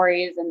short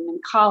stories. And in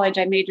college,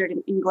 I majored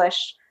in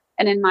English.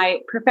 And in my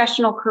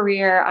professional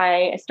career,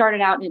 I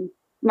started out in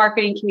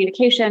marketing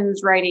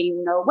communications,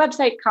 writing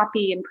website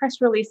copy and press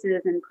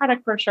releases and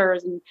product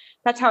brochures. And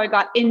that's how I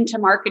got into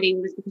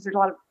marketing, was because there's a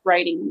lot of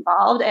writing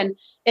involved. And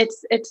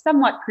it's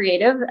somewhat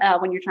creative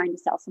when you're trying to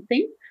sell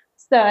something.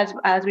 So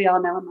as we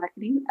all know in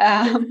marketing,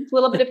 a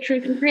little bit of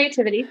truth and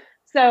creativity.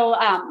 So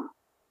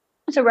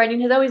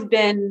writing has always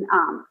been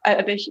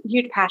a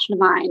huge passion of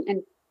mine.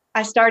 And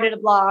I started a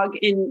blog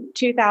in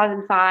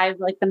 2005,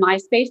 like the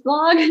MySpace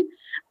blog.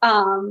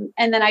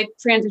 And then I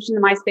transitioned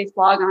the MySpace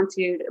blog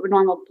onto a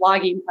normal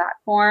blogging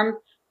platform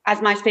as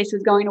MySpace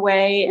was going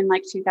away in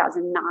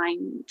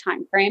 2009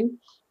 timeframe.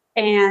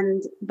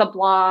 And the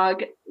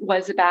blog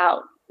was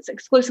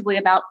exclusively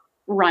about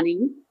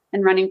running,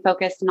 and running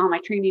focused, and all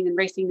my training and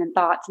racing and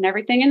thoughts and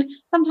everything. And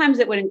sometimes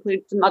it would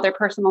include some other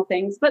personal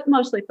things, but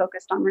mostly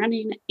focused on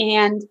running.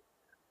 And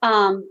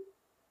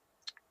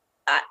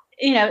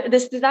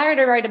this desire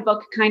to write a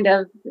book, kind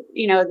of,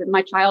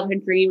 my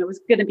childhood dream, it was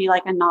going to be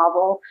like a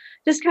novel,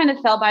 just kind of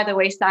fell by the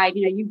wayside.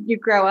 You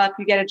grow up,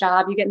 you get a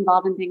job, you get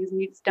involved in things,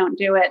 and you just don't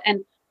do it.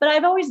 But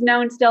I've always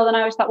known still, and I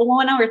always thought, well,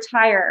 when I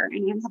retire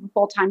and I have a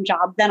full-time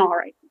job, then I'll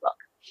write the book.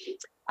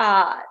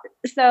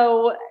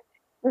 So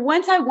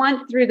once I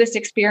went through this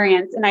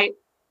experience, and I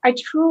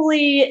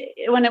truly,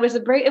 when it was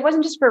a break, it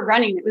wasn't just for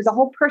running, it was a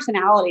whole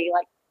personality,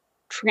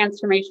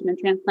 transformation and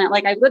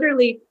transplant. I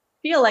literally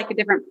feel like a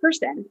different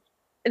person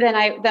than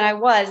I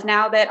was,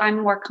 now that I'm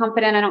more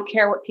confident. I don't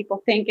care what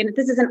people think. And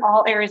this is in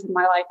all areas of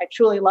my life. I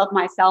truly love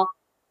myself.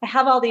 I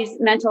have all these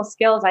mental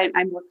skills.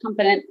 I'm more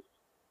confident.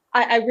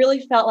 I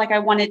really felt like I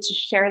wanted to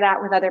share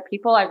that with other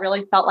people. I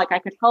really felt like I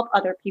could help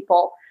other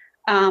people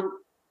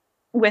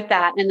with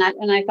that. And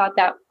I thought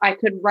that I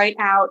could write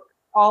out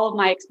all of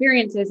my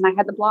experiences. And I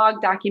had the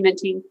blog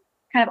documenting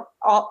kind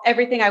of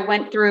everything I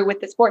went through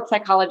with the sports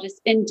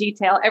psychologist in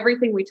detail,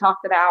 everything we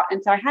talked about.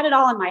 And so I had it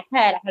all in my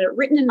head. I had it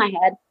written in my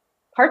head,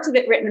 parts of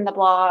it written in the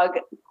blog.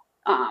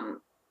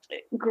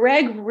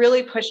 Greg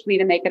really pushed me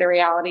to make it a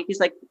reality. He's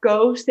like,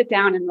 go sit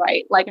down and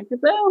write. I said,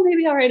 well,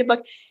 maybe I'll write a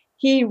book.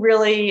 He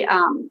really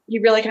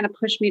kind of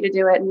pushed me to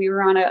do it. And we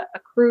were on a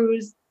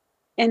cruise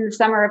in the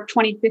summer of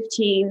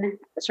 2015,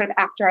 sort of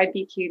after I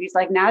BQ'd. He's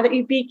like, now that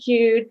you've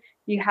BQ'd,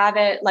 You have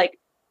it like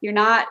you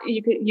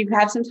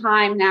have some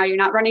time now. You're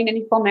not running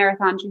any full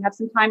marathons. You have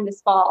some time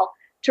this fall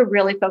to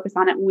really focus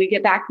on it. When we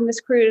get back from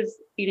this cruise,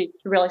 you need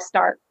to really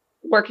start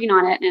working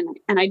on it.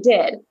 And I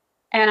did.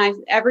 And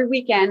every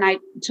weekend I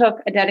took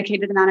a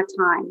dedicated amount of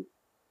time,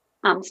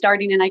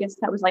 starting in, I guess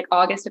that was like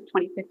August of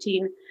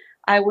 2015.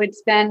 I would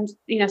spend,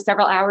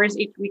 several hours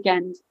each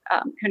weekend,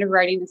 kind of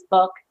writing this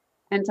book,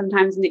 and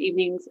sometimes in the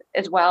evenings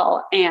as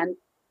well. And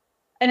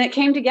it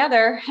came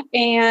together,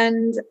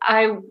 and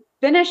I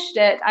finished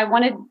it. I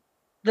wanted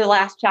the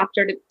last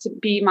chapter to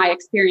be my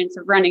experience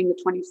of running the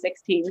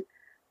 2016.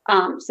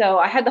 So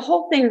I had the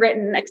whole thing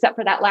written except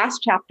for that last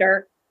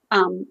chapter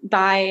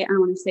by, I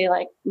want to say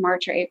like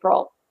March or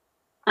April.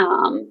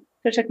 So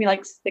it took me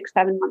like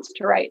 6-7 months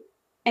to write.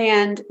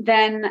 And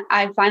then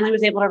I finally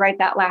was able to write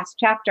that last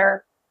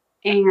chapter.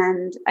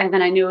 And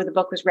then I knew the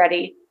book was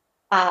ready.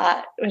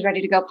 It was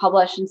ready to go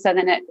publish. And so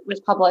then it was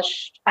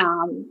published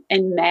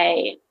in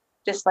May,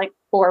 just like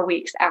 4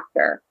 weeks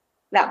after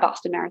that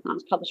Boston Marathon.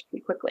 Was published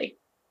pretty quickly.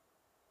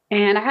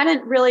 And I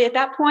hadn't really, at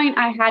that point,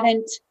 I'd had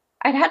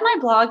my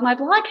blog. My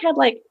blog had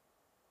like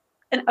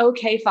an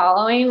okay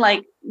following,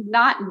 like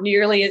not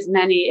nearly as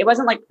many. It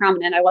wasn't like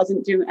prominent. I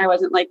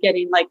wasn't like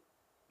getting like,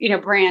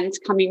 brands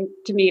coming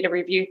to me to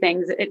review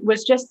things. It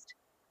was just,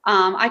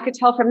 I could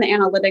tell from the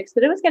analytics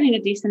that it was getting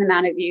a decent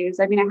amount of views.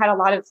 I mean, I had a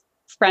lot of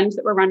friends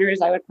that were runners.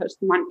 I would post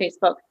them on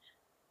Facebook.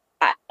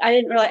 I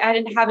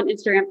didn't have an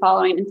Instagram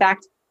following. In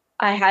fact,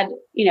 I had,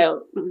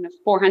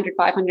 400,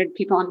 500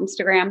 people on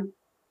Instagram.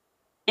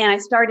 And I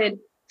started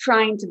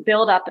trying to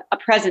build up a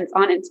presence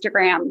on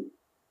Instagram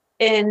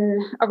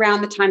in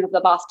around the time of the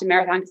Boston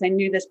Marathon, because I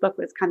knew this book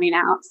was coming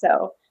out.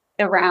 So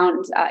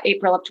around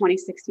April of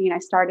 2016, I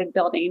started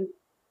building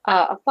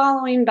a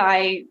following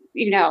by,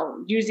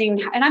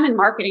 using, and I'm in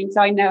marketing,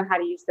 so I know how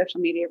to use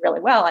social media really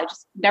well. I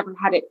just never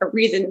had a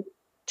reason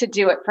to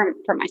do it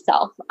for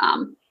myself.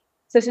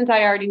 So since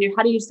I already knew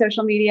how to use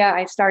social media,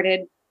 I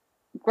started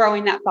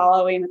growing that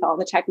following with all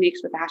the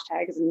techniques with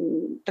hashtags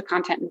and the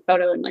content and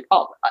photo and like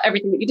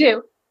everything that you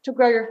do to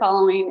grow your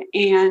following.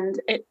 And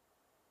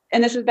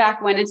this was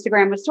back when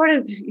Instagram was sort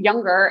of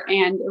younger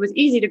and it was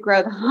easy to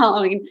grow the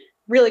following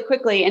really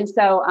quickly. And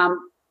so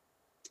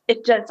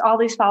it just, all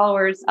these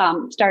followers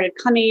started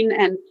coming,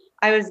 and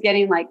I was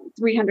getting like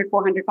 300,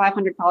 400,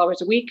 500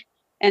 followers a week.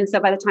 And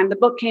so by the time the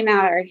book came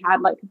out, I already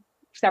had like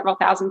several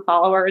thousand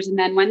followers. And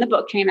then when the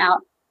book came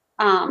out,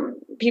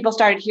 people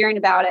started hearing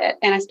about it,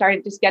 and I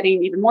started just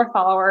getting even more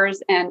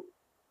followers. And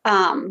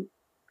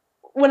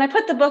when I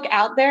put the book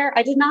out there,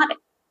 I did not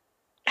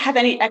have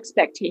any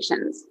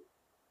expectations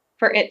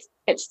for its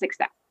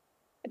success.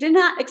 I did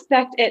not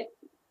expect it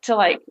to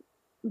like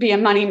be a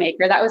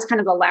moneymaker. That was kind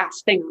of the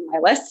last thing on my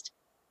list.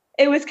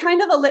 It was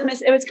kind of a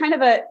litmus. It was kind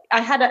of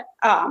I had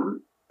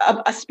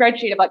a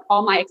spreadsheet of like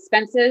all my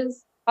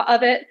expenses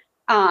of it.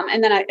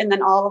 And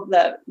then all of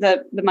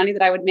the money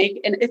that I would make.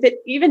 And if it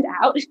evened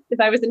out, if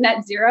I was a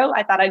net zero,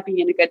 I thought I'd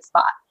be in a good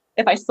spot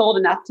if I sold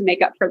enough to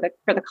make up for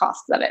the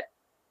costs of it.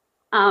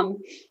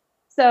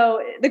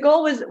 So the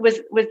goal was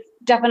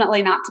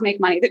definitely not to make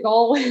money. The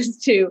goal was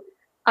to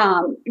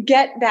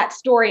get that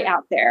story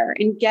out there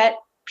and get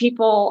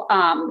people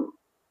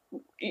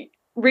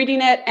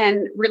reading it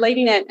and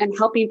relating it and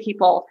helping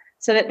people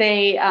so that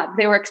they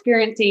were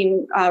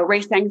experiencing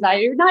race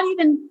anxiety, or not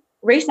even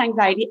race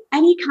anxiety,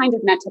 any kind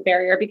of mental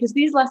barrier, because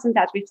these lessons,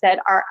 as we've said,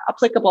 are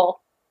applicable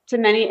to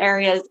many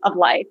areas of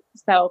life.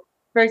 So,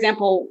 for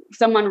example,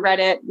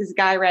 this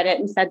guy read it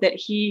and said that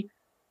he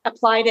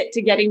applied it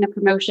to getting a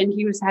promotion.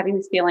 He was having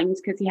these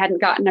feelings because he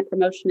hadn't gotten a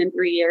promotion in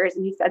 3 years.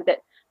 And he said that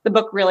the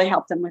book really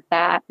helped him with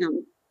that.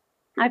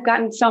 I've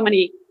gotten so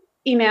many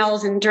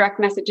emails and direct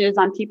messages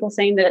on people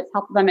saying that it's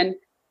helped them in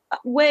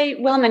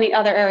many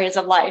other areas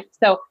of life.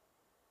 So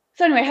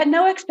anyway, I had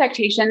no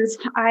expectations.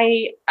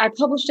 I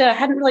published it. I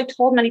hadn't really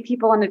told many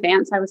people in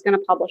advance I was going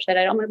to publish it.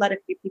 I'd only let a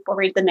few people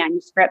read the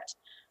manuscript.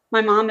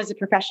 My mom is a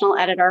professional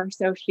editor,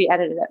 so she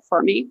edited it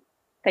for me.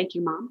 Thank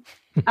you, Mom.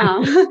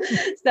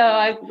 So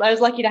I was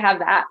lucky to have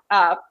that.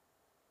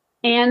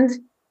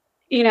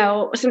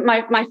 So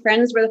my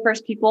friends were the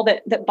first people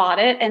that bought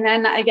it. And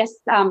then I guess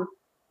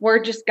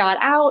word just got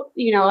out.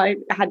 I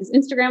had this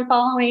Instagram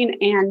following,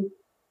 and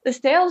the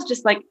sales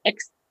just like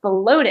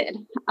exploded.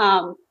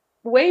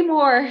 Way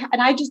more. And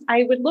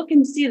I would look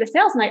and see the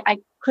sales, and I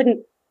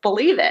couldn't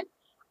believe it.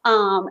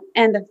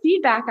 And the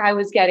feedback I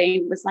was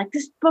getting was like,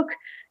 this book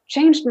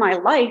changed my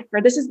life,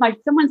 or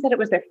someone said it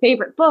was their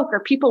favorite book,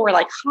 or people were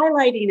like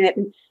highlighting it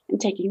and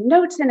taking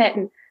notes in it.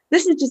 And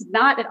this is just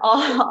not at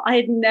all.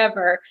 I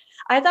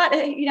thought,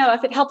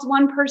 if it helped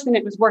one person,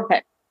 it was worth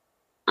it.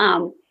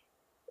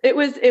 It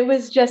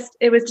was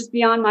just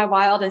beyond my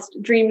wildest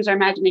dreams or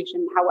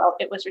imagination, how well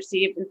it was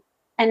received.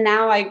 And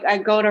now I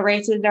go to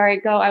races, or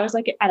I was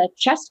like at a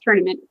chess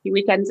tournament a few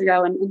weekends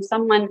ago, and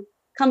someone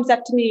comes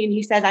up to me and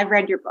he says, "I've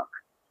read your book,"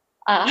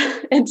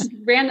 and just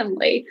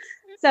randomly.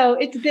 So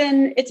it's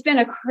been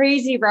a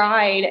crazy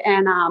ride,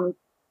 and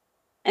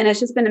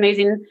it's just been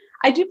amazing.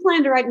 I do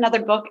plan to write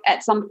another book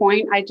at some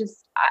point.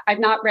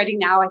 I'm not ready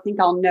now. I think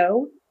I'll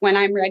know when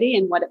I'm ready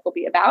and what it will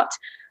be about.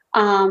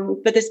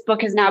 But this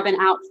book has now been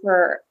out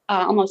for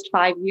almost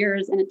 5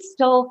 years, and it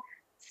still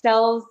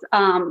sells,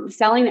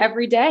 selling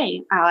every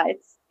day.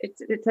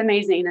 It's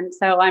amazing, and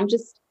so I'm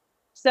just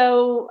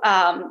so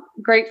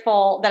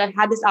grateful that I've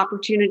had this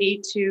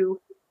opportunity to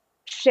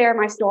share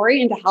my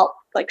story and to help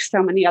like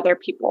so many other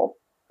people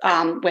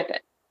with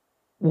it.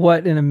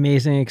 What an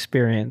amazing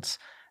experience.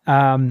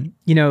 You're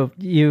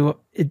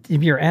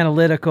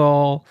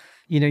analytical,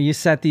 you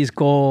set these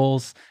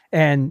goals,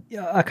 and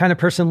a kind of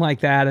person like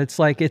that, it's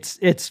like,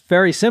 it's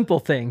very simple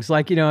things.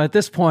 Like, at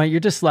this point, you're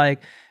just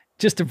like,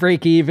 just to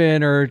break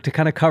even or to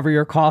kind of cover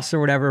your costs or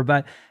whatever.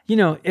 But,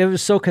 it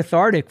was so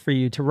cathartic for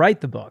you to write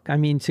the book. I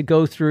mean, to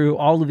go through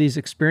all of these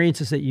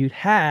experiences that you'd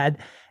had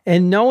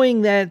and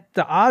knowing that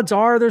the odds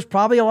are there's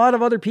probably a lot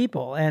of other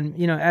people. And,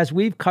 as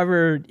we've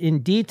covered in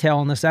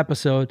detail in this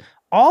episode,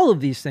 all of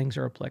these things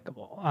are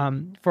applicable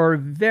for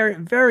very,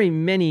 very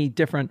many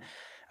different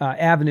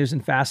avenues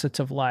and facets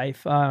of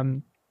life.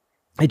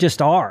 They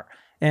just are.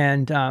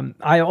 And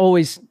I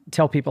always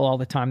tell people all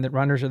the time that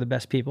runners are the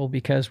best people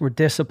because we're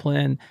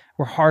disciplined,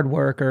 we're hard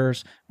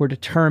workers, we're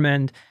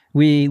determined.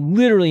 We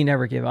literally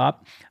never give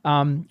up.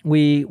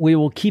 We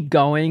will keep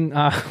going.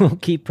 We'll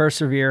keep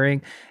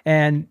persevering.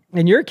 And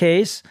in your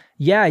case,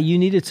 yeah, you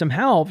needed some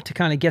help to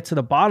kind of get to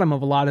the bottom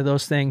of a lot of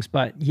those things.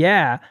 But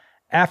yeah,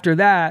 after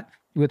that,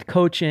 with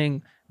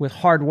coaching, with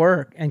hard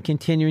work, and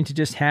continuing to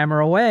just hammer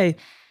away,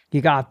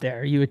 you got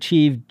there. You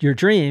achieved your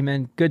dream.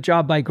 And good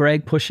job by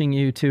Greg pushing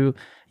you to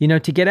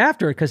get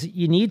after it, because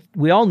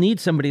we all need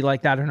somebody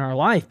like that in our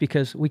life,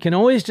 because we can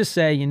always just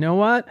say, you know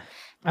what?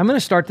 I'm going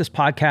to start this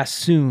podcast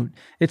soon.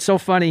 It's so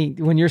funny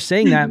when you're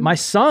saying that. My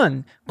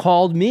son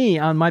called me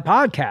on my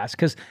podcast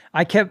because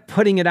I kept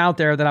putting it out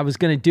there that I was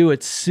going to do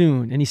it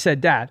soon. And he said,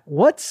 Dad,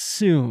 what's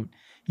soon?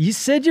 You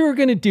said you were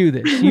going to do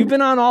this. You've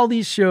been on all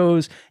these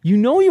shows.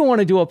 You want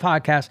to do a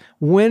podcast.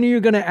 When are you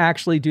going to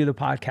actually do the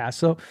podcast?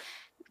 So,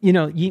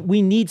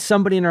 we need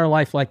somebody in our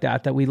life like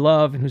that we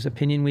love and whose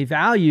opinion we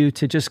value,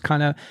 to just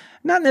kind of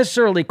not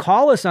necessarily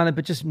call us on it,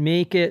 but just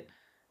make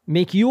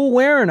you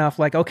aware enough,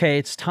 like, okay,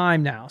 it's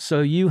time now.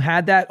 So you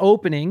had that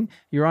opening,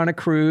 you're on a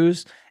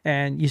cruise,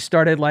 and you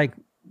started like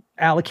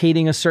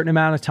allocating a certain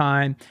amount of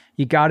time.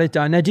 You got it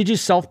done. Now, did you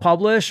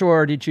self-publish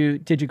or did you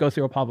go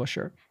through a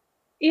publisher?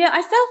 Yeah,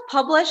 I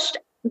self-published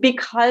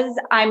because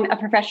I'm a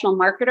professional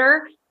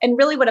marketer. And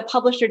really what a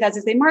publisher does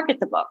is they market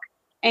the book.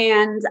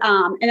 And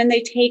then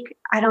they take,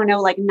 I don't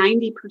know, like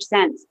 90%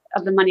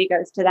 of the money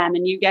goes to them,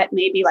 and you get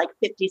maybe like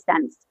 50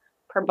 cents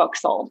per book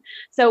sold.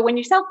 So when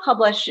you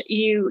self-publish,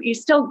 you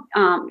still,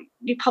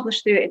 you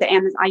publish through the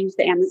Amazon. I use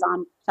the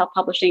Amazon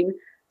self-publishing.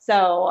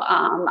 So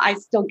I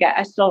still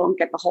don't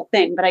get the whole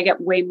thing, but I get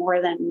way more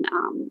than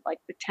like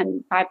the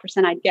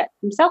 5% I'd get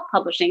from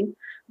self-publishing.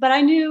 But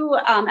I knew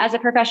as a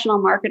professional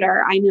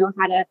marketer, I knew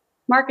how to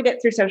market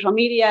it through social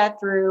media,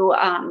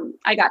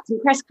 I got some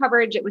press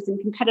coverage. It was in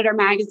Competitor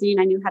Magazine.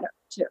 I knew how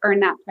to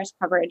earn that press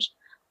coverage.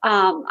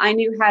 I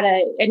knew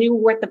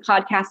what the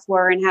podcasts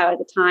were and how at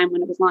the time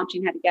when it was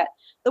launching, how to get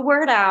the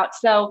word out.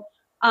 So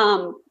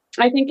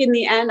I think in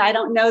the end, I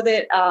don't know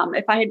that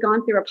if I had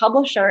gone through a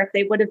publisher, if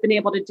they would have been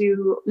able to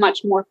do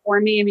much more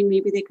for me. I mean,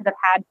 maybe they could have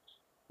had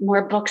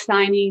more book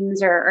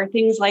signings or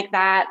things like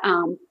that.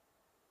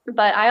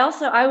 But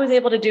I was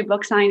able to do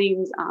book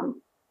signings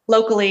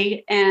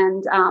locally,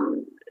 and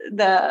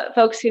the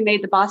folks who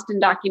made the Boston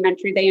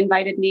documentary, they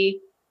invited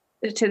me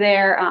to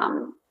their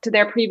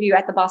preview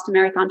at the Boston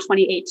Marathon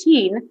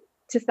 2018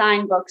 to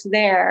sign books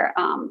there.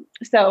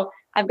 So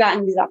I've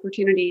gotten these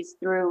opportunities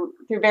through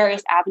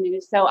various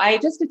avenues. So I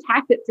just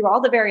attacked it through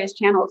all the various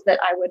channels that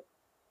I would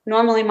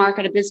normally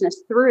market a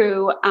business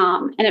through,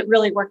 and it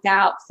really worked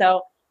out.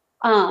 So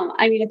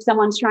I mean, if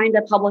someone's trying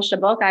to publish a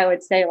book, I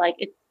would say like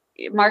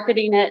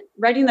marketing it,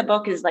 writing the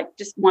book is like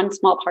just one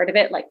small part of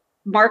it. Like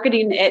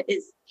marketing it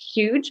is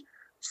huge.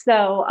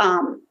 So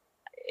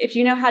if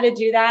you know how to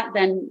do that,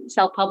 then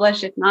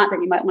self-publish. If not,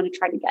 then you might want to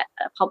try to get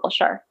a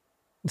publisher.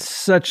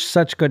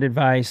 Such good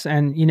advice.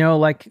 And,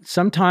 like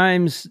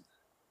sometimes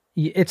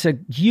it's a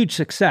huge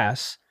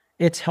success.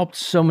 It's helped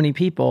so many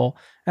people,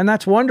 and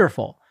that's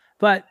wonderful.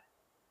 But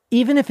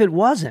even if it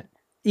wasn't,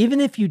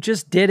 even if you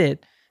just did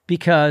it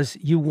because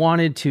you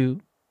wanted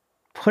to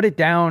put it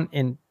down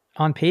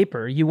on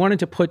paper, you wanted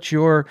to put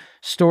your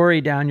story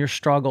down, your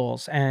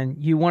struggles,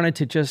 and you wanted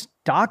to just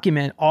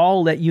document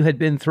all that you had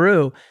been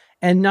through,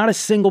 and not a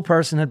single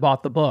person had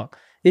bought the book,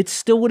 it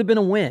still would have been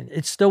a win.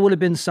 It still would have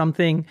been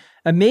something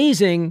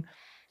amazing,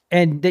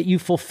 and that you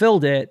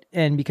fulfilled it.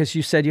 And because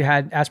you said you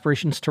had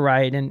aspirations to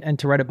write and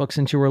to write a book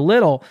since you were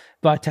little,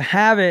 but to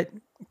have it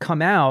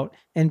come out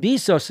and be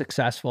so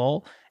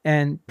successful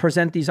and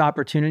present these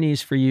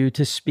opportunities for you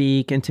to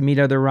speak and to meet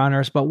other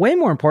runners, but way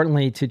more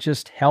importantly, to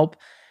just help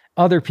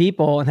other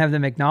people and have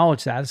them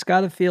acknowledge that, it's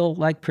got to feel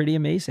like pretty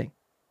amazing.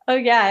 Oh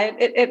yeah,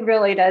 it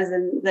really does.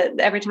 And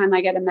every time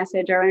I get a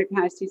message or every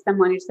time I see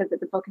someone who says that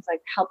the book has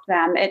like helped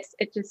them, it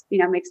just,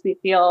 makes me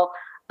feel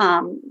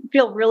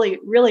really,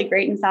 really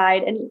great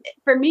inside. And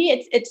for me,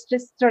 it's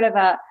just sort of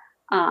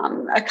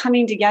a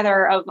coming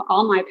together of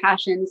all my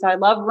passions. So I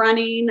love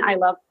running, I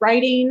love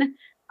writing,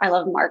 I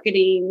love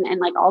marketing, and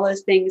like all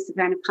those things to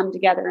kind of come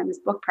together in this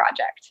book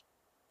project.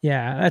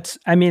 Yeah,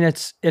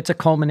 it's a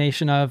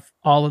culmination of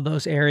all of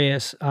those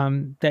areas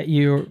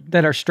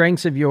that are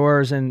strengths of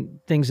yours and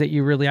things that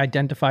you really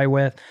identify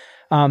with.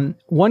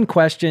 One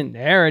question,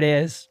 there it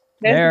is.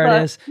 There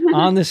it is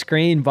on the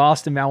screen,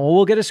 Boston Marathon. Well,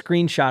 we'll get a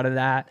screenshot of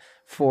that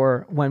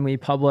for when we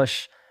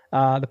publish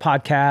the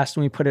podcast,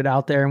 when we put it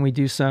out there and we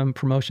do some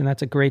promotion.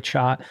 That's a great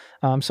shot.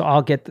 So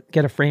I'll get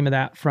a frame of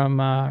that from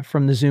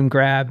the Zoom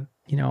grab.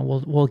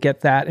 We'll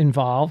get that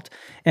involved,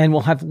 and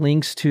we'll have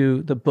links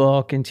to the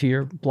book and to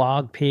your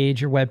blog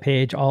page, your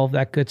webpage, all of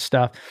that good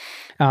stuff.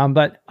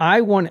 But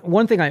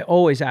one thing I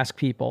always ask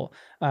people,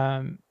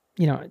 and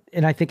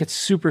I think it's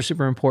super,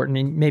 super important,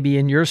 and maybe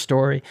in your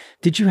story,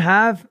 did you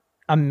have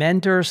a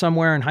mentor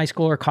somewhere in high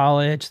school or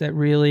college that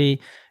really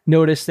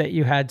noticed that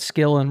you had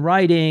skill in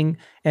writing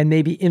and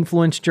maybe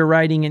influenced your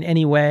writing in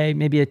any way,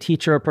 maybe a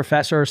teacher, a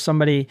professor, or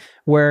somebody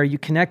where you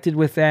connected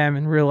with them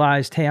and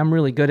realized, hey, I'm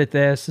really good at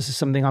this. This is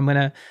something I'm going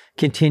to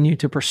continue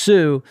to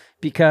pursue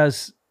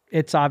because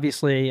it's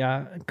obviously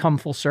come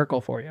full circle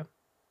for you?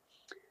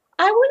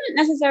 I wouldn't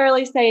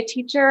necessarily say a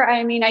teacher.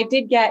 I mean, I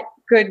did get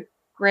good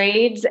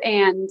grades,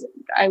 and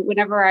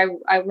whenever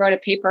I wrote a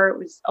paper, it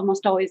was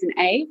almost always an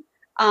A.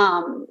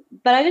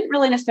 But I didn't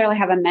really necessarily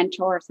have a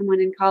mentor or someone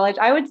in college.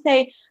 I would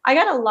say I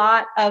got a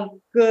lot of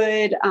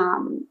good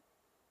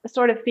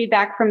sort of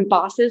feedback from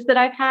bosses that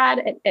I've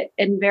had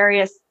in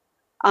various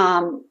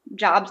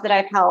jobs that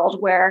I've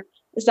held, where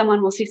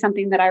someone will see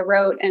something that I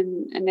wrote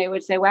and they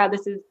would say, wow,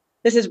 this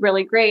is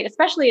really great,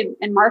 especially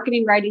in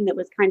marketing writing that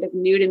was kind of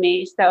new to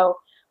me. So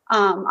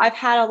I've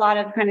had a lot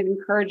of kind of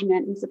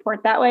encouragement and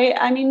support that way.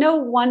 I mean, no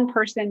one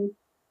person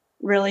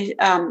really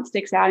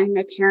sticks out. And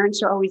my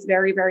parents are always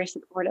very, very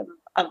supportive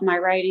of my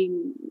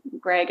writing,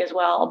 Greg as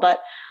well.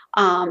 But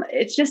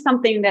it's just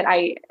something that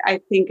I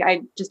think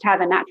I just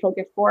have a natural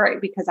gift for it,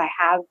 because I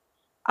have,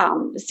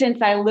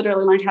 since I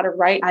literally learned how to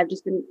write, I've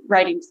just been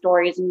writing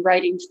stories and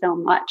writing so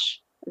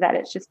much that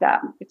it's just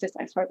a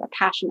sort of a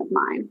passion of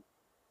mine.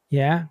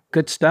 Yeah,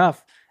 good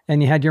stuff.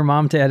 And you had your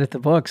mom to edit the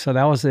book, so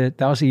that was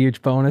a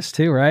huge bonus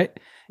too, right?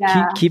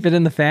 Yeah. Keep it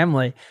in the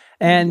family.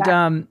 And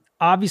Exactly.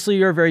 obviously,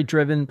 you're a very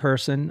driven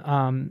person.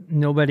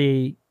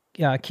 Nobody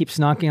keeps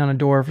knocking on a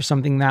door for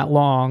something that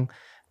long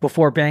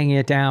before banging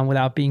it down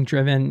without being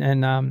driven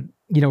and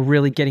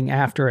really getting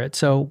after it.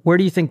 So, where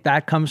do you think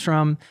that comes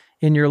from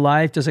in your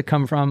life? Does it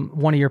come from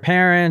one of your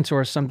parents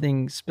or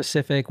something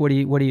specific? What do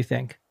you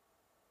think?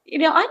 I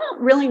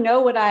don't really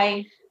know what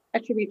I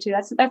attribute to.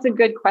 That's a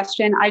good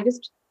question.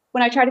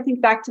 When I try to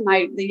think back to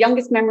the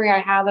youngest memory I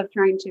have of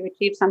trying to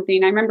achieve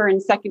something, I remember in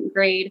second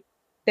grade,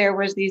 there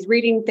was these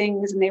reading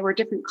things and they were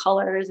different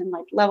colors, and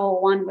like level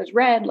 1 was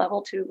red,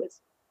 level 2 was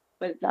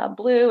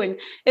blue, and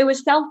it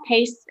was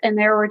self-paced, and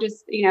there were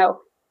just,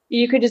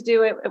 you could just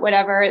do it,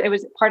 whatever. It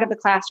was part of the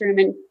classroom,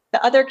 and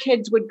the other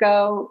kids would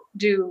go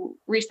do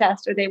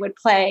recess or they would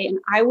play, and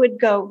I would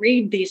go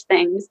read these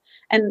things,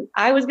 and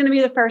I was going to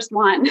be the first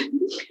one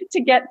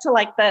to get to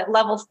like the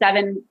level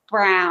 7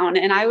 brown,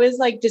 and I was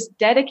like just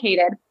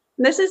dedicated.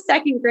 And this is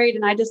second grade,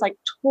 and I just like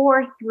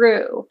tore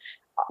through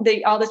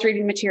all this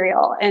reading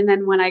material. And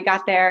then when I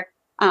got there,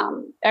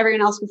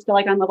 everyone else was still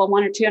like on level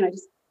 1 or 2, and I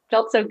just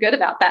felt so good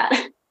about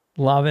that.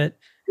 Love it.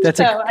 I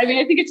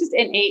think it's just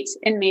innate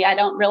in me. I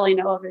don't really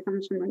know if it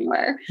comes from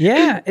anywhere.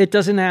 Yeah, it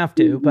doesn't have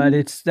to, but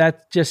it's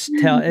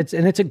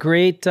a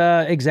great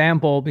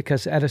example,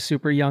 because at a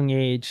super young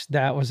age,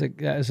 that was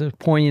as a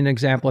poignant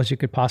example as you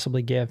could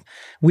possibly give.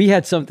 We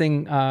had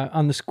something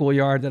on the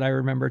schoolyard that I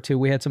remember too.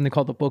 We had something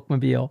called the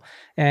Bookmobile,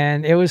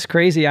 and it was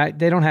crazy.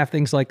 They don't have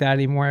things like that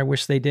anymore. I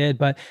wish they did,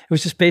 but it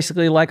was just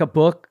basically like a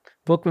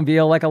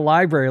bookmobile, like a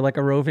library, like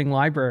a roving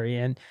library,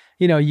 and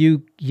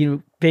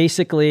you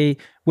basically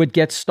would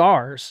get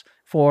stars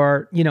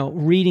for,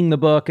 reading the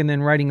book and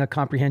then writing a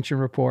comprehension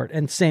report,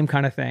 and same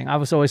kind of thing. I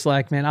was always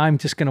like, man, I'm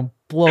just going to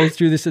blow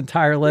through this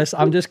entire list.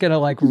 I'm just going to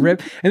like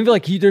rip and be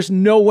like, there's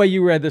no way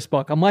you read this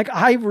book. I'm like,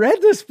 I read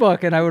this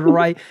book, and I would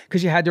write,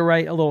 because you had to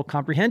write a little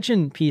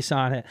comprehension piece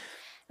on it.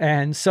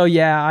 And so,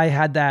 yeah, I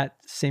had that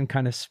same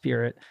kind of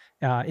spirit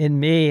in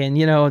me. And,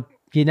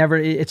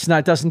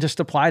 it doesn't just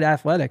apply to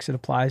athletics. It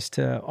applies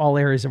to all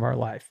areas of our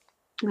life.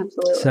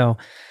 Absolutely. So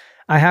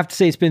I have to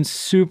say, it's been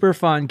super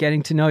fun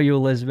getting to know you,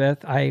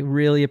 Elizabeth. I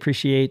really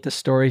appreciate the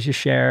stories you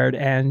shared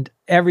and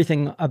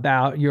everything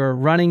about your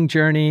running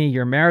journey,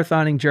 your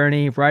marathoning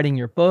journey, writing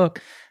your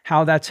book,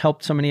 how that's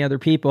helped so many other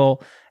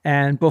people.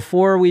 And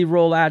before we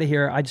roll out of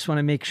here, I just want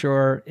to make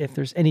sure if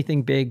there's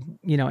anything big,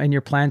 in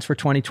your plans for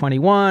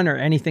 2021 or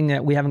anything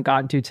that we haven't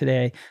gotten to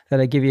today, that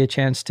I give you a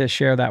chance to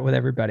share that with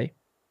everybody.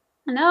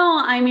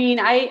 No, I mean,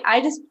 I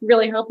just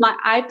really hope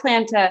I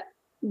plan to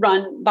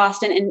run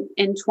Boston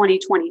in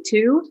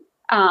 2022.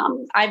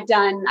 I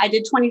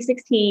did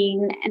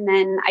 2016, and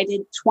then I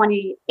did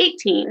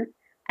 2018,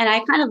 and I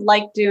kind of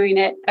like doing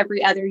it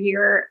every other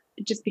year,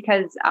 just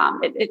because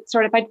it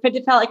sort of, I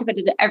felt like if I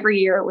did it every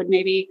year, it would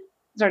maybe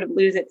sort of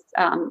lose its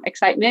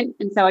excitement.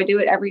 And so I do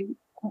it every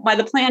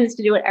the plan is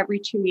to do it every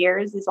 2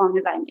 years as long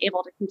as I'm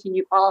able to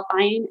continue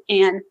qualifying.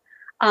 And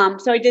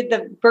so I did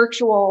the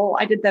virtual.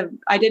 I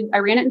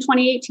ran it in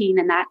 2018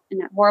 in that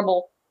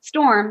horrible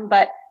storm,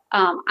 but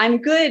I'm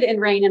good in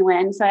rain and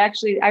wind. So I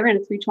ran a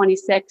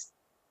 3:26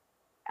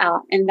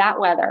 in that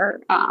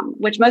weather,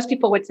 which most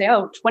people would say,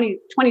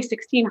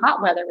 2016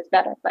 hot weather was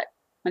better. But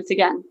once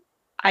again,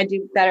 I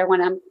do better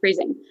when I'm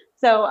freezing.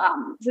 So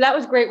that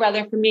was great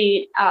weather for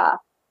me.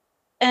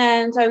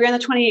 And so I ran the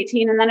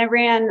 2018, and then I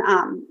ran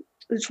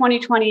the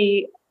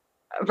 2020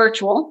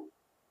 virtual.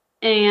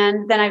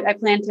 And then I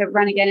plan to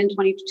run again in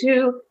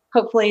 22.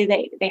 Hopefully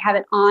they have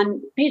it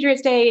on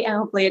Patriots Day, and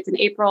hopefully it's in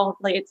April.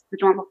 Hopefully it's the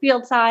normal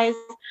field size.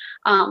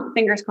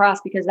 Fingers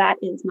crossed, because that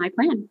is my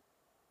plan.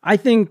 I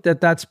think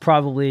that that's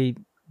probably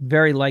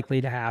very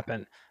likely to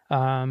happen.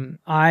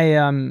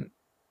 I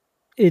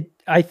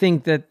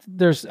think that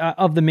there's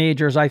of the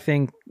majors, I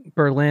think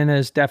Berlin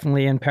is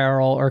definitely in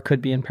peril, or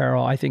could be in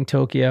peril. I think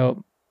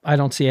Tokyo, I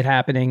don't see it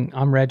happening.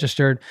 I'm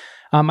registered.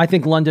 I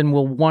think London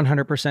will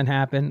 100%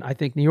 happen. I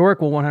think New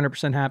York will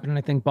 100% happen. And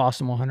I think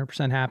Boston will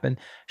 100% happen.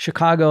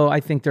 Chicago, I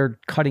think they're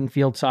cutting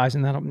field size,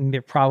 and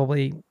that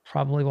probably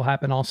will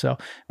happen also.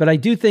 But I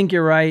do think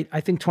you're right.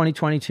 I think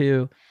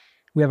 2022,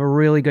 we have a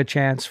really good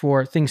chance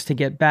for things to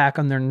get back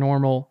on their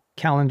normal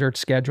calendared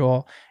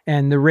schedule,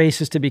 and the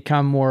races to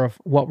become more of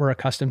what we're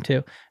accustomed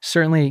to.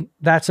 Certainly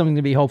that's something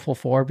to be hopeful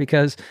for,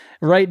 because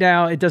right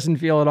now it doesn't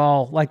feel at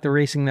all like the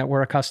racing that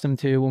we're accustomed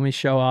to when we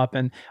show up.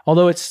 And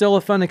although it's still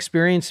a fun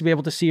experience to be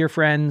able to see your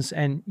friends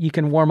and you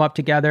can warm up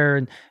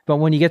together, but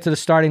when you get to the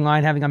starting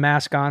line, having a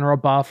mask on or a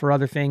buff or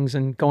other things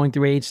and going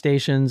through aid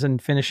stations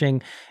and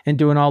finishing and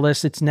doing all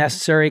this, it's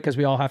necessary because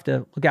we all have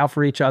to look out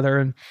for each other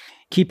and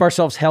keep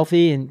ourselves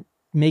healthy and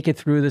make it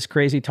through this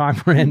crazy time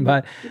we're in.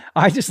 But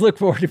I just look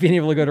forward to being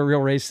able to go to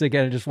real races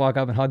again and just walk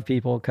up and hug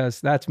people,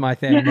 because that's my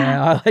thing,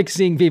 man. I like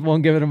seeing people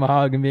and giving them a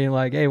hug and being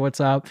like, hey, what's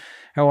up?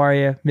 How are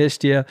you?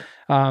 Missed you.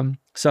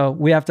 So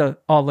we have to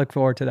all look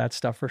forward to that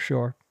stuff for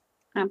sure.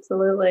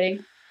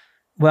 Absolutely.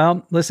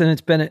 Well, listen,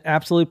 it's been an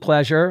absolute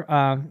pleasure.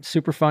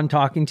 Super fun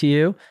talking to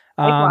you.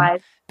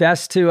 Likewise.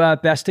 Best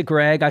to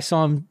Greg. I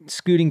saw him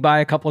scooting by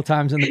a couple of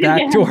times in the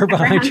back door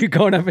behind you,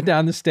 going up and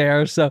down the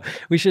stairs. So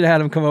we should have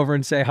had him come over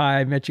and say hi.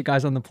 I met you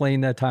guys on the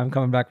plane that time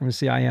coming back from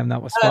CIM.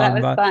 That was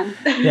fun. That was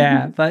fun.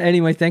 Yeah. But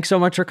anyway, thanks so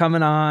much for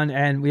coming on.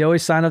 And we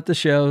always sign up the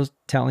shows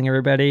telling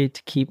everybody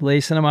to keep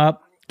lacing them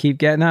up, keep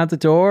getting out the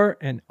door,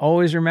 and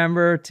always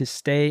remember to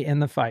stay in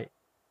the fight.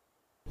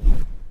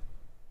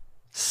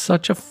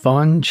 Such a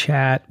fun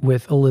chat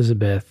with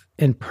Elizabeth,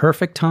 and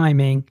perfect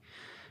timing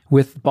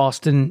with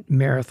Boston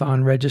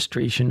Marathon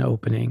registration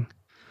opening.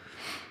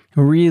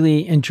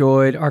 Really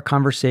enjoyed our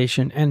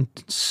conversation and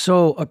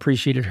so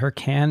appreciated her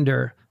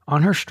candor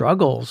on her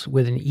struggles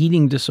with an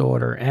eating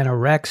disorder,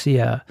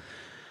 anorexia,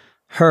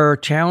 her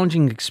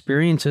challenging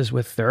experiences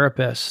with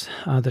therapists,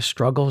 the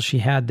struggles she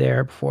had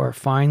there before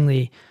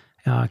finally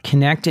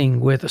connecting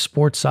with a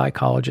sports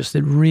psychologist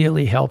that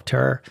really helped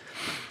her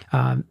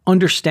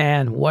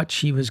understand what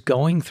she was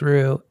going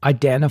through,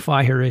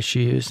 identify her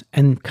issues,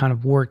 and kind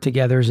of work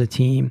together as a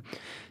team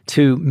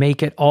to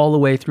make it all the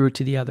way through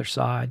to the other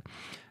side.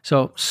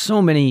 So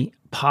many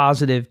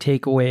positive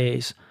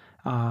takeaways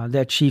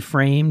that she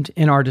framed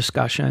in our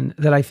discussion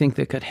that I think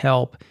that could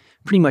help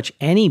pretty much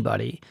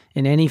anybody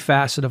in any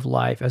facet of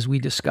life, as we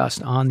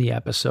discussed on the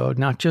episode,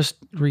 not just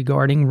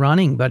regarding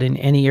running, but in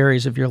any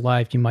areas of your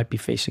life you might be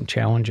facing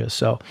challenges.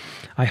 So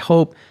I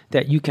hope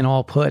that you can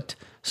all put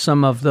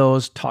some of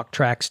those talk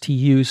tracks to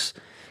use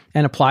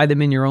and apply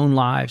them in your own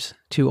lives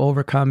to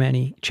overcome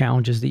any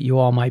challenges that you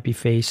all might be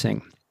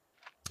facing.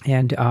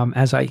 And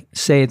as I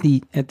say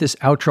at this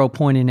outro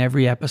point in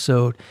every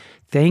episode,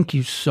 thank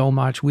you so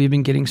much. We've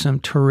been getting some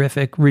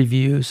terrific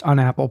reviews on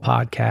Apple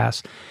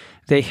Podcasts.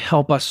 They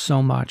help us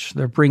so much.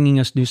 They're bringing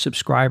us new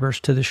subscribers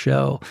to the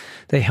show.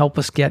 They help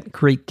us get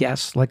great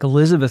guests like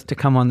Elizabeth to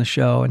come on the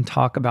show and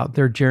talk about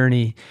their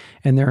journey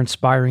and their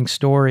inspiring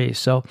stories.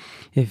 So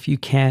if you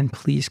can,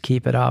 please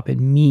keep it up. It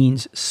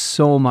means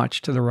so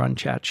much to the Run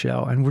Chat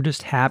Show. And we're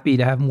just happy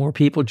to have more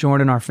people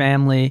joining our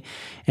family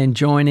and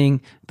joining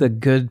the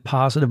good,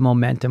 positive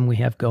momentum we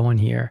have going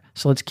here.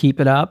 So let's keep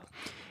it up.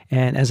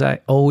 And as I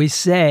always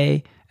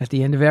say at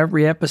the end of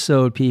every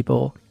episode,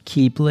 people,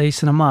 keep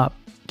lacing them up.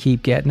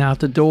 Keep getting out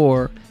the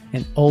door,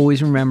 and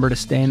always remember to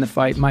stay in the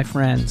fight, my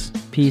friends.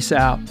 Peace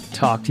out.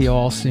 Talk to you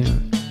all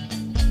soon.